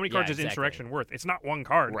them. Like, how many cards is Insurrection worth? It's not one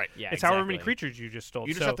card. Right. Yeah, it's however many creatures you just stole.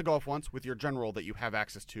 You just have to go off once with your general that you have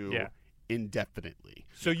access to indefinitely.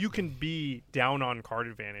 So you can be down on card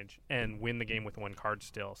advantage and win the game with one card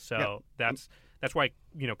still. So that's why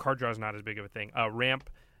card draw is not as big of a thing. Ramp.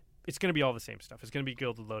 It's going to be all the same stuff. It's going to be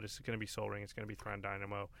Gilded Lotus. It's going to be Sol Ring. It's going to be Thron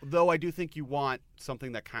Dynamo. Though I do think you want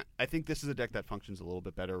something that I think this is a deck that functions a little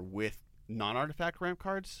bit better with non-artifact ramp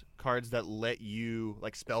cards that let you,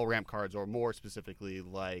 like spell ramp cards, or more specifically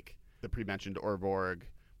like the pre-mentioned Orborg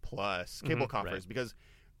plus Cable Coffers, because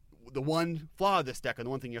the one flaw of this deck, and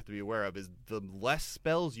the one thing you have to be aware of, is the less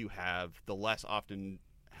spells you have, the less often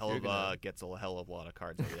Jeleva gets a hell of a lot of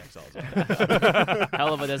cards every exiles.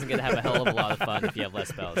 Jeleva doesn't get to have a hell of a lot of fun if you have less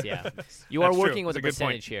spells. Yeah, you are working with a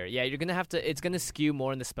percentage here. Yeah, you're gonna have to. It's gonna skew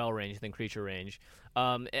more in the spell range than creature range.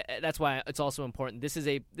 That's why it's also important. This is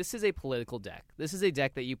a political deck. This is a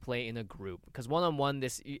deck that you play in a group, because one-on-one,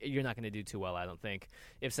 you're not going to do too well, I don't think.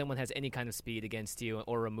 If someone has any kind of speed against you,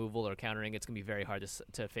 or removal or countering, it's going to be very hard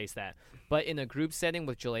to face that. But in a group setting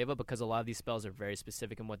with Jeleva, because a lot of these spells are very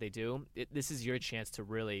specific in what they do, this is your chance to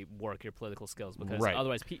really work your political skills, because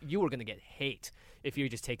otherwise you are going to get hate if you're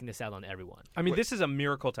just taking this out on everyone. I mean, this is a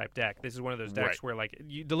miracle type deck. This is one of those decks where like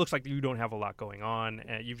it looks like you don't have a lot going on,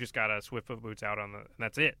 and you've just got a Swiftfoot Boots out on and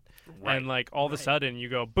that's it. Right. And like all of a sudden you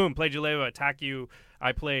go, boom, play Jeleva, attack you.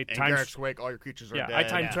 I play Garrick's Wake, all your creatures are dead.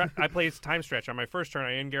 I play Time Stretch. On my first turn,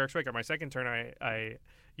 I end Garrick's Wake. On my second turn, I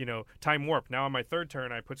Time Warp. Now on my third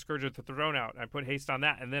turn, I put Scourge of the Throne out. I put haste on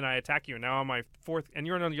that, and then I attack you. And now on my fourth, and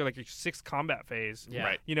you're on your sixth combat phase. Yeah.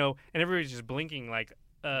 Right. And everybody's just blinking like,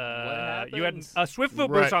 what happens? You had a Swiftfoot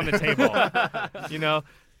Boost on the table.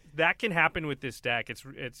 That can happen with this deck. It's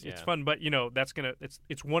fun, but that's gonna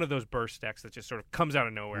it's one of those burst decks that just sort of comes out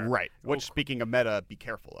of nowhere. Right. Which, speaking of meta, be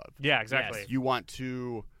careful of. Yeah, exactly. Yes. You want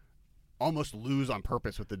to almost lose on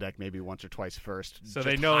purpose with the deck maybe once or twice first, so just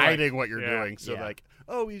they know hiding what you're doing. So like,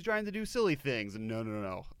 oh, he's trying to do silly things, and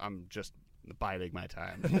no, I'm just biding my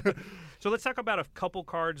time. So let's talk about a couple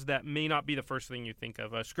cards that may not be the first thing you think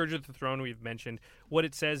of. Scourge of the Throne, we've mentioned. What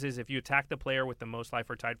it says is if you attack the player with the most life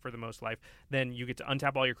or tied for the most life, then you get to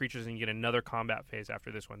untap all your creatures and you get another combat phase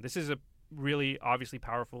after this one. This is a really obviously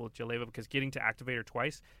powerful Jeleva, because getting to activate her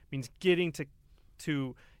twice means getting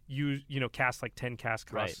to use cast like 10 cast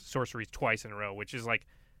sorceries twice in a row, which is like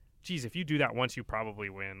geez, if you do that once, you probably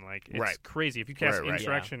win. Like, it's crazy. If you cast Right.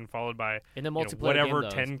 Insurrection followed by in the multiplayer whatever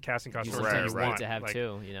game, 10 casting cost sometimes you you want need to have like,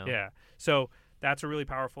 two. You know. Yeah. So that's a really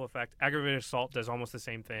powerful effect. Aggravated Assault does almost the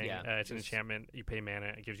same thing. Yeah. It's an enchantment. You pay mana.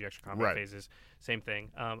 It gives you extra combat phases. Same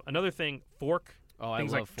thing. Another thing, Fork. Oh,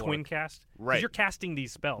 things I like love Fork. Twin Cast. Right. Because you're casting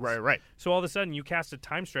these spells. Right. So all of a sudden you cast a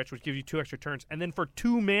Time Stretch, which gives you 2 extra turns, and then for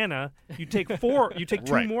 2 mana you take 4. You take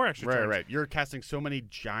 2 more extra turns. Right. You're casting so many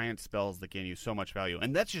giant spells that gain you so much value,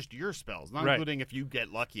 and that's just your spells, not including if you get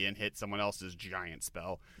lucky and hit someone else's giant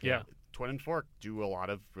spell. Yeah. Twin and Fork do a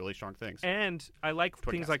lot of really strong things. And I like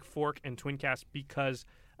Twin things cast. like Fork and Twin Cast because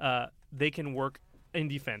they can work in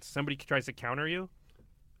defense. Somebody tries to counter you.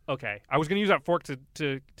 Okay, I was going to use that Fork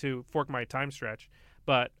to fork my Time Stretch,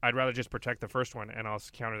 but I'd rather just protect the first one, and I'll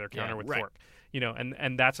counter their counter with Fork.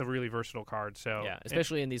 And that's a really versatile card. So yeah,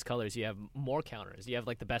 especially in these colors, you have more counters. You have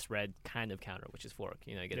like the best red kind of counter, which is Fork.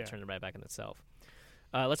 You get to turn it right back on itself.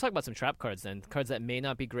 Let's talk about some trap cards then. Cards that may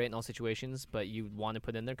not be great in all situations, but you want to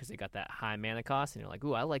put in there because they got that high mana cost, and you're like,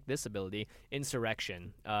 ooh, I like this ability.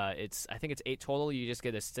 Insurrection. I think it's 8 total. You just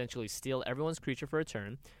get to essentially steal everyone's creature for a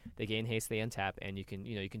turn. They gain haste, they untap, and you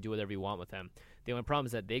can do whatever you want with them. The only problem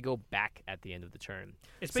is that they go back at the end of the turn.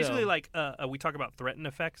 It's basically like we talk about threaten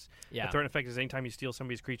effects. Yeah. The threaten effect is anytime you steal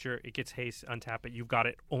somebody's creature, it gets haste, untap it. You've got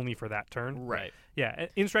it only for that turn. Right. Yeah.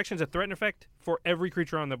 Insurrection is a threaten effect for every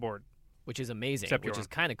creature on the board. Which is amazing, Except which your is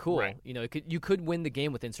kind of cool. Right. You could win the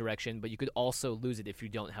game with Insurrection, but you could also lose it if you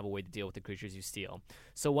don't have a way to deal with the creatures you steal.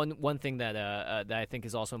 So one thing that I think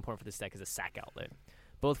is also important for this deck is a sack outlet.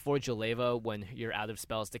 Both for Jeleva when you're out of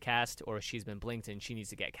spells to cast, or she's been blinked and she needs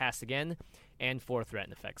to get cast again, and for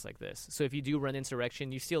threaten effects like this. So if you do run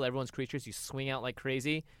Insurrection, you steal everyone's creatures, you swing out like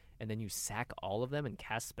crazy, and then you sack all of them and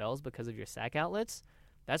cast spells because of your sack outlets.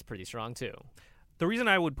 That's pretty strong too. The reason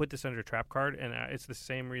I would put this under trap card, and it's the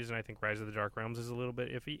same reason I think Rise of the Dark Realms is a little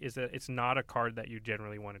bit iffy, is that it's not a card that you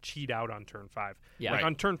generally want to cheat out on turn 5. Yeah. Like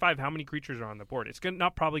on turn 5, how many creatures are on the board? It's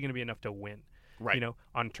not probably going to be enough to win. Right.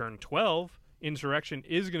 On turn 12, Insurrection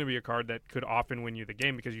is going to be a card that could often win you the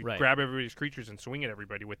game because you grab everybody's creatures and swing at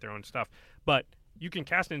everybody with their own stuff. But you can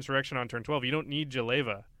cast Insurrection on turn 12. You don't need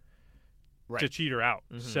Jeleva to cheat her out.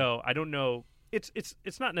 Mm-hmm. So I don't know. It's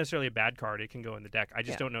not necessarily a bad card. It can go in the deck. I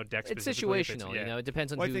just don't know deck It's specifically. situational. It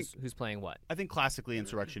depends on who's playing what. I think classically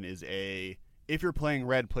Insurrection is if you're playing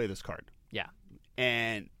red, play this card. Yeah.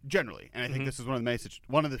 And generally, and I think this is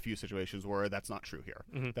one of the few situations where that's not true here.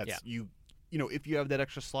 That's if you have that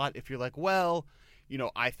extra slot, if you're like, well,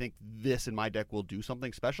 I think this in my deck will do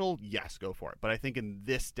something special, yes, go for it. But I think in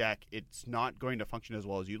this deck, it's not going to function as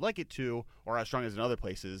well as you'd like it to, or as strong as in other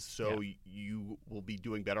places, so you will be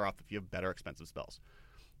doing better off if you have better expensive spells.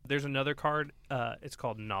 There's another card. It's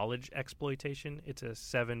called Knowledge Exploitation. It's a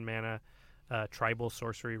 7 mana tribal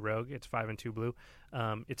sorcery rogue. It's 5 and 2 blue.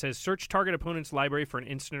 It says, search target opponent's library for an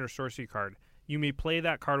instant or sorcery card. You may play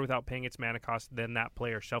that card without paying its mana cost, then that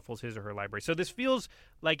player shuffles his or her library. So this feels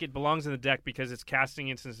like it belongs in the deck because it's casting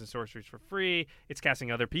instants and sorceries for free. It's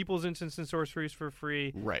casting other people's instants and sorceries for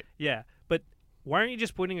free. Right. Yeah, but why aren't you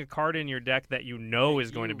just putting a card in your deck that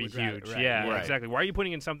is going to be huge? Exactly. Why are you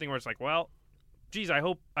putting in something where it's like, well, geez, I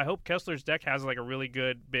hope Kessler's deck has like a really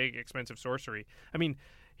good, big, expensive sorcery. I mean,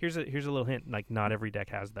 here's a little hint. Like, not every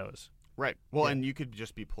deck has those. Right. Well, and you could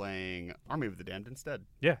just be playing Army of the Damned instead.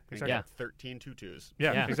 Yeah, exactly. And get 13 2/2s.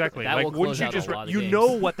 Yeah, exactly. That will wouldn't close you out just a lot of you games.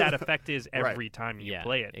 know what that effect is every time you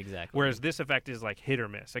play it. Exactly. Whereas this effect is like hit or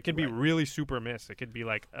miss. It could be really super miss. It could be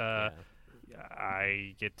like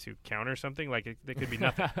I get to counter something. Like it could be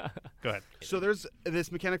nothing. Go ahead. So there's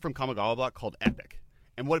this mechanic from Kamigawa Block called Epic.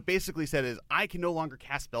 And what it basically said is, I can no longer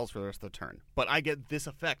cast spells for the rest of the turn, but I get this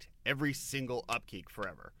effect every single upkeep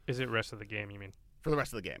forever. Is it rest of the game, you mean? For the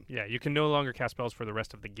rest of the game. Yeah, you can no longer cast spells for the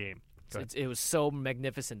rest of the game. It was so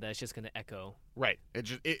magnificent that it's just going to echo. Right.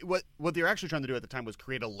 What they were actually trying to do at the time was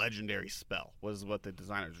create a legendary spell, was what the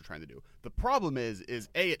designers were trying to do. The problem is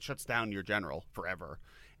A, it shuts down your general forever,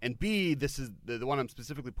 and B, this is the one I'm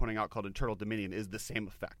specifically pointing out called Internal Dominion is the same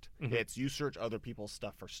effect. Mm-hmm. It's you search other people's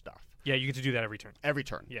stuff for stuff. Yeah, you get to do that every turn. Every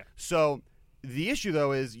turn. Yeah. So the issue,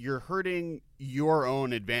 though, is you're hurting your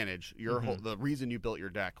own advantage, the reason you built your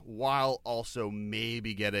deck, while also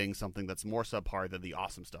maybe getting something that's more subpar than the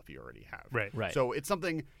awesome stuff you already have. Right. So it's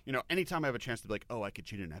something, anytime I have a chance to be like, oh, I could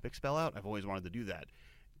cheat an epic spell out, I've always wanted to do that.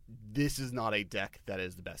 This is not a deck that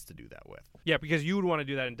is the best to do that with. Yeah, because you would want to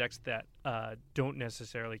do that in decks that don't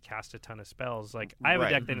necessarily cast a ton of spells. Like, I have a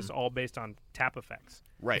deck that is all based on tap effects.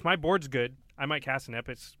 Right. If my board's good, I might cast an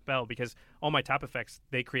epic spell because all my top effects,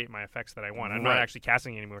 they create my effects that I want. I'm Right. not actually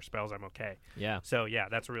casting any more spells. I'm okay. Yeah. So yeah,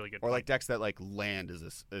 that's a really good. Or point. like decks that like land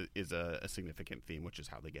is a significant theme, which is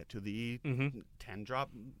how they get to the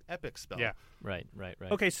 10-drop epic spell. Yeah. Right.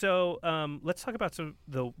 Okay, so let's talk about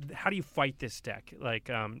how do you fight this deck? Like,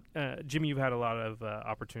 Jimmy, you've had a lot of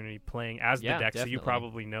opportunity playing as the deck, so you definitely.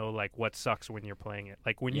 probably know like what sucks when you're playing it.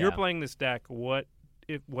 Like when you're playing this deck, what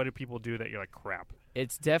do people do that you're like crap?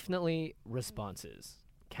 It's definitely responses.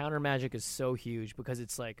 Counter magic is so huge because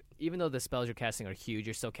it's like, even though the spells you're casting are huge,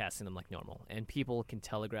 you're still casting them like normal. And people can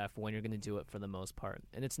telegraph when you're going to do it for the most part.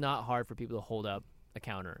 And it's not hard for people to hold up a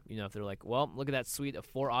counter. You know, if they're like, well, look at that suite of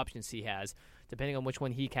 4 options he has. Depending on which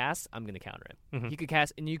one he casts, I'm going to counter it. He could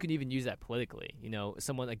cast, and you can even use that politically. You know,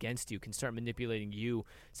 someone against you can start manipulating you,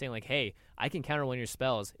 saying like, hey, I can counter one of your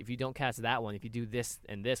spells. If you don't cast that one, if you do this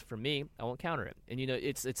and this for me, I won't counter it. And, you know,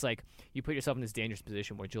 it's like you put yourself in this dangerous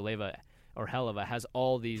position where Jeleva or Heleva has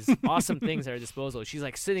all these awesome things at her disposal. She's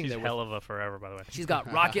like sitting She's there. Heleva forever, by the way. She's got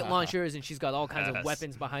rocket launchers and she's got all kinds of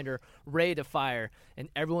weapons behind her, ready to fire. And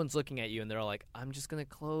everyone's looking at you and they're all like, I'm just going to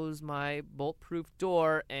close my bolt-proof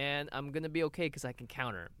door and I'm going to be okay because I can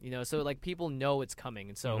counter. You know, so like people know it's coming.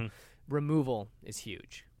 And so removal is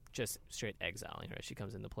huge. Just straight exiling her as she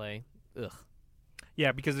comes into play. Ugh.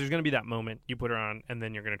 Yeah, because there's going to be that moment you put her on, and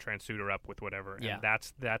then you're going to try and suit her up with whatever. Yeah. And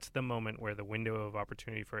that's the moment where the window of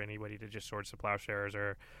opportunity for anybody to just Swords to Plowshares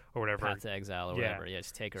or whatever. Path to exile or whatever. Yeah,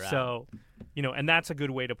 just take her out. So, you know, and that's a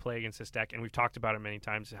good way to play against this deck. And we've talked about it many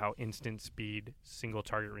times, how instant speed, single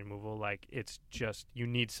target removal, like it's just, you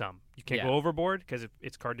need some. You can't go overboard because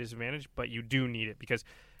it's card disadvantage, but you do need it because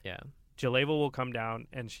Jeleva will come down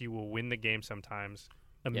and she will win the game sometimes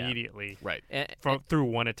immediately through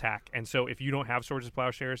one attack. And so if you don't have Swords to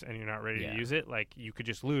Plowshares and you're not ready to use it, like you could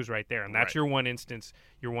just lose right there. And that's your one instance,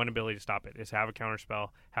 your one ability to stop it is have a counter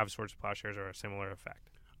spell, have Swords to Plowshares or a similar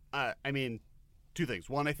effect. I mean, 2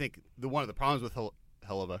 things. One, I think one of the problems with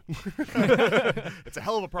Heleva, it's a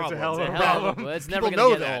hell of a problem. It's a hell of a problem. It's never People know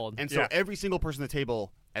going to get that. old. And so every single person at the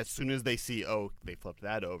table, as soon as they see, oh, they flipped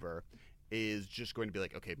that over, is just going to be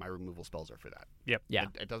like, okay, my removal spells are for that. Yep. Yeah.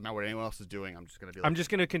 It doesn't matter what anyone else is doing. I'm just going to be like, I'm just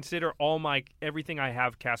going to consider everything I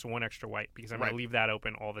have cast 1 extra white because I'm going to leave that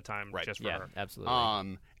open all the time just for her. Absolutely.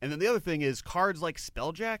 And then the other thing is cards like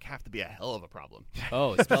Spelljack have to be a hell of a problem.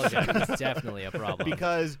 Oh, Spelljack is definitely a problem.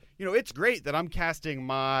 Because, you know, it's great that I'm casting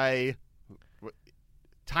my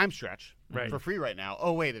time stretch for free right now.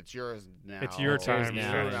 Oh, wait, it's yours now. It's your time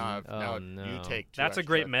now. Now No. you take 2 That's a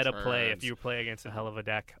great extra meta play turns. if you play against a hell of a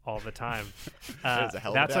deck all the time. That is a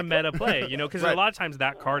hell of a That's a deck. meta play, you know, because a lot of times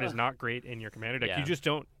that card is not great in your commander deck. Yeah. You just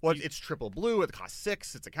don't. Well, it's triple blue. It costs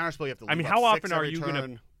 6. It's a counterspell. You have to leave I mean, up how 6 often are every you going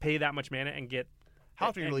turn. to pay that much mana and get? How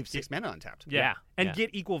often are you going to leave 6 mana untapped? Yeah. And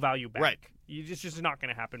get equal value back. Right. It's just not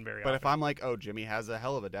going to happen very But often. if I'm like, oh, Jimmy has a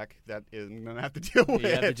hell of a deck, that is going to have to deal with. You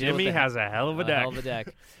have to deal Jimmy with has a hell of a deck. hell of a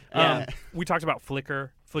deck. We talked about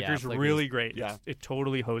Flicker. Flicker's Flicker's- really great. Yeah. It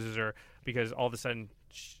totally hoses her because all of a sudden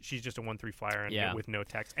she's just a 1/3 flyer and with no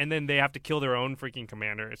text. And then they have to kill their own freaking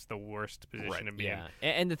commander. It's the worst position to be in. Yeah,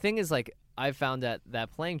 and the thing is, like, I've found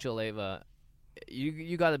that playing Jeleva,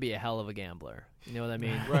 you got to be a hell of a gambler. You know what I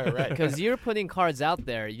mean? Right. Because you're putting cards out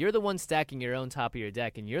there. You're the one stacking your own top of your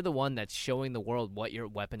deck, and you're the one that's showing the world what your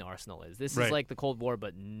weapon arsenal is. This is like the Cold War,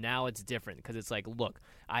 but now it's different because it's like, look,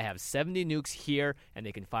 I have 70 nukes here, and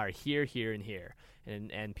they can fire here, here, and here.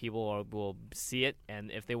 And people will see it, and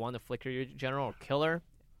if they want to flicker your general or killer,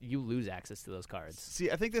 you lose access to those cards. See,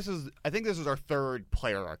 I think this is our third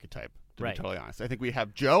player archetype, to Right. be totally honest. I think we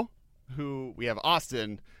have Joe, we have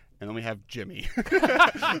Austin, and then we have Jimmy.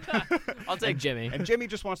 I'll take Jimmy. And Jimmy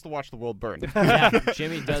just wants to watch the world burn. Yeah,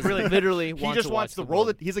 Jimmy does literally He want just to wants watch to the roll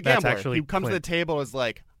world. it. He's a That's gambler. actually He comes to the Clint. table and is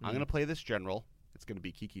like, I'm going to play this general. It's going to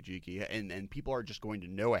be Kiki-Jiki, and people are just going to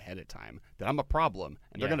know ahead of time that I'm a problem,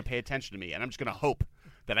 and they're going to pay attention to me, and I'm just going to hope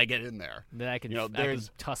that I get in there. Then I can, You know, I can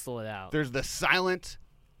there's- tussle it out. There's the silent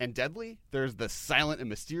and deadly. There's the silent and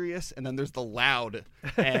mysterious, and then there's the loud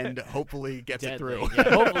and hopefully gets it Deadly. through. Yeah,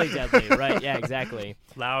 hopefully deadly. Right? Yeah, exactly.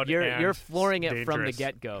 Loud You're and flooring it from the dangerous.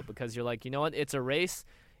 get-go because you're like, you know what? It's a race,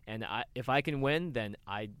 and if I can win, then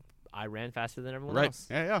I ran faster than everyone Right. else.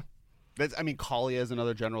 Yeah. Kalia is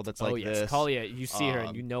another general that's like yes, this. Kalia, you see her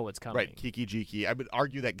and you know what's coming. Right, Kiki-Jiki. I would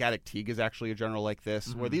argue that Gaddock Teague is actually a general like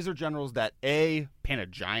this, where these are generals that paint a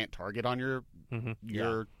giant target on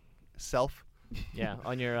your self. Yeah,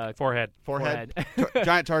 on your Forehead.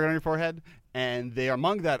 Giant target on your forehead, and they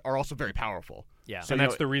among that are also very powerful. Yeah. So And you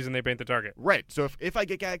that's know- the reason they paint the target. Right. So if I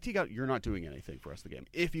get Gaddock Teague out, you're not doing anything for us in the game.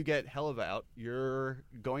 If you get Heleva out, you're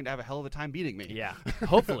going to have a hell of a time beating me. Yeah.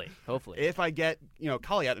 Hopefully. If I get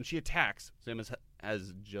Kali out and she attacks, same as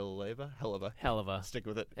as Jeleva. Stick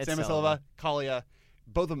with it. It's Same as Jeleva, Kalia.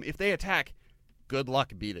 Both of them, if they attack, good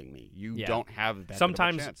luck beating me. You don't have that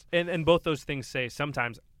sometimes, good of a chance. And both those things say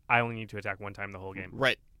sometimes I only need to attack one time the whole game.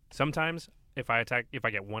 Right. Sometimes if I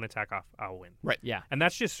get one attack off, I'll win. Right. Yeah. And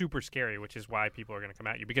that's just super scary, which is why people are going to come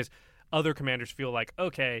at you, because other commanders feel like,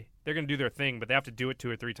 okay, they're going to do their thing, but they have to do it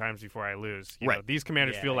 2 or 3 times before I lose. You know, these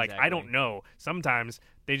commanders feel like, I don't know. Sometimes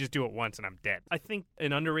they just do it once and I'm dead. I think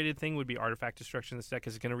an underrated thing would be artifact destruction in this deck,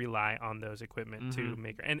 because it's going to rely on those equipment to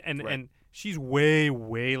make her. And she's way,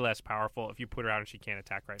 way less powerful if you put her out and she can't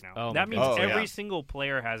attack right now. Oh, that means every yeah. single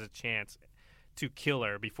player has a chance to kill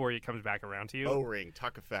her before it comes back around to you. O-ring,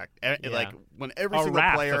 tuck effect. Like when every single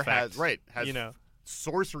wrath player effect, has you know,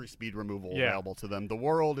 sorcery speed removal available to them. The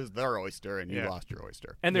world is their oyster, and you lost your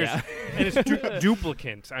oyster. And there's and it's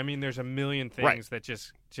duplicant. I mean, there's a million things that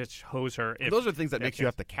just hose her. Those are things that makes you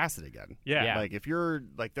have to cast it again. Yeah. Like if you're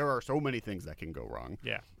like, there are so many things that can go wrong.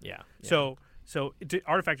 Yeah. So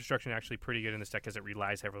artifact destruction is actually pretty good in this deck because it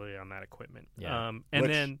relies heavily on that equipment. Yeah. And Which,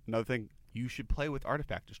 then another thing, you should play with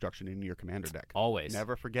artifact destruction in your commander deck. Always.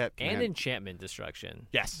 Never forget. And enchantment destruction.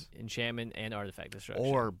 Yes. Enchantment and artifact destruction.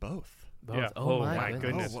 Or both. Yeah. Oh, my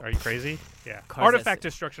goodness. Oh, Are you crazy? Yeah. Cards Artifact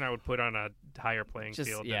destruction I would put on a higher playing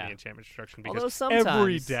field than the enchantment destruction, Although because sometimes,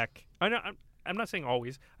 every deck. I'm not saying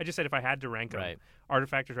always. I just said if I had to rank them,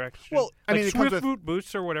 artifact destruction. Well, I mean, it comes Swift with Boot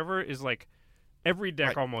boosts or whatever is like every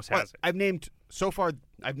deck almost has it. I've named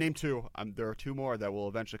 2. There are 2 more that will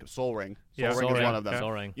eventually come. Soul Ring. Soul Soul Ring is Ring. one of them.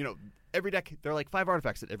 Soul Ring. You know, every deck, there are like 5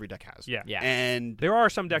 artifacts that every deck has. Yeah. And there are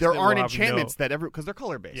some decks there that aren't will have enchantments that because they're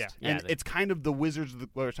color based. Yeah. And it's kind of the Wizards of what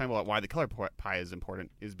we're talking about, why the color pie is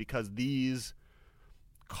important, is because these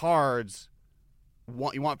cards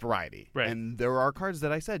you want variety. Right. And there are cards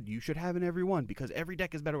that I said you should have in every one, because every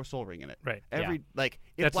deck is better with Soul Ring in it. Right. If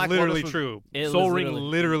That's Black literally Lotus was, true. It Soul was Ring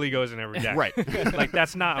literally goes in every deck. Right. Like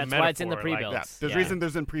that's not a That's metaphor. why it's in the pre-builds. Yeah. There's reason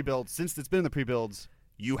there's in pre-builds. Since it's been in the pre-builds,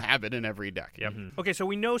 you have it in every deck. Yep. Okay, so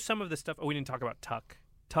we know some of the stuff. We didn't talk about Tuck.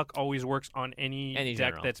 Tuck always works on any deck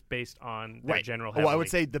general. that's based on Right. that general. I would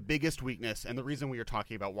say the biggest weakness, and the reason we are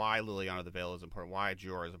talking about why Liliana the Veil is important, why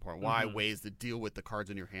Giora is important, why ways to deal with the cards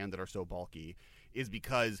in your hand that are so bulky, is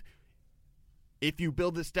because if you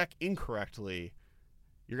build this deck incorrectly,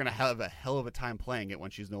 you're going to have a hell of a time playing it when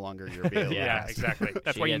she's no longer your Veil. Yeah, exactly.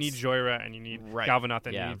 That's why you need Joyra and you need Galvanoth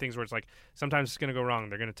and you need things where it's like sometimes it's going to go wrong.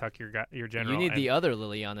 They're going to tuck your general. You need the other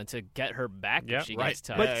Liliana to get her back if she gets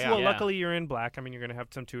tucked. But luckily you're in black. I mean, you're going to have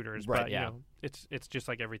some tutors, but you know, it's just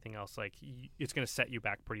like everything else. Like it's going to set you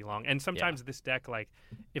back pretty long. And sometimes this deck, like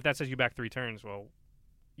if that sets you back 3 turns, well,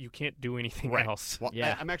 you can't do anything else. Well,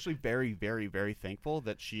 I'm actually very, very, very thankful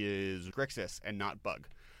that she is Grixis and not Bug.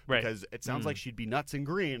 Right. Because it sounds like she'd be nuts in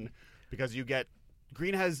green, because you get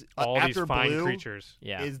green has all after these fine blue creatures.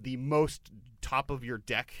 Is the most top of your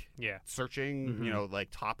deck. Yeah. Searching, you know, like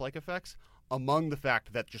top like effects, among the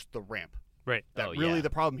fact that just the ramp. Right. That the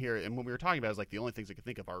problem here, and what we were talking about is like the only things I could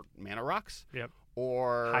think of are mana rocks. Yep.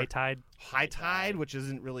 Or High Tide, which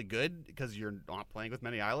isn't really good because you're not playing with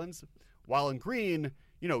many islands. While in green,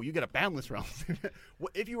 you know, you get a Boundless Realms.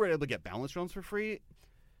 If you were able to get Boundless Realms for free,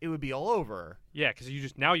 it would be all over. Yeah,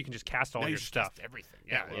 because now you can just cast all your stuff. Everything.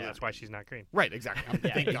 Yeah, well, that's why she's not green. Right, exactly.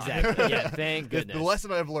 Thank God. Exactly. Yeah, thank goodness. The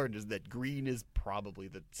lesson I've learned is that green is probably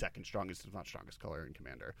the second strongest, if not strongest, color in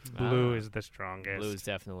Commander. Blue is the strongest. Blue is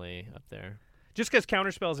definitely up there. Just because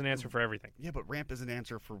Counterspell is an answer for everything. Yeah, but Ramp is an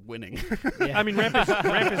answer for winning. I mean, ramp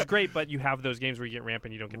is great, but you have those games where you get Ramp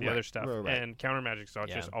and you don't get the other stuff. And Counter Magic's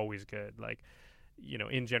just always good. Like, you know,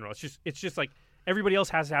 in general, it's just like everybody else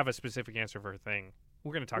has to have a specific answer for a thing.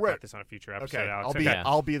 We're going to talk about this on a future episode, okay. Alex.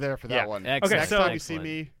 I'll be there for that one. Excellent. Next time you see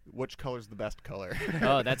me, which color's the best color?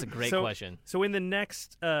 Oh, that's a great question. So in the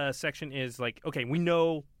next section is like, okay, we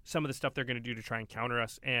know some of the stuff they're going to do to try and counter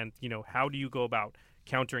us, and you know, how do you go about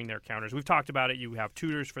countering their counters? We've talked about it. You have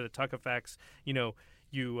tutors for the tuck effects. You know,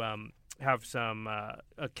 you have some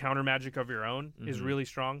a counter magic of your own is really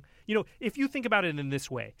strong. You know, if you think about it in this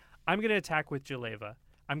way, I'm going to attack with Jeleva.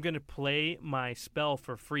 I'm going to play my spell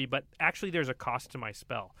for free, but actually there's a cost to my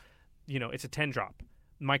spell. You know, it's a 10-drop.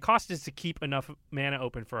 My cost is to keep enough mana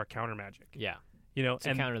open for a counter magic. Yeah. You know,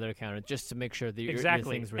 to counter their counter, just to make sure that your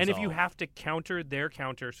things resolve. And if you have to counter their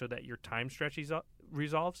counter so that your time stretch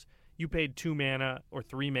resolves, you paid 2 mana or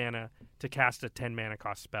 3 mana to cast a 10 mana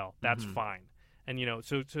cost spell. That's fine. And you know,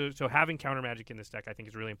 so having counter magic in this deck I think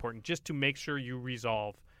is really important, just to make sure you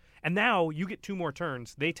resolve. And now you get 2 more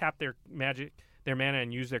turns. They tap their mana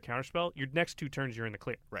and use their counterspell. Your next 2 turns, you're in the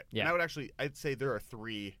clear. Right. Yeah. And I'd say there are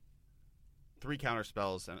 3 3 counter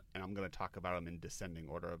spells, and I'm going to talk about them in descending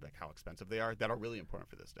order of like how expensive they are, that are really important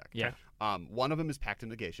for this deck. Yeah. One of them is Pact of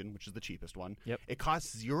Negation, which is the cheapest one. Yep. It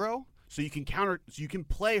costs 0, so you can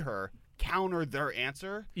play her, counter their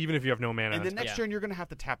answer, even if you have no mana. and then next turn you're going to have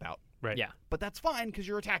to tap out. Right. Yeah. But that's fine because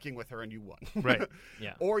you're attacking with her and you won. Right.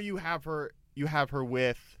 Yeah. Or you have her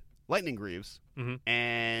with Lightning Greaves,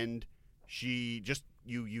 and she just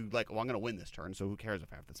you like, well, I'm going to win this turn, so who cares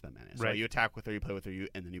if I have to spend mana? So Right. you attack with her, you play with her,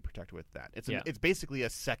 and then you protect her with that. It's basically a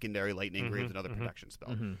secondary Lightning Greaves, another protection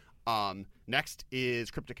spell. Next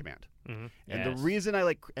is Cryptic Command. And the reason I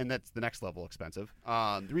like, and that's the next level expensive,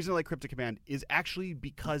 the reason I like Cryptic Command is actually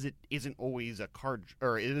because it isn't always a card,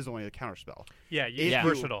 or it is only a counter spell. Yeah, it's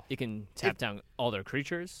versatile. You can tap down all their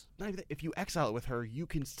creatures. Not even that, if you exile it with her, you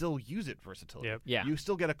can still use it versatility. Yep. Yeah. You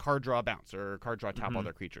still get a card draw bounce or card draw tap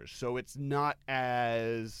other creatures. So it's not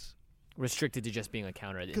as restricted to just being a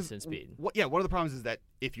counter at instant speed. One of the problems is that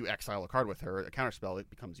if you exile a card with her, a counter spell, it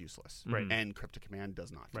becomes useless. Right. And Cryptic Command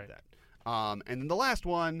does not do that. And then the last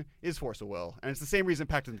one is Force of Will, and it's the same reason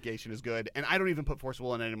Pact of Negation is good. And I don't even put Force of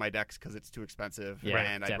Will in any of my decks because it's too expensive. Yeah,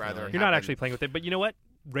 and I'd rather You're not actually playing with it, but you know what?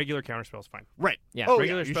 Regular counterspell is fine. Right. Yeah. Oh,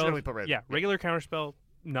 regular yeah. You spell. should only put Regular counterspell,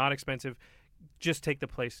 not expensive. Just take the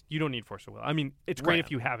place. You don't need Force of Will. I mean, it's great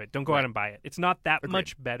if you have it. Don't go out and buy it. It's not that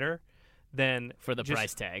much better than for the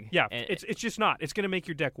price tag. Yeah, it's just not. It's going to make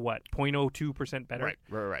your deck 0.02% better.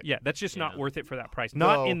 Right. Yeah, that's just not worth it for that price.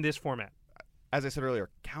 Not in this format. As I said earlier,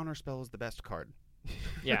 counterspell is the best card.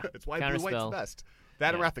 Yeah, it's why blue white's the best.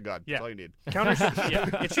 That and Wrath of God. That's all you need.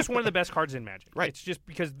 It's just one of the best cards in Magic. Right. It's just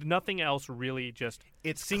because nothing else really just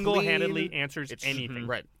it's single-handedly answers anything.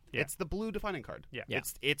 Right. Yeah. It's the blue defining card. Yeah.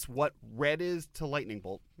 It's what red is to Lightning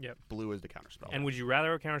Bolt. Yep. Blue is the counterspell. And would you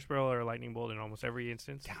rather a counterspell or a Lightning Bolt in almost every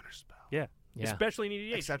instance? Counterspell. Yeah. Especially in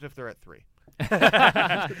EDH. Except if they're at 3.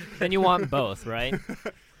 Then you want both, right?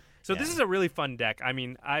 So this is a really fun deck. I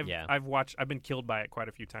mean, I've been killed by it quite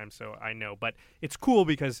a few times, so I know. But it's cool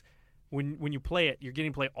because when you play it, you're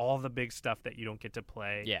getting to play all the big stuff that you don't get to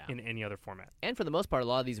play in any other format. And for the most part, a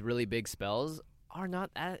lot of these really big spells are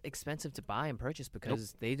not that expensive to buy and purchase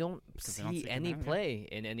because they don't see any play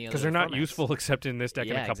in any other. Because they're not formats. used except in this deck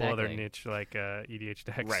and a couple other exactly. niche like EDH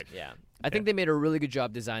decks. Right. Yeah. I think they made a really good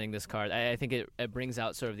job designing this card. I think it brings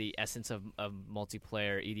out sort of the essence of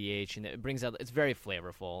multiplayer EDH, and it brings out. It's very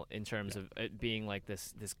flavorful in terms of it being like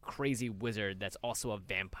this crazy wizard that's also a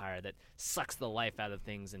vampire that sucks the life out of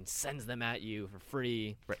things and sends them at you for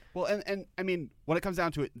free. Right. Well, and I mean, when it comes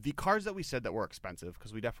down to it, the cards that we said that were expensive,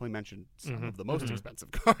 because we definitely mentioned some of the most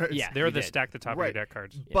expensive cards. Yeah, they're the stack the top of your deck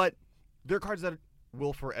cards. Yeah. But they're cards that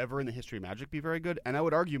will forever in the history of Magic be very good, and I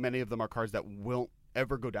would argue many of them are cards that won't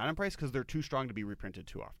ever go down in price because they're too strong to be reprinted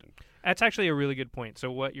too often. That's actually a really good point. So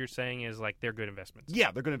what you're saying is like they're good investments.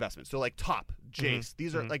 Yeah, they're good investments. So like Top, Jace,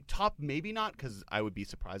 these are like Top maybe not, because I would be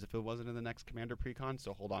surprised if it wasn't in the next Commander Precon,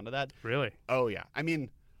 so hold on to that. Really? Oh yeah. I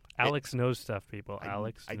mean, Alex knows stuff, people.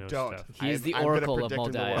 Alex knows stuff. He's the Oracle of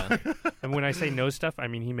Moldaya. And when I say knows stuff, I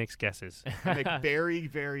mean he makes guesses. I make very,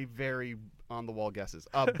 very, very on-the-wall guesses.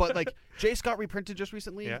 But like Jace got reprinted just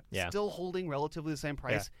recently, still holding relatively the same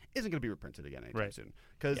price, isn't going to be reprinted again anytime soon.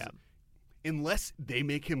 Because unless they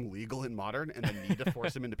make him legal in Modern and then need to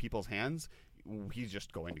force him into people's hands, he's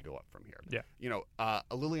just going to go up from here. Yeah. You know,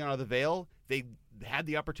 Liliana the Veil, they had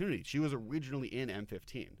the opportunity. She was originally in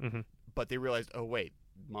M15, but they realized, oh wait,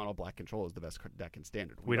 mono black control is the best deck in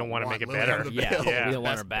Standard. We don't want to make it Liliana better. the Yeah, Veil we don't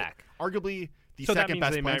want her back. Arguably the So that second means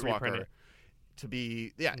best they might reprint Planeswalker it. to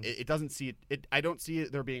be. Yeah, it doesn't see it. I don't see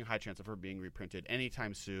there being a high chance of her being reprinted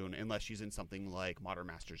anytime soon, unless she's in something like Modern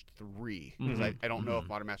Masters 3. Because I don't know if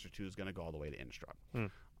Modern Masters 2 is going to go all the way to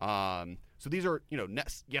Innistrad. So these are,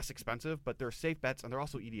 yes, expensive, but they're safe bets, and they're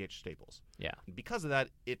also EDH staples. Yeah. Because of that,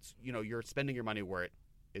 it's, you're spending your money where it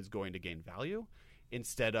is going to gain value,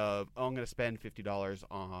 instead of, I'm going to spend $50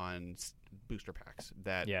 on booster packs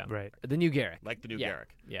that, The new Garrick, like the new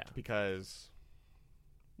Garrick, because,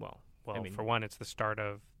 well, I mean, for one, it's the start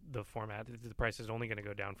of the format. The price is only going to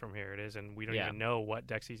go down from here. It is, and we don't even know what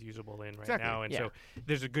decks he's usable in right now. And so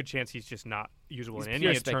there's a good chance he's just not usable in any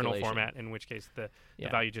eternal format, in which case the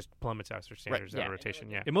value just plummets after standards out of rotation.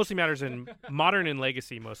 Yeah. It mostly matters in Modern and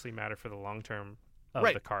Legacy, mostly matter for the long term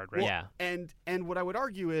of the card, right? Well, and what I would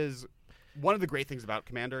argue is, one of the great things about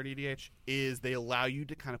Commander and EDH is they allow you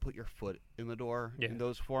to kind of put your foot in the door in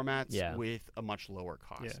those formats with a much lower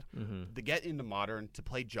cost. Yeah. To get into Modern, to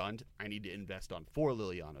play Jund, I need to invest on 4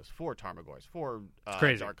 Lilianas, 4 Tarmogoyfs, 4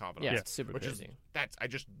 Dark Confidants. Yeah, it's super crazy. I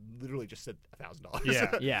just literally just said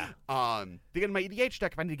 $1,000. Yeah. To get in my EDH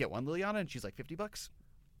deck, if I need to get one Liliana and she's like $50,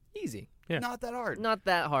 easy. Yeah. Not that hard. Not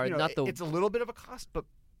that hard. It's a little bit of a cost, but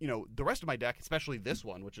the rest of my deck, especially this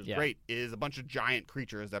one, which is great, is a bunch of giant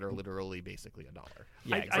creatures that are literally basically $1.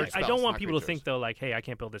 Yeah, exactly. I don't want not people to creatures. think though, like, hey, I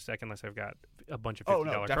can't build this deck unless I've got a bunch of $50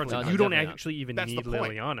 cards. definitely You don't definitely not. actually even That's need the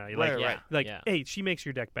point. Liliana. Right. Hey, she makes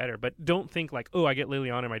your deck better, but don't think like, oh, I get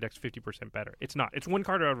Liliana, my deck's 50% better. It's not. It's one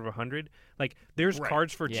card out of 100. Like, there's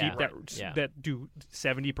cards for cheap that do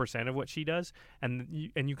 70% of what she does, and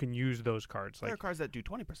you can use those cards. There Like, are cards that do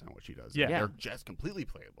 20% of what she does. Yeah. They're just completely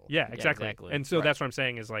playable. yeah, exactly. exactly. And so that's what I'm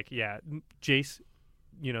saying is like, Jace,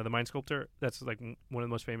 the Mind Sculptor, that's like one of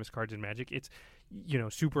the most famous cards in Magic. It's,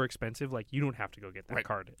 super expensive. Like, you don't have to go get that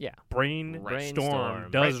card. Yeah.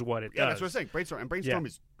 Brainstorm does what it does. Yeah, that's what I'm saying. Brainstorm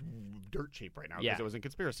is dirt cheap right now because it was in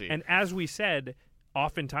Conspiracy. And as we said,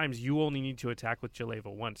 oftentimes you only need to attack with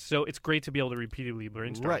Jeleva once. So it's great to be able to repeatedly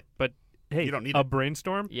brainstorm. Right. But hey, You don't need a it.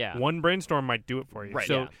 brainstorm, Yeah. one brainstorm might do it for you. Right.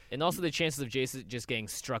 So Yeah. And also the chances of Jace just getting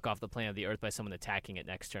struck off the plane of the earth by someone attacking it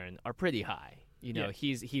next turn are pretty high.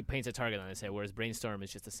 He paints a target on his head, whereas Brainstorm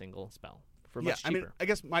is just a single spell for much cheaper. I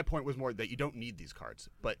guess my point was more that you don't need these cards.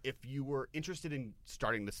 But if you were interested in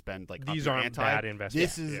starting to spend like these up your aren't anti, bad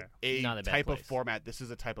investments. this is Not a bad type place. of format. This is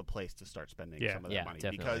a type of place to start spending some of that money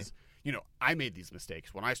definitely. because I made these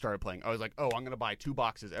mistakes when I started playing. I was like, oh, I'm going to buy 2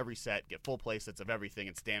 boxes every set, get full play sets of everything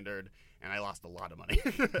in standard, and I lost a lot of money,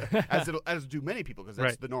 as do many people because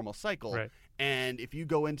that's the normal cycle. Right. And if you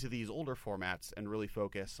go into these older formats and really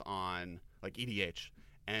focus on like EDH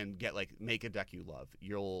and make a deck you love,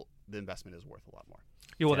 the investment is worth a lot more.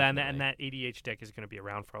 Yeah, well, Definitely. and that ADH deck is going to be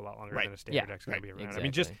around for a lot longer Right. than a standard Yeah. deck's going to be around. Exactly. I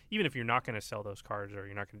mean, just even if you're not going to sell those cards or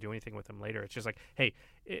you're not going to do anything with them later, it's just like, hey,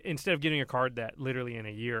 instead of getting a card that literally in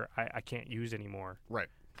a year I can't use anymore. Right.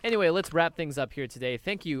 Anyway, let's wrap things up here today.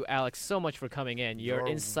 Thank you, Alex, so much for coming in. Your You're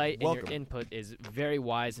insight and welcome. your input is very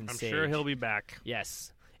wise and I'm sage. sure he'll be back.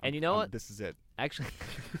 Yes. And you know what? This is it. Actually,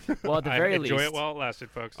 well, at the very least, enjoy it while it lasted,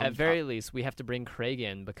 folks. At very least, we have to bring Craig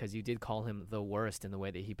in because you did call him the worst in the way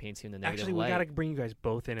that he paints you in the negative Actually, light. we got to bring you guys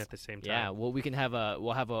both in at the same time. Yeah, well, we can have a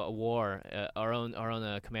war, our own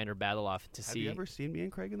commander battle off to Have see. you ever seen me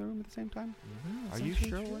and Craig in the room at the same time? Mhm, Are you that's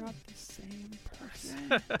sure actually we're true. not the same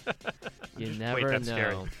person? You Wait, never that's know.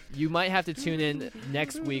 scary. You might have to tune in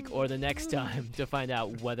next week or the next time to find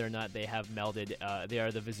out whether or not they have melded. They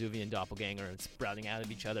are the Vesuvian doppelganger and sprouting out of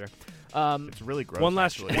each other. It's really gross. One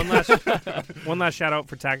last shout out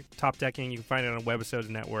for Top Decking. You can find it on Webisodes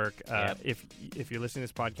Network. If you're listening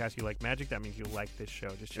to this podcast, you like Magic, that means you like this show.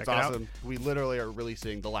 Just check It's it awesome. We literally are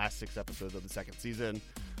releasing the last 6 episodes of the 2nd season.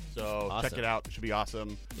 So check it out. It should be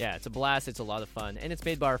awesome. Yeah, it's a blast. It's a lot of fun. And it's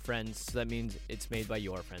made by our friends, so that means it's made by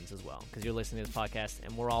your friends as well. Because you're listening to this podcast,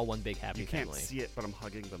 and we're all one big happy You can't family. see it, but I'm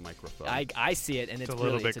hugging the microphone. I see it, and it's a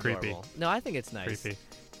little really, bit it's creepy. adorable. No, I think it's nice. Creepy.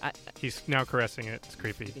 I- He's now caressing it. It's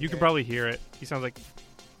creepy. You hear can it? probably hear it. He sounds like.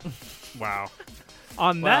 Wow.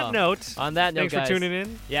 On that note, thanks for tuning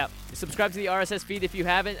in. Yeah, subscribe to the RSS feed if you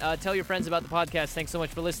haven't. Tell your friends about the podcast. Thanks so much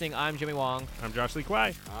for listening. I'm Jimmy Wong. I'm Josh Lee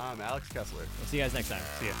Kwai. I'm Alex Kessler. We'll see you guys next time.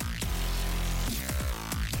 See ya.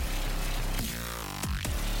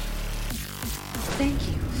 Thank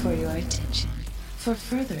you for your attention. For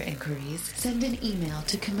further inquiries, send an email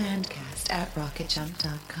to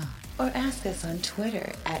commandcast@rocketjump.com or ask us on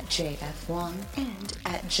Twitter @JFWong and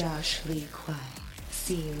 @JoshLeeQuai.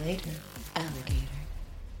 See you later, alligator.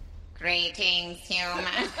 Greetings,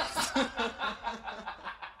 humans.